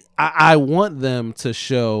I want them to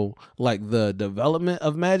show like the development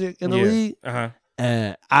of Magic in the league.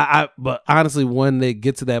 And but honestly, when they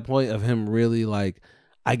get to that point of him really like,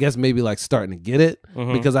 I guess maybe like starting to get it,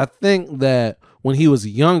 because I think that when he was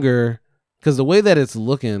younger, because the way that it's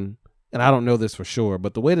looking, and I don't know this for sure,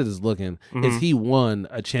 but the way that it's looking is he won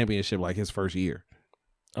a championship like his first year.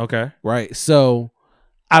 Okay. Right. So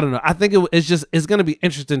I don't know. I think it's going to be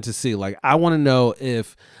interesting to see. Like, I want to know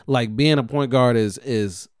if like being a point guard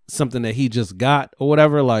is something that he just got or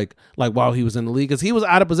whatever, like while he was in the league, because he was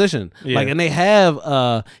out of position. Like, and they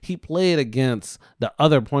have he played against the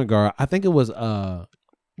other point guard. I think it was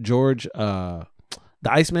George the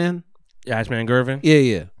Iceman. Yeah, Iceman Gervin.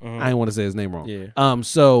 Yeah. I didn't want to say his name wrong. Yeah.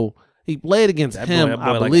 So he played against him,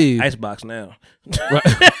 I believe. Like Icebox now.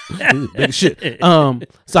 Big shit.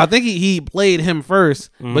 So I think he played him first,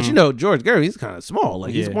 but George Gervin, he's kind of small.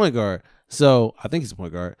 Like he's a point guard. So I think he's a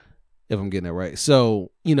point guard, if I'm getting that right.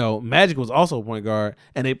 So, Magic was also a point guard,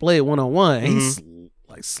 and they played 1-on-1, and he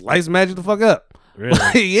sliced Magic the fuck up.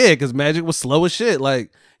 Really? Yeah, because Magic was slow as shit.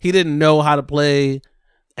 Like, he didn't know how to play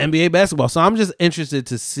NBA basketball. So I'm just interested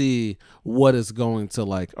to see what is going to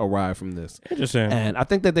like arrive from this. Interesting. And I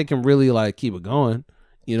think that they can really like keep it going.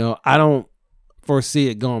 I don't foresee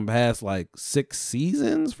it going past like 6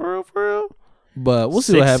 seasons for real. But we'll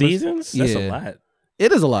see what happens. 6 seasons? That's a lot.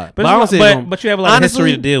 It is a lot. But you have a lot of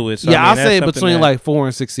history to deal with. So I'll say between like 4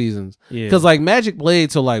 and 6 seasons. Yeah. Because like Magic played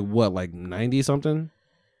till like what, like 90 something?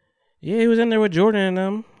 Yeah, he was in there with Jordan and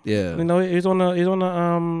them. Yeah. He's on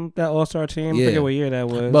the that All-Star team. I forget what year that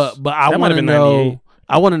was. But I want to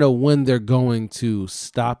know when they're going to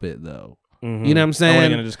stop it though. Mm-hmm. You know what I'm saying? Are they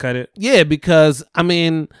going to just cut it? Yeah, because I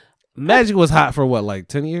mean, Magic was hot for what, like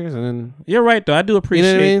 10 years, and then you're right though. I do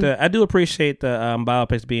appreciate the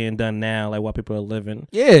biopics being done now, like while people are living.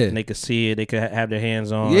 Yeah, and they could see it, they could have their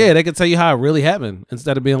hands on. Yeah, they could tell you how it really happened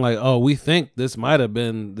instead of being like, oh, we think this might have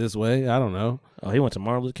been this way. I don't know. Oh, he went to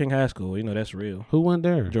Martin Luther King High School. That's real. Who went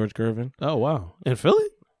there? George Gervin. Oh wow, in Philly?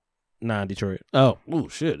 Nah, in Detroit. Oh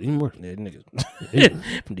shit, even worse. Yeah,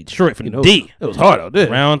 niggas from Detroit, from the D. It was hard out there.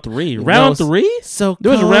 Round 3. Round 3? So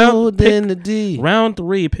there was round in the D. Round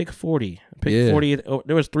 3, pick 40. Pick 40. Oh,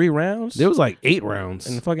 there was 3 rounds? There was like 8 rounds.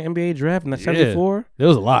 In the fucking NBA draft in the 74? There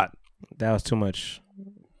was a lot. That was too much.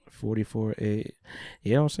 44, 8.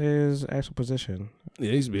 Yeah, I don't say his actual position. Yeah,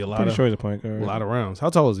 he used to be a lot Pretty sure he's a point guard. A lot of rounds. How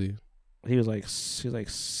tall was he? He was like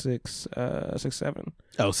 6'7".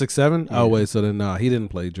 Oh, 6'7"? Yeah. Oh wait, so then he didn't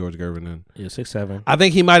play George Gervin then. Yeah, 6'7". I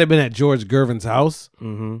think he might have been at George Gervin's house,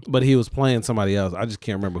 mm-hmm. but he was playing somebody else. I just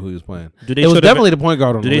can't remember who he was playing. It was definitely the point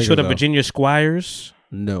guard on the Lakers. Do they show the Virginia Squires?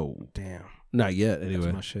 No. Damn. Not yet, anyway.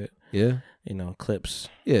 That's my shit. Yeah. Clips.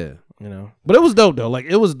 Yeah. But it was dope though. Like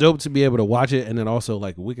it was dope to be able to watch it and then also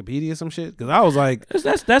like Wikipedia some shit because I was like,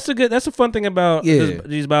 that's a fun thing about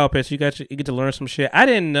these biopics. You get to learn some shit. I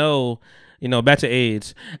didn't know. Back to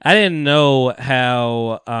AIDS. I didn't know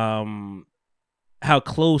how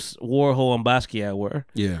close Warhol and Basquiat were.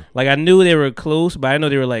 Yeah. Like I knew they were close, but I know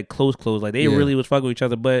they were like close. Like they really was fucking with each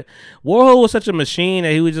other. But Warhol was such a machine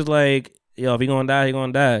that he was just like, yo, if he gonna die, he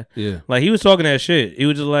gonna die. Yeah. Like he was talking that shit. He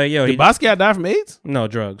was just like, yo, did Basquiat die from AIDS? No,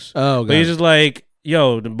 drugs. Oh, but he's just like,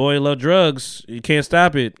 yo, the boy love drugs. You can't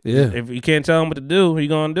stop it. Yeah. If you can't tell him what to do, he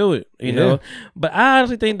gonna do it. You know. But I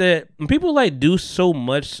honestly think that when people like do so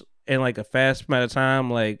much in like a fast amount of time,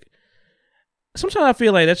 like sometimes I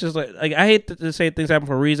feel like that's just like I hate to say things happen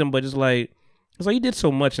for a reason, but just like it's like you did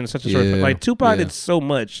so much in such a short time. Like Tupac did so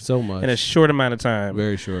much in a short amount of time.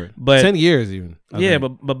 Very short. But 10 years even. I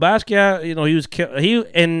think. but Basquiat,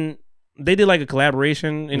 he they did like a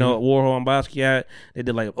collaboration, Warhol and Basquiat. They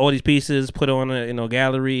did like all these pieces, put on a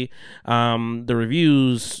gallery. The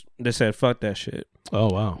reviews, they said fuck that shit. Oh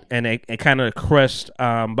wow! And it kind of crushed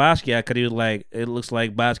Basquiat because he was like, it looks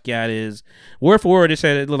like Basquiat is word for word. They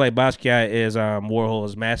said it looked like Basquiat is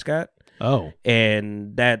Warhol's mascot. Oh,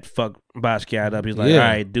 and that fucked Basquiat up. He's like, all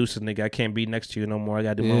right, deuces, nigga, I can't be next to you no more. I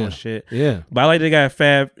gotta do my own shit. Yeah, but I like they got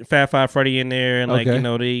Fat Five Freddy in there, and like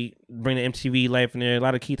they bring the MTV life in there. A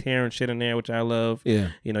lot of Keith Haring shit in there, which I love.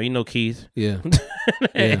 Yeah, Keith. Yeah,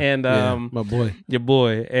 and my boy, your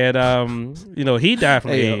boy, and he died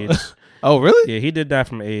from AIDS. Oh, really? Yeah, he did die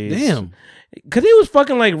from AIDS. Damn. Because he was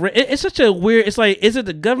fucking like, it's such a weird, it's like, is it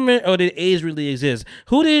the government or did AIDS really exist?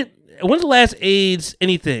 When's the last AIDS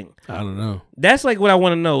anything? I don't know. That's like what I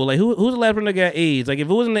want to know. Like, who's the last one that got AIDS? Like, if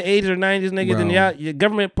it was in the 80s or 90s, nigga, then your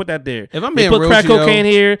government put that there. If I'm they being put real, crack cocaine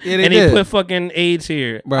here, they and they put fucking AIDS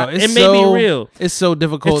here. Bro, it may be real. It's so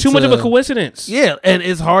difficult. It's too much of a coincidence. Yeah, and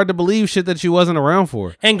it's hard to believe shit that you wasn't around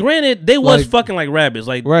for. And granted, they was fucking like rabbits.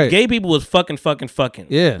 Like, gay people was fucking.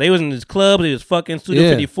 Yeah. They was in this club. They was fucking Studio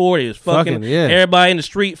 54. They was fucking. Everybody in the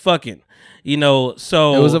street fucking.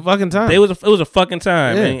 So it was a fucking time. It was a fucking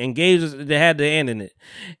time, and gays they had the end in it,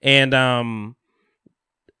 and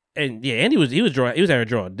Andy was out here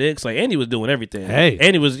drawing dicks. Like Andy was doing everything. Hey,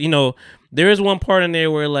 Andy was there is one part in there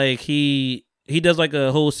where like he does like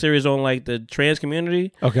a whole series on like the trans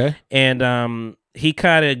community. Okay, and he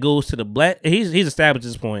kind of goes to the black. He's established at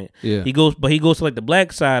this point. Yeah, he goes to like the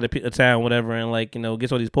black side of town, whatever, and like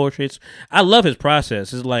gets all these portraits. I love his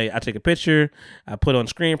process. It's like I take a picture, I put on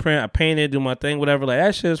screen print, I paint it, do my thing, whatever. Like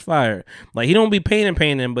that shit is fire. Like he don't be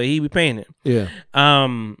painting, but he be painting. Yeah.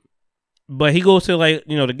 But he goes to like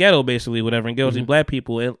the ghetto basically, whatever, and goes to black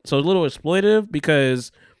people, and so it's a little exploitive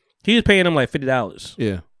because he was paying them like $50.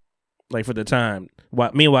 Yeah. Like for the time.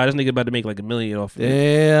 Meanwhile, this nigga about to make like $1 million off of it.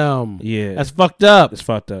 Damn. Yeah. That's fucked up. It's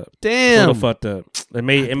fucked up. Damn. It's a little fucked up. It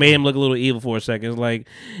made him look a little evil for a second. It's like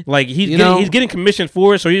he's getting commissioned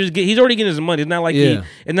for it, so he's already getting his money. It's not like it's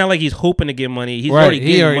not like he's hoping to get money. He's already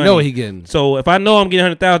getting money. Know what he getting. So if I know I'm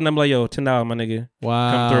getting $100,000, I'm like, yo, $10, my nigga.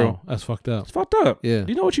 Wow. Come through. That's fucked up. It's fucked up. Yeah.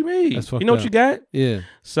 You know what you made. That's fucked You know up. what you got. Yeah.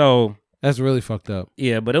 So that's really fucked up.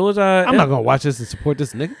 Yeah, but it was I'm not gonna watch this and support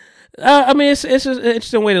this nigga. I mean, it's just an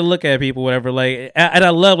interesting way to look at people, whatever. Like, and I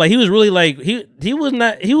love, like, he was really like he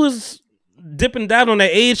was dipping down on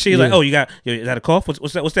that age shit. He's like, oh, is that a cough?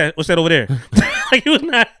 What's that over there? Like, he was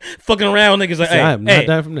not fucking around. Niggas like, I am not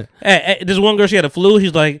dying from that. Hey, this one girl, she had a flu.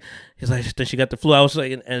 He's like, then she got the flu. I was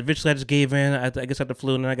like, and eventually I just gave in. I guess I had the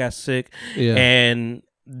flu, and then I got sick. Yeah. And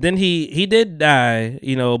then he did die,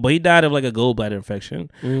 but he died of like a gallbladder infection.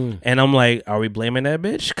 And I'm like, are we blaming that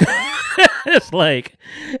bitch? It's like,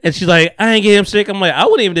 and she's like, I ain't get him sick. I'm like, I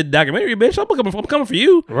wouldn't even did the documentary, bitch. I'm coming for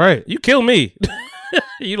you. Right. You kill me.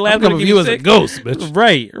 You laugh I'm coming for you as a ghost, bitch.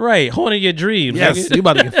 Right. Haunting your dreams. Yes, you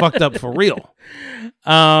about to get fucked up for real.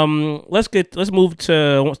 Let's move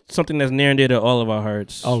to something that's near and dear to all of our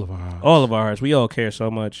hearts. All of our hearts. All of our hearts. We all care so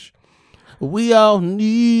much. We all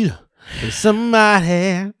need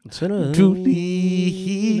somebody to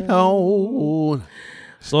lean on.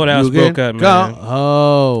 Slaughterhouse broke up, man.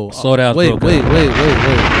 Oh, Slaughterhouse broke up. Wait.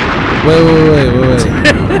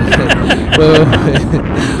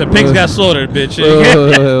 The pigs got slaughtered, bitch. Wait.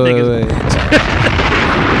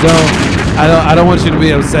 I don't want you to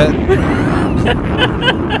be upset.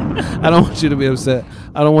 I don't want you to be upset.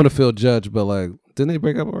 I don't want to feel judged, but like, didn't they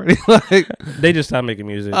break up already? Like, they just stopped making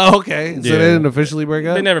music. Oh, okay. So they didn't officially break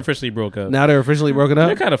up? They never officially broke up. Now they're officially broken up?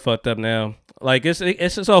 They're kind of fucked up now. Like,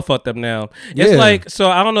 it's all fucked up now. It's like,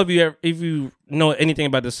 so I don't know if you know anything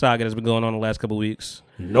about this saga that's been going on the last couple of weeks.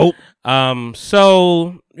 Nope.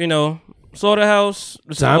 So, Slaughterhouse.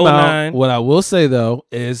 Time out. What I will say though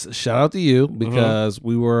is shout out to you because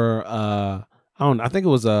we were I think it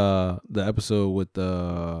was the episode with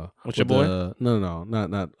your boy? No,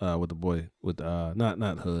 not with the boy with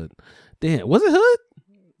not Hood. Damn, was it Hood?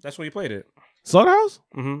 That's where you played it. Slaughterhouse?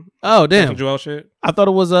 Mm-hmm. Oh damn. Joel shit. I thought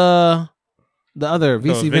it was the other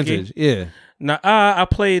VC Vintage. Yeah. No, I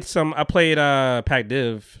played Pac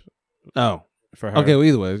Div. Oh. For her. Okay, well,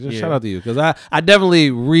 either way, just shout out to you because I definitely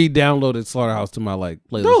re-downloaded Slaughterhouse to my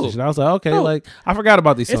playlist. And I was like, okay, I forgot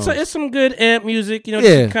about these songs. It's some good amp music, just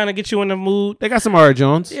to kind of get you in the mood. They got some R.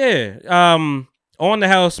 Jones. Yeah. On the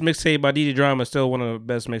House mixtape by Diddy Drama is still one of the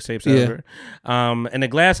best mixtapes ever. And the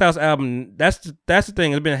Glass House album, that's the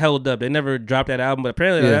thing. It's been held up. They never dropped that album, but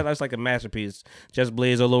apparently that's like a masterpiece. Just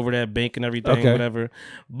Blaze all over that bank and everything, whatever.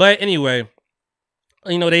 But anyway.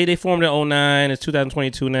 They formed in 2009. It's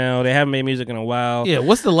 2022 now. They haven't made music in a while. Yeah,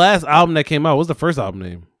 what's the last album that came out? What's the first album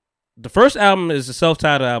name? The first album is the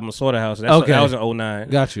self-titled album, Slaughterhouse. That was in 2009.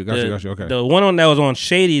 Got you. Okay. The one that was on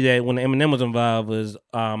Shady that when Eminem was involved was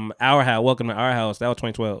Our House, Welcome to Our House. That was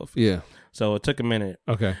 2012. Yeah. So it took a minute.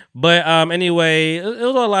 Okay. But anyway, it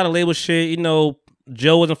was a lot of label shit.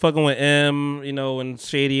 Joe wasn't fucking with M, and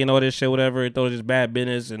Shady and all this shit, whatever. He thought it was just bad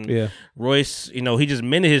business. And Royce, he just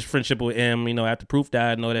mended his friendship with M, after Proof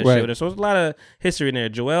died and all that shit. So there's a lot of history in there.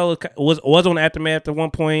 Joel was on Aftermath at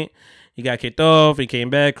one point. He got kicked off. He came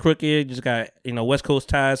back. Crooked just got West Coast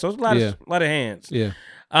ties. So it's a lot of hands. Yeah.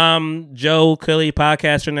 Joe clearly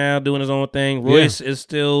podcaster now, doing his own thing. Royce is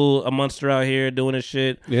still a monster out here doing his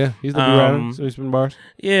shit. Yeah, he's the writer, so he's been bars.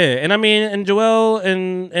 Yeah, and Joel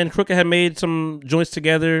and Crooked had made some joints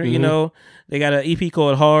together. They got an EP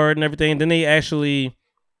called Hard and everything. Then they actually,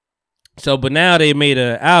 but now they made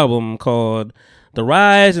an album called The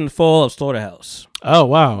Rise and Fall of Slaughterhouse. Oh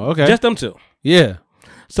wow, okay, just them two. Yeah.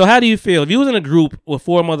 So how do you feel if you was in a group with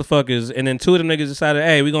 4 motherfuckers and then 2 of them niggas decided,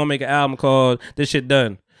 hey, we gonna make an album called This Shit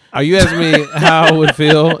Done? Are you asking me how I would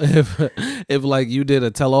feel if like you did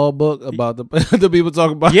a tell-all book about the people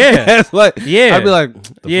talking about? Yeah, I'd be like,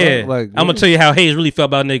 fuck? Like, I'm gonna tell you how Hayes really felt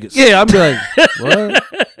about niggas. Yeah, I'd be like, what?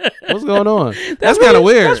 What's going on? That's kind of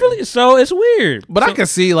weird. That's really so. It's weird. But I can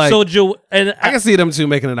see I can see them two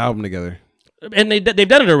making an album together. And they've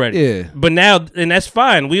done it already. Yeah. But now, and that's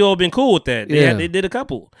fine. We all been cool with that. They did a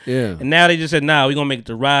couple. Yeah. And now they just said, nah, we're gonna make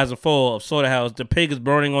The Rise and Fall of Slaughterhouse. The pig is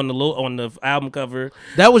burning on the album cover.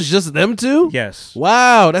 That was just them two? Yes.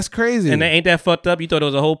 Wow, that's crazy. And ain't that fucked up? You thought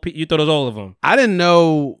it was you thought it was all of them. I didn't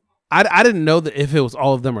know. I didn't know that if it was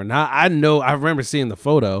all of them or not. I remember seeing the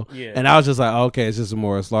photo, and I was just like, okay, it's just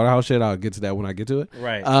more Slaughterhouse shit. I'll get to that when I get to it.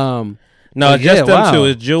 Right. No, just them two.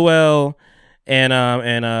 It's Joel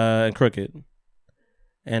and Crooked.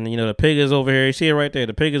 And the pig is over here. You see it right there.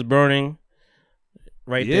 The pig is burning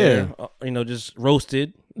right there. Just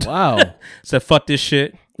roasted. Wow. Said fuck this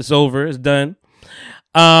shit. It's over. It's done.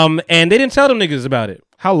 And they didn't tell them niggas about it.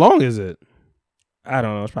 How long is it? I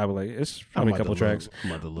don't know. It's probably a couple tracks.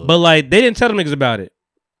 But they didn't tell them niggas about it.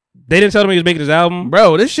 They didn't tell them niggas making this album.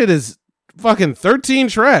 Bro, this shit is fucking 13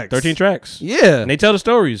 tracks. 13 tracks. Yeah. And they tell the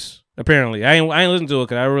stories. Apparently, I ain't listened to it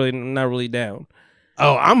because I'm not really down.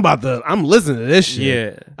 Oh, I'm listening to this shit.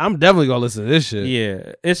 Yeah. I'm definitely gonna listen to this shit.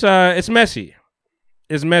 Yeah. It's messy.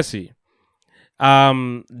 It's messy.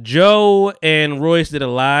 Joe and Royce did a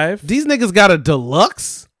live. These niggas got a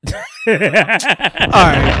deluxe? All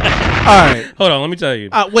right. Hold on, let me tell you.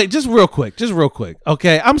 Wait, just real quick.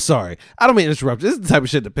 Okay, I'm sorry. I don't mean to interrupt. This is the type of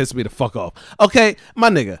shit that pisses me the fuck off. Okay, my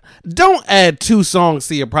nigga, don't add 2 songs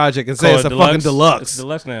to your project and say it's a fucking deluxe. It's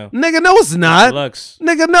deluxe now. Nigga, no, it's not. Deluxe.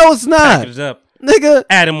 Nigga, no, it's not. Package up. Nigga,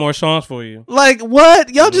 adding more songs for you. Like what?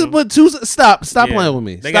 Y'all just put 2. Stop playing with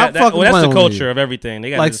me. Stop fucking playing with me. That's the culture of everything. They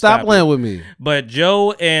got stop playing with me. But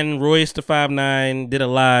Joe and Royce the 5'9" did a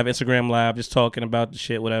Instagram live, just talking about the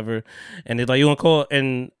shit, whatever. And they're like, you want to call?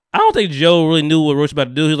 And I don't think Joe really knew what Royce was about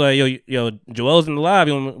to do. He's like, yo, Joel's in the live.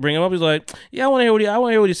 You want to bring him up? He's like, yeah, I want to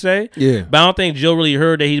hear what he say. Yeah. But I don't think Joe really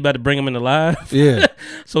heard that he's about to bring him in the live. Yeah.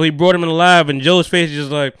 So he brought him in the live, and Joe's face is just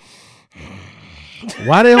like.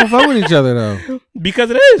 Why they don't fuck with each other though?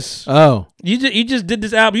 Because it is. Oh, you just did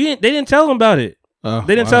this album. They didn't tell him about it.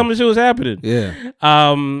 They didn't tell him this shit was happening. Yeah.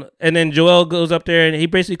 And then Joel goes up there and he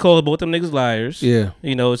basically calls both them niggas liars. Yeah.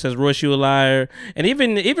 It says Royce, you a liar, and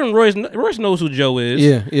even Royce knows who Joe is.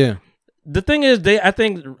 Yeah. Yeah. The thing is, I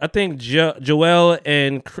think Joel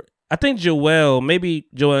and maybe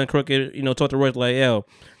Joel and Crooked, talk to Royce like, yo.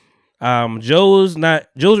 Joe's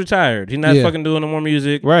retired. He's not fucking doing no more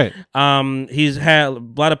music. Right. He's had a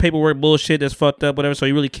lot of paperwork bullshit that's fucked up, whatever. So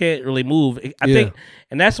he really can't really move. I think,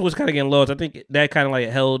 and that's what's kind of getting lost. I think that kind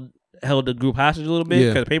of held the group hostage a little bit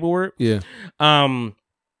because of paperwork. Yeah.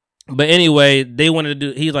 But anyway, they wanted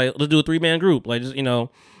to do. He's like, let's do a 3-man group, like just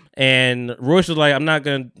And Royce was like, I'm not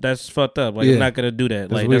gonna. That's fucked up. Like, I'm not gonna do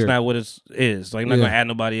that. Like, that's not what it is. Like, I'm not gonna add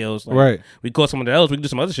nobody else. Like, right. We call someone else. We can do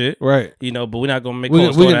some other shit. Right. But we're not gonna make. We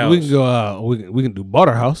can go. We can do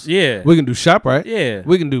Slaughterhouse. Yeah. We can do ShopRite. Yeah.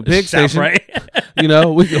 We can do Pig Station. Right. We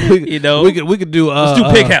can do. Let's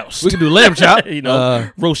do Pig House. We can do Lamb Chop.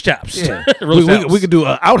 Roast chops. Yeah. We can do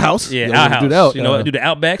Outhouse. Yeah. Outhouse. Do the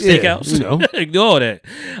Outback Steakhouse. Do all that.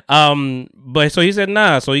 But so he said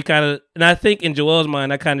nah. So he kind of, and I think in Joel's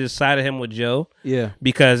mind, I kind of sided him with Joe. Yeah.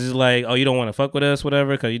 Because it's like, oh, you don't want to fuck with us,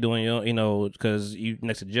 whatever, because you're doing because you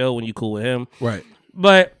next to Joe when you cool with him. Right.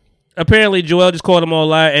 But apparently Joel just called him all a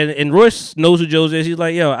liar, and Royce knows who Joe is. He's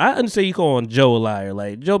like, yo, I understand you calling Joe a liar.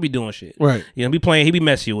 Like, Joe be doing shit. Right. He be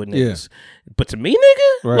messy with niggas. Yeah. But to me,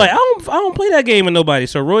 nigga, like I don't play that game with nobody.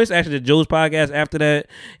 So Royce actually did Joe's podcast after that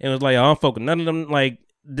and was like, I don't fuck with none of them. Like,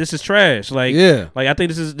 this is trash. Like, like I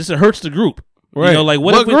think this hurts the group. Right. Like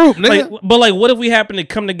what if group, nigga? Like, but like, what if we happen to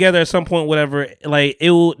come together at some point, whatever? Like,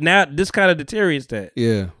 it will now. This kind of deteriorates that.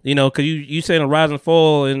 Yeah. Because you saying a rise and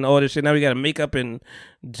fall and all this shit. Now we got to make up and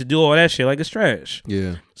to do all that shit. Like, it's trash.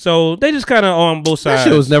 Yeah. So they just kind of on both sides. That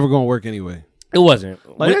shit was never gonna work anyway. It wasn't.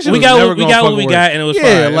 Like, we got what we got, and it was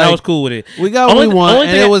fine. Like, I was cool with it. We got what we want,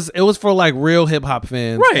 and it was for like real hip hop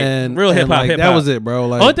fans, right? And real hip hop. Like, that was it, bro.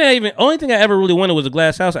 Like, only thing I ever really wanted was a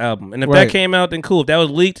Glass House album, and if that came out, then cool. If that was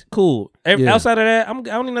leaked, cool. Outside of that, I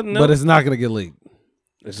don't need nothing else. But it's not gonna get leaked.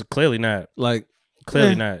 It's clearly not. Like,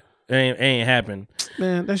 clearly not. It ain't happen.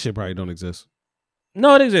 Man, that shit probably don't exist.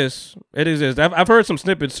 No, it exists. It exists. I've heard some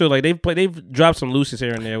snippets too. Like they've dropped some looses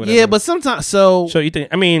here and there. Whatever. Yeah, but sometimes so you think?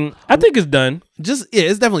 I mean, I think it's done.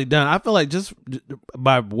 It's definitely done. I feel like just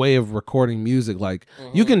by way of recording music, like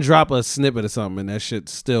you can drop a snippet of something and that shit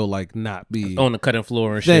still like not be on the cutting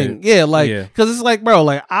floor and shit. Yeah, like because it's like, bro,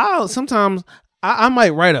 like sometimes I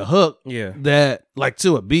might write a hook that like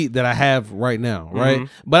to a beat that I have right now, right?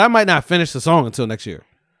 But I might not finish the song until next year.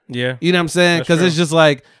 Yeah, you know what I'm saying? Because it's just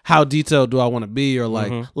like, how detailed do I want to be, or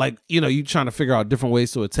like, you trying to figure out different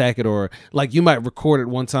ways to attack it, or like you might record it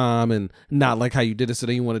one time and not like how you did it, so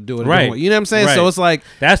then you want to do it, right? You know what I'm saying? Right. So it's like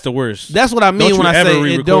that's the worst. That's what I mean when I say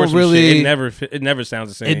it don't really. It never sounds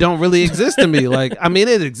the same. It don't really exist to me. Like, I mean,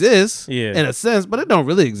 it exists, in a sense, but it don't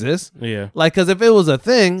really exist. Yeah, like because if it was a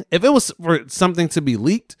thing, if it was for something to be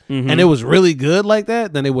leaked and it was really good like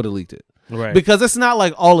that, then they would have leaked it, right? Because it's not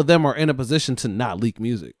like all of them are in a position to not leak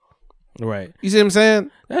music. Right. You see what I'm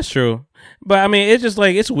saying? That's true. But I mean, it's just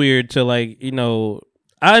like, it's weird to like,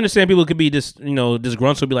 I understand people could be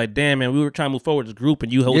disgruntled, be like, damn, man, we were trying to move forward as a group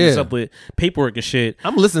and you holding us up with paperwork and shit.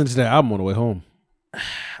 I'm listening to that album on the way home.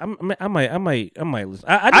 I might listen.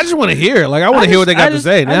 I just want to hear. Like, I want to hear what they got to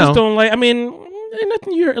say now. I just don't like, I mean, ain't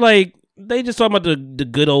nothing you hear, like, they just talking about the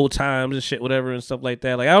good old times and shit, whatever, and stuff like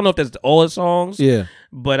that. Like, I don't know if that's all the songs. Yeah.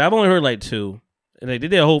 But I've only heard like 2. And they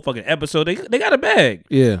did a whole fucking episode. They got a bag.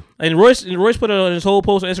 Yeah. And Royce put it on his whole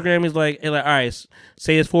post on Instagram. He's like, all right,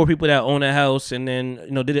 say it's 4 people that own a house, and then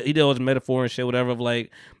he did all his metaphor and shit, whatever. Of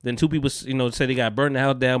like, then 2 people said they got burned the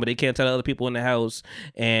house down, but they can't tell the other people in the house,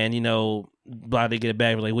 and blah, they get it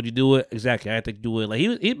back. Like, would you do it? Exactly, I had to do it. Like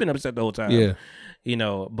he's been upset the whole time. Yeah.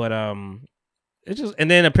 But it's just, and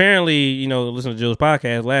then apparently, listen to Joe's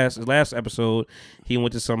podcast, his last episode, he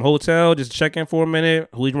went to some hotel just to check in for a minute.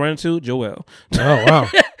 Who he's running to? Joel. Oh, wow.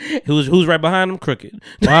 Who's right behind him? Crooked.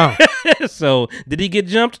 Wow. So did he get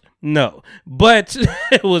jumped? No. But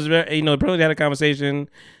it was very, probably they had a conversation.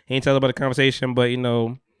 He ain't tell about the conversation, but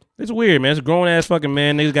it's weird, man. It's a grown ass fucking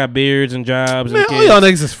man. Niggas got beards and jobs. Man, and all y'all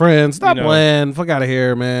niggas is friends. Stop playing. Fuck out of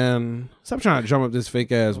here, man. Stop trying to drum up this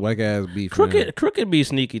fake ass, whack ass beef. Crooked be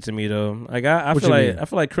sneaky to me though. Like I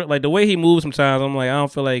feel like the way he moves sometimes. I'm like, I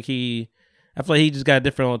don't feel like he just got a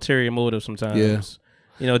different ulterior motive sometimes.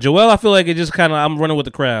 Yeah. Joel, I feel like it just kind of, I'm running with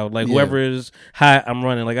the crowd. Like whoever is hot, I'm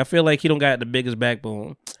running. Like I feel like he don't got the biggest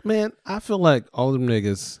backbone. Man, I feel like all them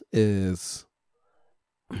niggas is.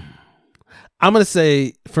 I'm gonna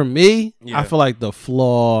say for me, I feel like the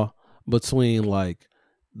flaw between like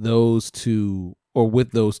those two or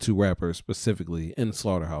with those 2 rappers specifically in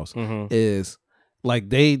Slaughterhouse is like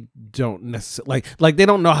they don't necessarily like they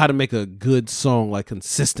don't know how to make a good song like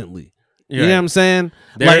consistently. You know what I'm saying?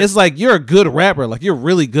 Like it's like you're a good rapper, like you're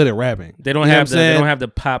really good at rapping. They don't have the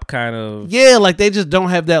pop kind of like they just don't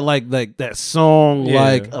have that like that song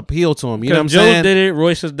like appeal to them. You know what I'm saying? Joe did it,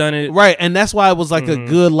 Royce has done it, right? And that's why it was like a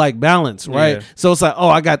good like balance, right? Yeah. So it's like, oh,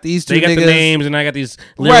 I got these 2 niggas, the names, and I got these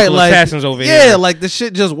lyrical assassins over here. Yeah, like the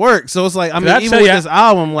shit just works. So it's like, I mean, even with this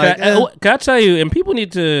album, like, can I tell you? And people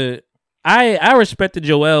need to. I respected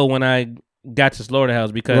Joel when I got to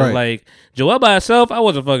Slaughterhouse because like Joel by herself, I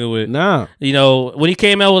wasn't fucking with. Nah. You know, when he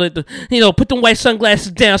came out with it, put them white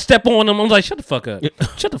sunglasses down, step on them. I was like, shut the fuck up.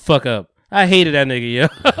 Shut the fuck up. I hated that nigga, yo.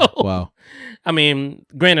 Wow. I mean,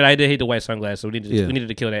 granted, I did hate the white sunglasses, so we needed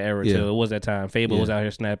to kill that era too. It was that time. Fable was out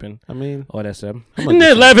here snapping. I mean, all that stuff. That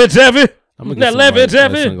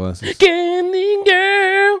sunglasses. Candy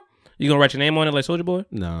girl. You gonna write your name on it like Soulja Boy?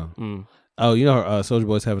 No. Oh, you know Soulja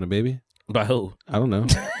Boy's having a baby? By who? I don't know.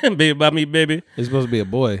 Baby by me, baby. It's supposed to be a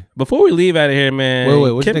boy. Before we leave out of here, man.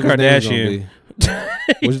 Wait. What Kim you think his name Kardashian. Gonna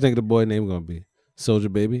be? What you think the boy name gonna be?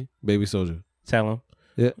 Soulja Baby? Baby Soulja. Tell him.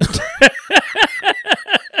 Yeah.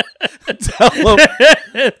 Tell him.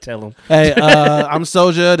 Tell him. Hey, I'm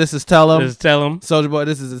Soulja. This is Tell him. This is Tell him. Soulja Boy.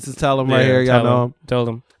 This is Tell him right here. Y'all know him. Tell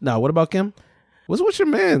him. Nah, what about Kim? What's your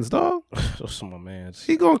man's, dog? What's my man's?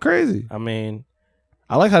 He going crazy. I mean,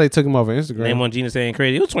 I like how they took him off of Instagram. Name one Gina saying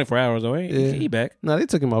crazy. It was 24 hours though. He back. No, they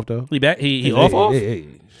took him off though. He back. He off. Hey,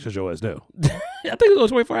 shut your ass down. I think it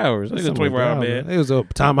was 24 hours. I think it was 24 hours, man. It was a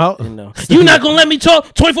timeout. No. You not gonna let me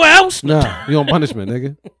talk 24 hours? Nah, you on punishment,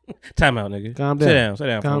 nigga. Timeout, nigga. Calm down. Sit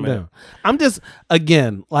down. Calm down. I'm just I'm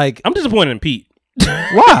disappointed in Pete.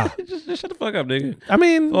 Why? just shut the fuck up, nigga. I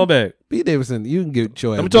mean, fall back. Pete Davidson, you can get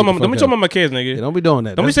your ass. Let me talk about my kids, nigga. Yeah, don't be doing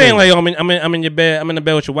that. Don't be saying like I'm in your bed. I'm in the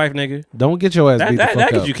bed with your wife, nigga. Don't get your ass beat the fuck up.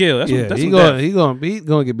 That gets you killed. That's he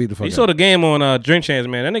gonna get beat the fuck up. You saw the game on Drink Champs,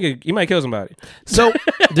 man. That nigga, he might kill somebody. So,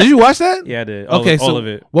 did you watch that? Yeah, I did. All of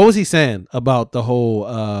it. What was he saying about the whole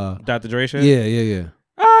Dr. Dre shit? Yeah.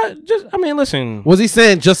 Listen. Was he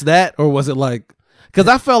saying just that, or was it like? Because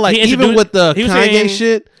I felt like even with the Kanye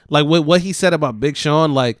shit, like with what he said about Big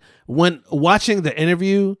Sean, like when watching the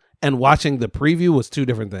interview and watching the preview was two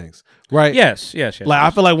different things, right? Yes. Like I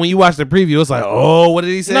feel like when you watch the preview, it's like, oh, what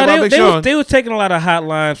did he say about Big Sean? They was taking a lot of hot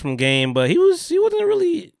lines from Game, but he wasn't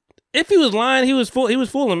really. If he was lying, he was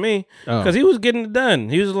fooling me because he was getting it done.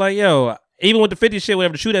 He was like, yo. Even with the 50 shit,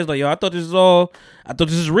 whatever, the shooter's like, yo, I thought this is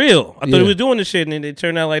real. I thought he was doing this shit, and then it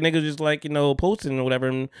turned out like niggas just like, posting or whatever.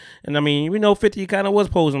 And I mean, 50 kind of was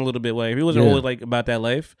posing a little bit, like he wasn't always like about that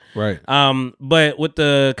life, right? But with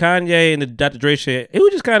the Kanye and the Dr. Dre shit, he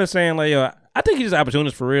was just kind of saying like, yo, I think he's just an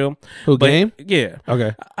opportunist for real. Game? Yeah.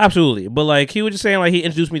 Okay. Absolutely. But like he was just saying like he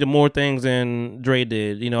introduced me to more things than Dre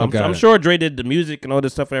did. I'm sure Dre did the music and all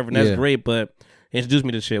this stuff, and that's great, but. Introduce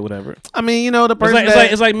me to shit, whatever. I mean, the person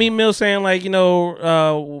it's like me Mill saying like,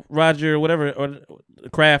 Roger, whatever, or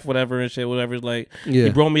Kraft, whatever and shit, whatever. It's like he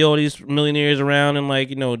brought me all these millionaires around, and like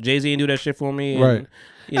Jay-Z didn't do that shit for me, and, right?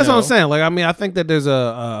 That's what I'm saying. Like, I mean, I think that there's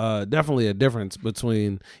a definitely a difference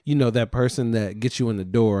between that person that gets you in the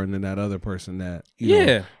door and then that other person that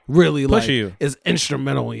really push like you is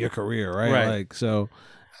instrumental in your career, right? Like so.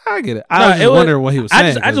 I get it. I was wondering what he was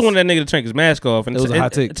saying. I just wanted that nigga to take his mask off. And it was a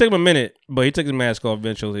hot take. It took him a minute, but he took his mask off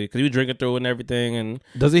eventually because he was drinking through it and everything. And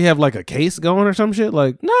does he have like a case going or some shit?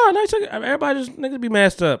 Like no, everybody just niggas be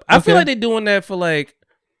masked up. I feel like they're doing that for like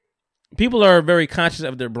people are very conscious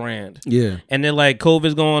of their brand. Yeah, and then like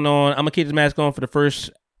COVID's going on. I'm gonna keep this mask on for the first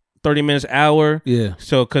 30 minutes, hour. Yeah.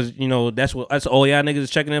 So, because, that's all y'all niggas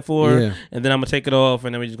is checking in for. Yeah. And then I'm going to take it off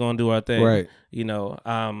and then we just going to do our thing. Right.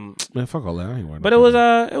 Man, fuck all that. I ain't worried. But it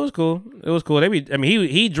was cool. It was cool.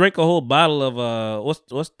 He drank a whole bottle of,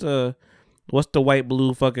 what's the white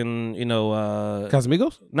blue fucking,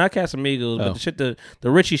 Casamigos? Not Casamigos, but the shit, the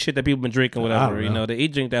Richie shit that people been drinking, whatever. He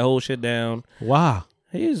drank that whole shit down. Wow.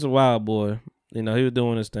 He's a wild boy. He was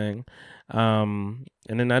doing his thing.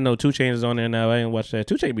 And then I know 2 Chainz is on there now. I ain't watched that.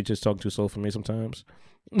 2 Chainz be just talking too slow for me sometimes.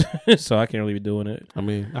 So I can't really be doing it. I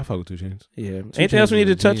mean, I fuck with 2 Chainz. Yeah. Anything else we need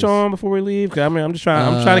to touch on before we leave? 'Cause I'm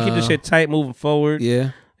trying to keep this shit tight moving forward.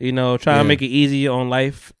 Yeah. Try to make it easy on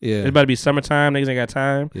life. Yeah. It's about to be summertime. Niggas ain't got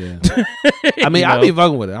time. Yeah. I mean, I be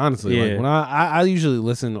fucking with it, honestly. Yeah. Like when I usually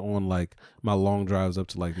listen on like my long drives up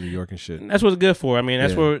to like New York and shit. That's what it's good for. I mean,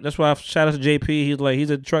 that's why I shout out to JP. He's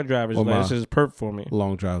a truck driver. This is perfect for me.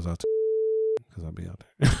 Long drives out to because I'll be out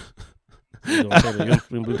there. You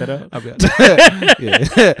can bleep that out? I'll be out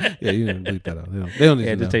there. Yeah, you can bleep that out. They don't need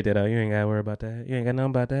to just take that out. You ain't got to worry about that. You ain't got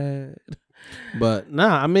nothing about that. But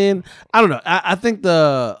nah, I mean, I don't know. I think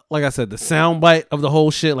like I said, the sound bite of the whole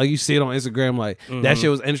shit, like you see it on Instagram, like that shit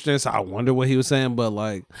was interesting. So I wonder what he was saying, but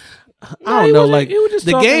like, I don't know. Like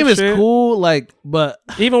the game is cool, like, but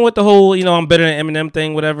even with the whole, I'm better than Eminem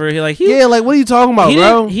thing, whatever. Like what are you talking about,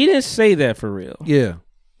 bro? He didn't say that for real. Yeah,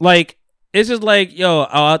 like. It's just like,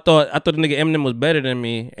 I thought the nigga Eminem was better than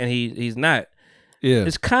me, and he's not. Yeah,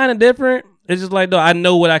 it's kind of different. It's just like, though, I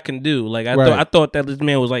know what I can do. Like I thought that this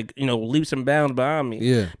man was like, leaps and bounds behind me.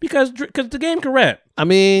 Yeah, because the game can rap. I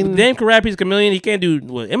mean, the game can rap. He's a chameleon. He can't do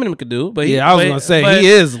what Eminem could do. But I was gonna say he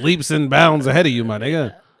is leaps and bounds ahead of you, my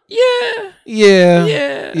nigga.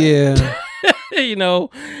 Yeah. You know,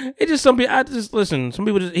 it's just some people. I just listen. Some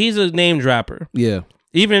people. He's a name dropper. Yeah.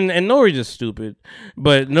 Even and Nori just stupid,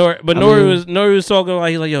 but Nori was talking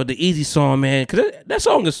like he's like, yo, the Easy song, man, because that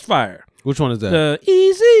song is fire. Which one is that? The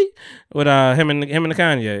Easy with him and the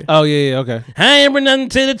Kanye. Oh yeah, okay. I ain't bring nothing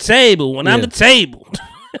to the table when I'm the table.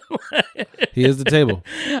 He is the table.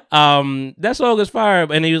 That song is fire,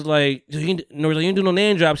 and he was like, Nori's like, you didn't do no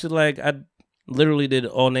name drops. He's like, I literally did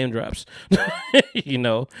all name drops. You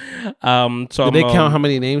know. So did they count how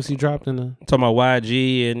many names he dropped in the? Talking about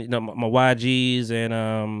YG and my YGs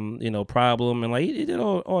and Problem and like he did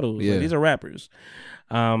all those. Yeah. Like, these are rappers.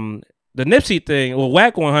 The Nipsey thing, well,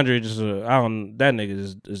 Whack 100 is that nigga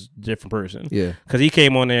is a different person. Yeah, because he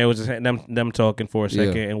came on there, it was just them talking for a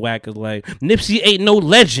second, and Whack is like, Nipsey ain't no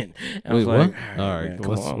legend. And I was like, all right,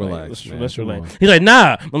 let's relax. Let's relax. He's like,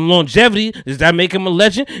 nah, longevity, does that make him a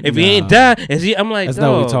legend? If he ain't died, is he? I'm like, that's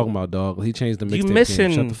not what we're talking about, dog. He changed the mixtape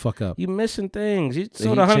game. Shut the fuck up. You missing things. You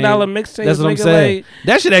sold $100 mixtapes. That's what I'm saying.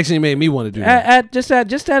 That shit actually made me want to do that. Just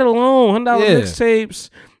that alone, $100 mixtapes.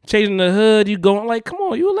 Changing the hood, you going like, come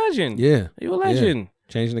on, you a legend. Yeah, you a legend.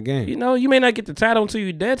 Yeah. Changing the game. You know, you may not get the title until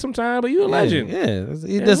you're dead sometime, but you a legend. Yeah,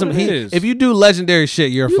 if you do legendary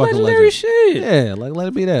shit, you're a fucking legendary legend. Shit. Yeah, like let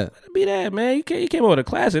it be that. Let it be that, man. You came up with a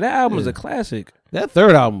classic. That album is a classic. That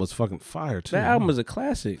third album was fucking fire too. That album is a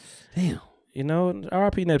classic. Damn. You know,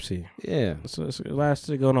 R.I.P. Nipsey. Yeah. So it's last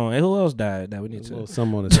thing going on. And who else died that we need to?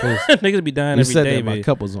 Some on his face. Niggas be dying every day. That my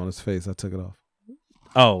cup was on his face. I took it off.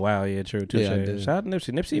 Oh wow, yeah, true. Yeah, shout out to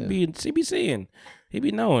Nipsey. Nipsey be seeing, he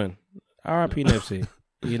be knowing. R.I.P. Nipsey.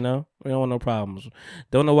 You know, we don't want no problems.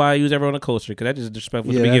 Don't know why I use ever on a coaster because that just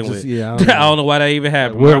disrespectful to begin with. Yeah, I don't know why that even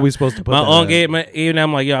happened. Where are we supposed to put my that? On game, even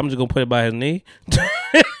I'm like, yo, I'm just gonna put it by his knee.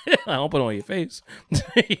 I don't put it on your face.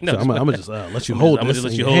 You know, so I'm gonna just let you hold. I'm gonna just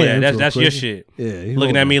let you hold that. That's your shit. Yeah,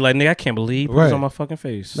 looking at me like, nigga, I can't believe it's on my fucking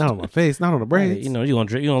face. Not on my face, not on the braids. Right, you know, you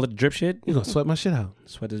gonna let the drip shit. You gonna sweat my shit out.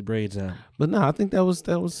 Sweat his braids out. But no, I think that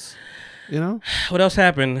was. You know, what else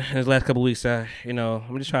happened in the last couple of weeks? I'm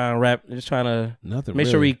just trying to rap. Just trying to make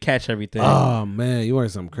sure we catch everything. Oh man, you want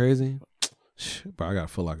something crazy? Bro, I got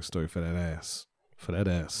a Footlocker story for that ass. For that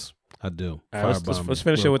ass, I do. All right, let's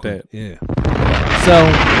finish it with that. Yeah. So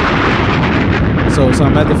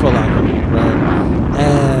I'm at the Footlocker, right?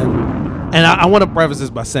 And I want to preface this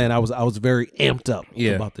by saying I was very amped up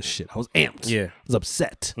about this shit. I was amped. Yeah, I was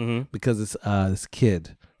upset because it's this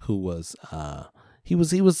kid who was he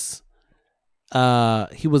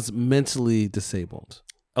was mentally disabled,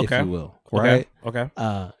 if you will, right? Okay.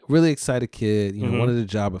 Really excited kid, wanted a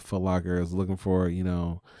job at Footlocker, was looking for,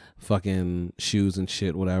 fucking shoes and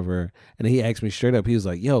shit, whatever. And he asked me straight up, he was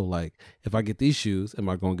like, yo, like, if I get these shoes, am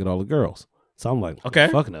I going to get all the girls? So I'm like, okay,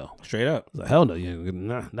 fuck no. Straight up. I was like, hell no,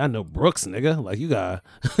 not no Brooks, nigga. Like, you got,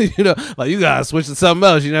 you got to switch to something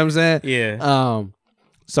else, you know what I'm saying? Yeah.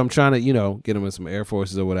 So I'm trying to, get him in some Air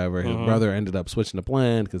Forces or whatever. His brother ended up switching the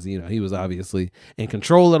plan because, he was obviously in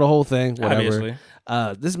control of the whole thing, whatever.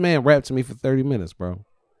 This man rapped to me for 30 minutes, bro.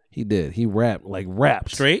 He did. He rapped,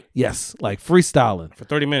 Straight? Yes, like freestyling. For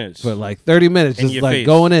 30 minutes? For like 30 minutes, in just like face.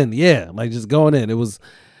 Going in. Yeah, like just going in. It was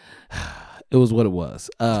what it was.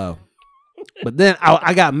 But then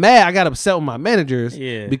I got mad. I got upset with my managers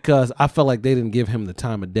because I felt like they didn't give him the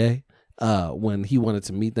time of day. When he wanted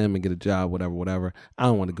to meet them and get a job, whatever. I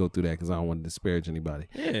don't want to go through that because I don't want to disparage anybody.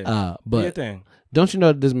 Yeah. But don't you know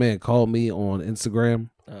that this man called me on Instagram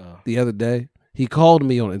the other day? He called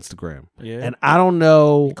me on Instagram. Yeah. And I don't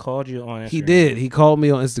know. He called you on Instagram. He did. He called me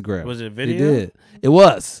on Instagram. Was it a video? He did. It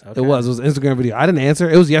was. Okay. It was an Instagram video. I didn't answer.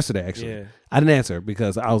 It was yesterday, actually. Yeah. I didn't answer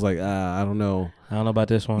because I was like, I don't know. I don't know about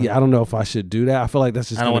this one. Yeah, I don't know if I should do that. I feel like that's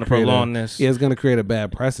just. I don't want to prolong this. Yeah, it's going to create a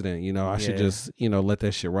bad precedent. I should just, let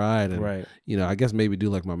that shit ride. And, I guess maybe do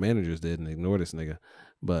like my managers did and ignore this nigga.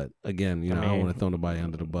 But again, I don't want to throw nobody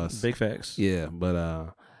under the bus. Big facts. Yeah,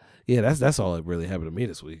 but that's all that really happened to me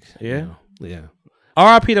this week. Yeah. Yeah.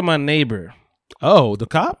 R.I.P. to my neighbor. Oh, the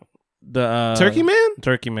cop? The Turkey Man?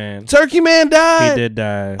 Turkey Man. Turkey Man died? He did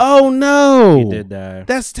die. Oh no. He did die.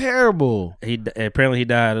 That's terrible. Apparently he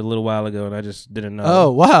died a little while ago and I just didn't know. Oh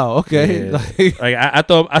wow, okay. Yeah. Like I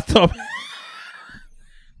thought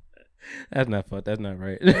That's not fun. That's not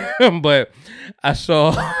right. But I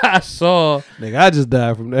saw. Nigga, I just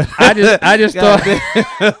died from that. I just thought.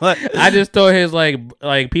 I just thought his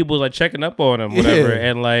like people was like checking up on him, whatever. Yeah.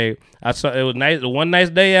 And like I saw it was nice. One nice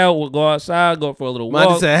day out, we'll go outside, go for a little walk.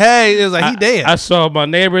 Monty said, "Hey," it was like he dead. I saw my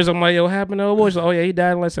neighbors. I'm like, "Yo, what happened to old boy?" She's like, "Oh yeah, he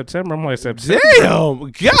died in like September." I'm like, "September." Damn,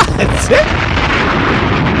 God.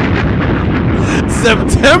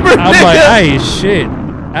 September. I'm like, I ain't shit.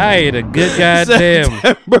 I ain't a good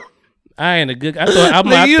goddamn. I ain't a good. I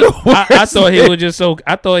thought he was just so.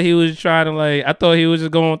 I thought he was trying to like. I thought he was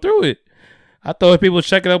just going through it. I thought people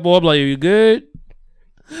checking up on like, you good?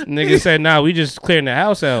 Nigga said, nah, we just clearing the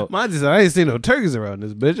house out. Monty said, I ain't seen no turkeys around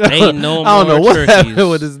this bitch. Ain't no I don't know what turkeys. happened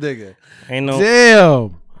with this nigga. Ain't no.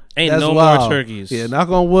 Damn. Ain't That's no wild. more turkeys. Yeah, knock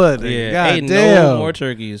on wood. Yeah, God ain't damn. no more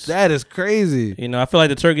turkeys. That is crazy. You know, I feel like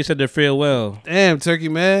the turkey said their farewell. Damn, Turkey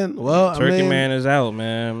Man. Well, Turkey Man is out,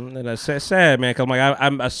 man. And that's sad, man. Cause I'm like,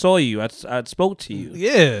 I saw you. I spoke to you.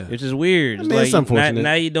 Yeah, which is weird. I mean, it's unfortunate.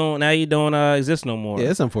 Now you don't exist no more. Yeah,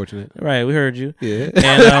 it's unfortunate. Right, we heard you. Yeah,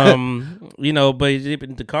 and you know, but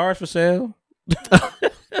the car's for sale.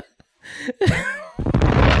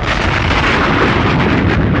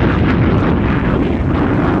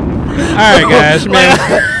 All right, guys, man.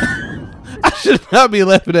 I should not be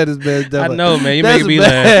laughing at this man's I know, man. You make me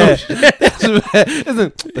laugh. That's bad.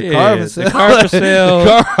 The car for sale. The car for sale.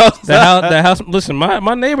 The house. Listen,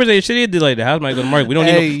 my neighbors ain't shit either. Like the house might go to market. We don't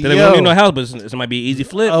need no house, but it might be an easy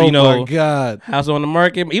flip. Oh, you know, my God. House on the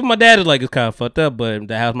market. Even my dad is like, it's kind of fucked up, but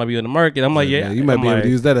the house might be on the market. I'm like, yeah. You might be able to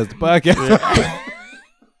use that as the podcast.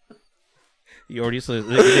 You already said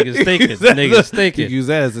niggas thinking. Niggas thinking. You use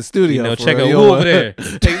that as a studio. You know, check out who over there.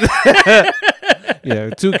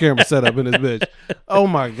 Yeah, 2 camera setup in this bitch. Oh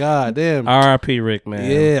my God, damn. R.I.P. Rick, man.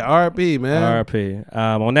 Yeah, R.I.P. man. R.I.P.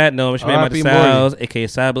 On that note, Mr. Man Styles, aka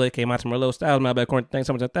Cyberlick, came out to Merlot Styles, my back corner. Thanks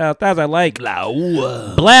so much. Styles I like.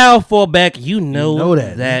 Blow fall back. You know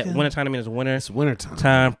that wintertime means winter. It's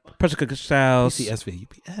wintertime. Pressure cooker Styles. UPS.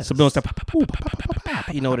 Subliminal stuff.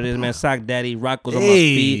 You know what it is, man. Sock Daddy. Rocco's on my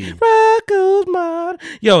feet. Rocco's mine.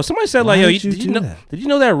 Yo, somebody said like, yo, did you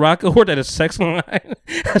know that Rocco worked at a sex line,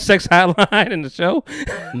 a sex hotline in the show?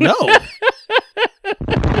 No.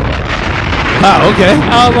 Wow, okay.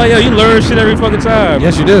 I was like, yo, you learn shit every fucking time.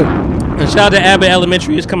 Yes, you do. And shout out to Abbott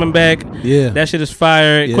Elementary is coming back. Yeah. That shit is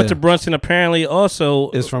fire. Yeah. Quinta Brunson apparently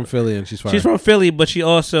also is from Philly and she's fire. She's from Philly, but she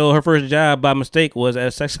also, her first job by mistake was at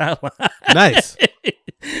a sex hotline. Nice.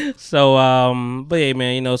 So, but yeah,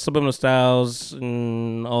 man, you know, subliminal styles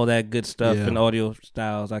and all that good stuff and audio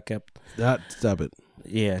styles I kept. Stop it.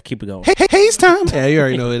 Yeah, keep it going. Hayes time. Yeah, you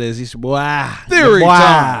already know who it is. He's your boy. Theory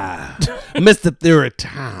time. Mr. Theory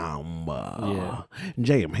time. Yeah.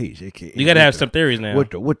 J.M. Hayes, a.k.a. You got to have some theories now. With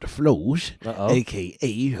the flows,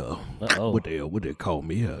 a.k.a. What they call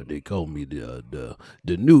me? They call me the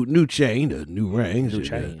new chain, the new rings,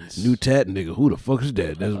 new tat nigga. Who the fuck is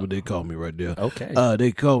that? That's what they call me right there. Okay.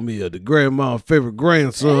 They call me the grandma's favorite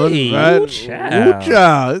grandson. Hey, right?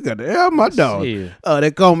 Wu-Child. You got to have my dog.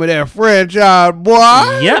 They call me that franchise boy.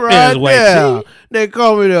 Yep, right white there. They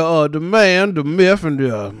call me the man, the myth, and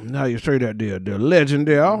the how you say that the legend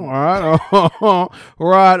there. All right,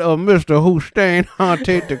 right, Mr. Hussein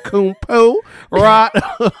Hante the Kumpo. Right.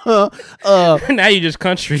 Now you just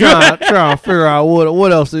country. trying to figure out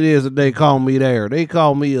what else it is that they call me there. They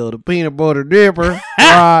call me the peanut butter dipper.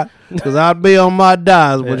 Right. Because I'd be on my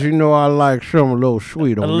dice, but you know I like some a little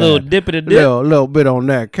sweet on that. A little dippity dip. A little bit on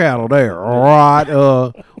that cattle there. All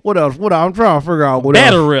right. What else? I'm trying to figure out what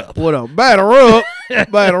Batter else. up. What else? Batter up.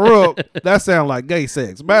 Batter up. That sounds like gay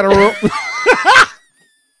sex. Batter up.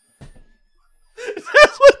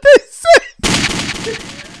 That's what they say.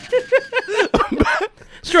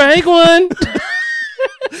 Strike one.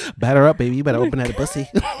 Batter up, baby. You better open that pussy.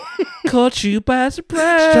 Caught you by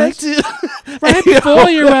surprise. Strike 2. Right before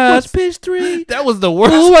your eyes. Pitch 3. That was the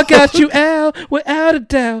worst. Ooh, I got you out. Without a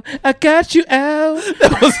doubt. I got you out.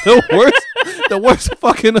 That was the worst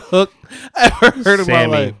fucking hook I ever heard in my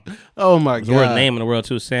life. Oh my God. The worst name in the world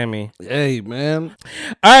too, Sammy. Hey, man.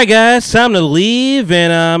 All right, guys. Time to leave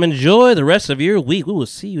and enjoy the rest of your week. We will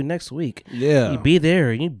see you next week. Yeah. You be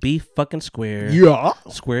there. You be fucking square. Yeah.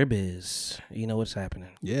 Square biz. You know what's happening.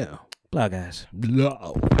 Yeah. Blah, guys.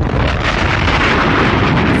 Blow.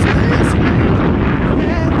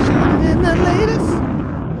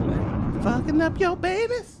 Fucking up your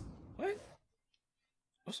babies. What?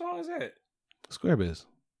 What song is that? Square biz.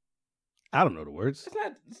 I don't know the words. It's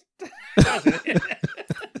not.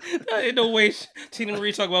 Ain't no way Tina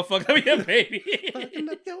Marie talk about fucking up your baby. Fucking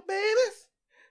up your babies.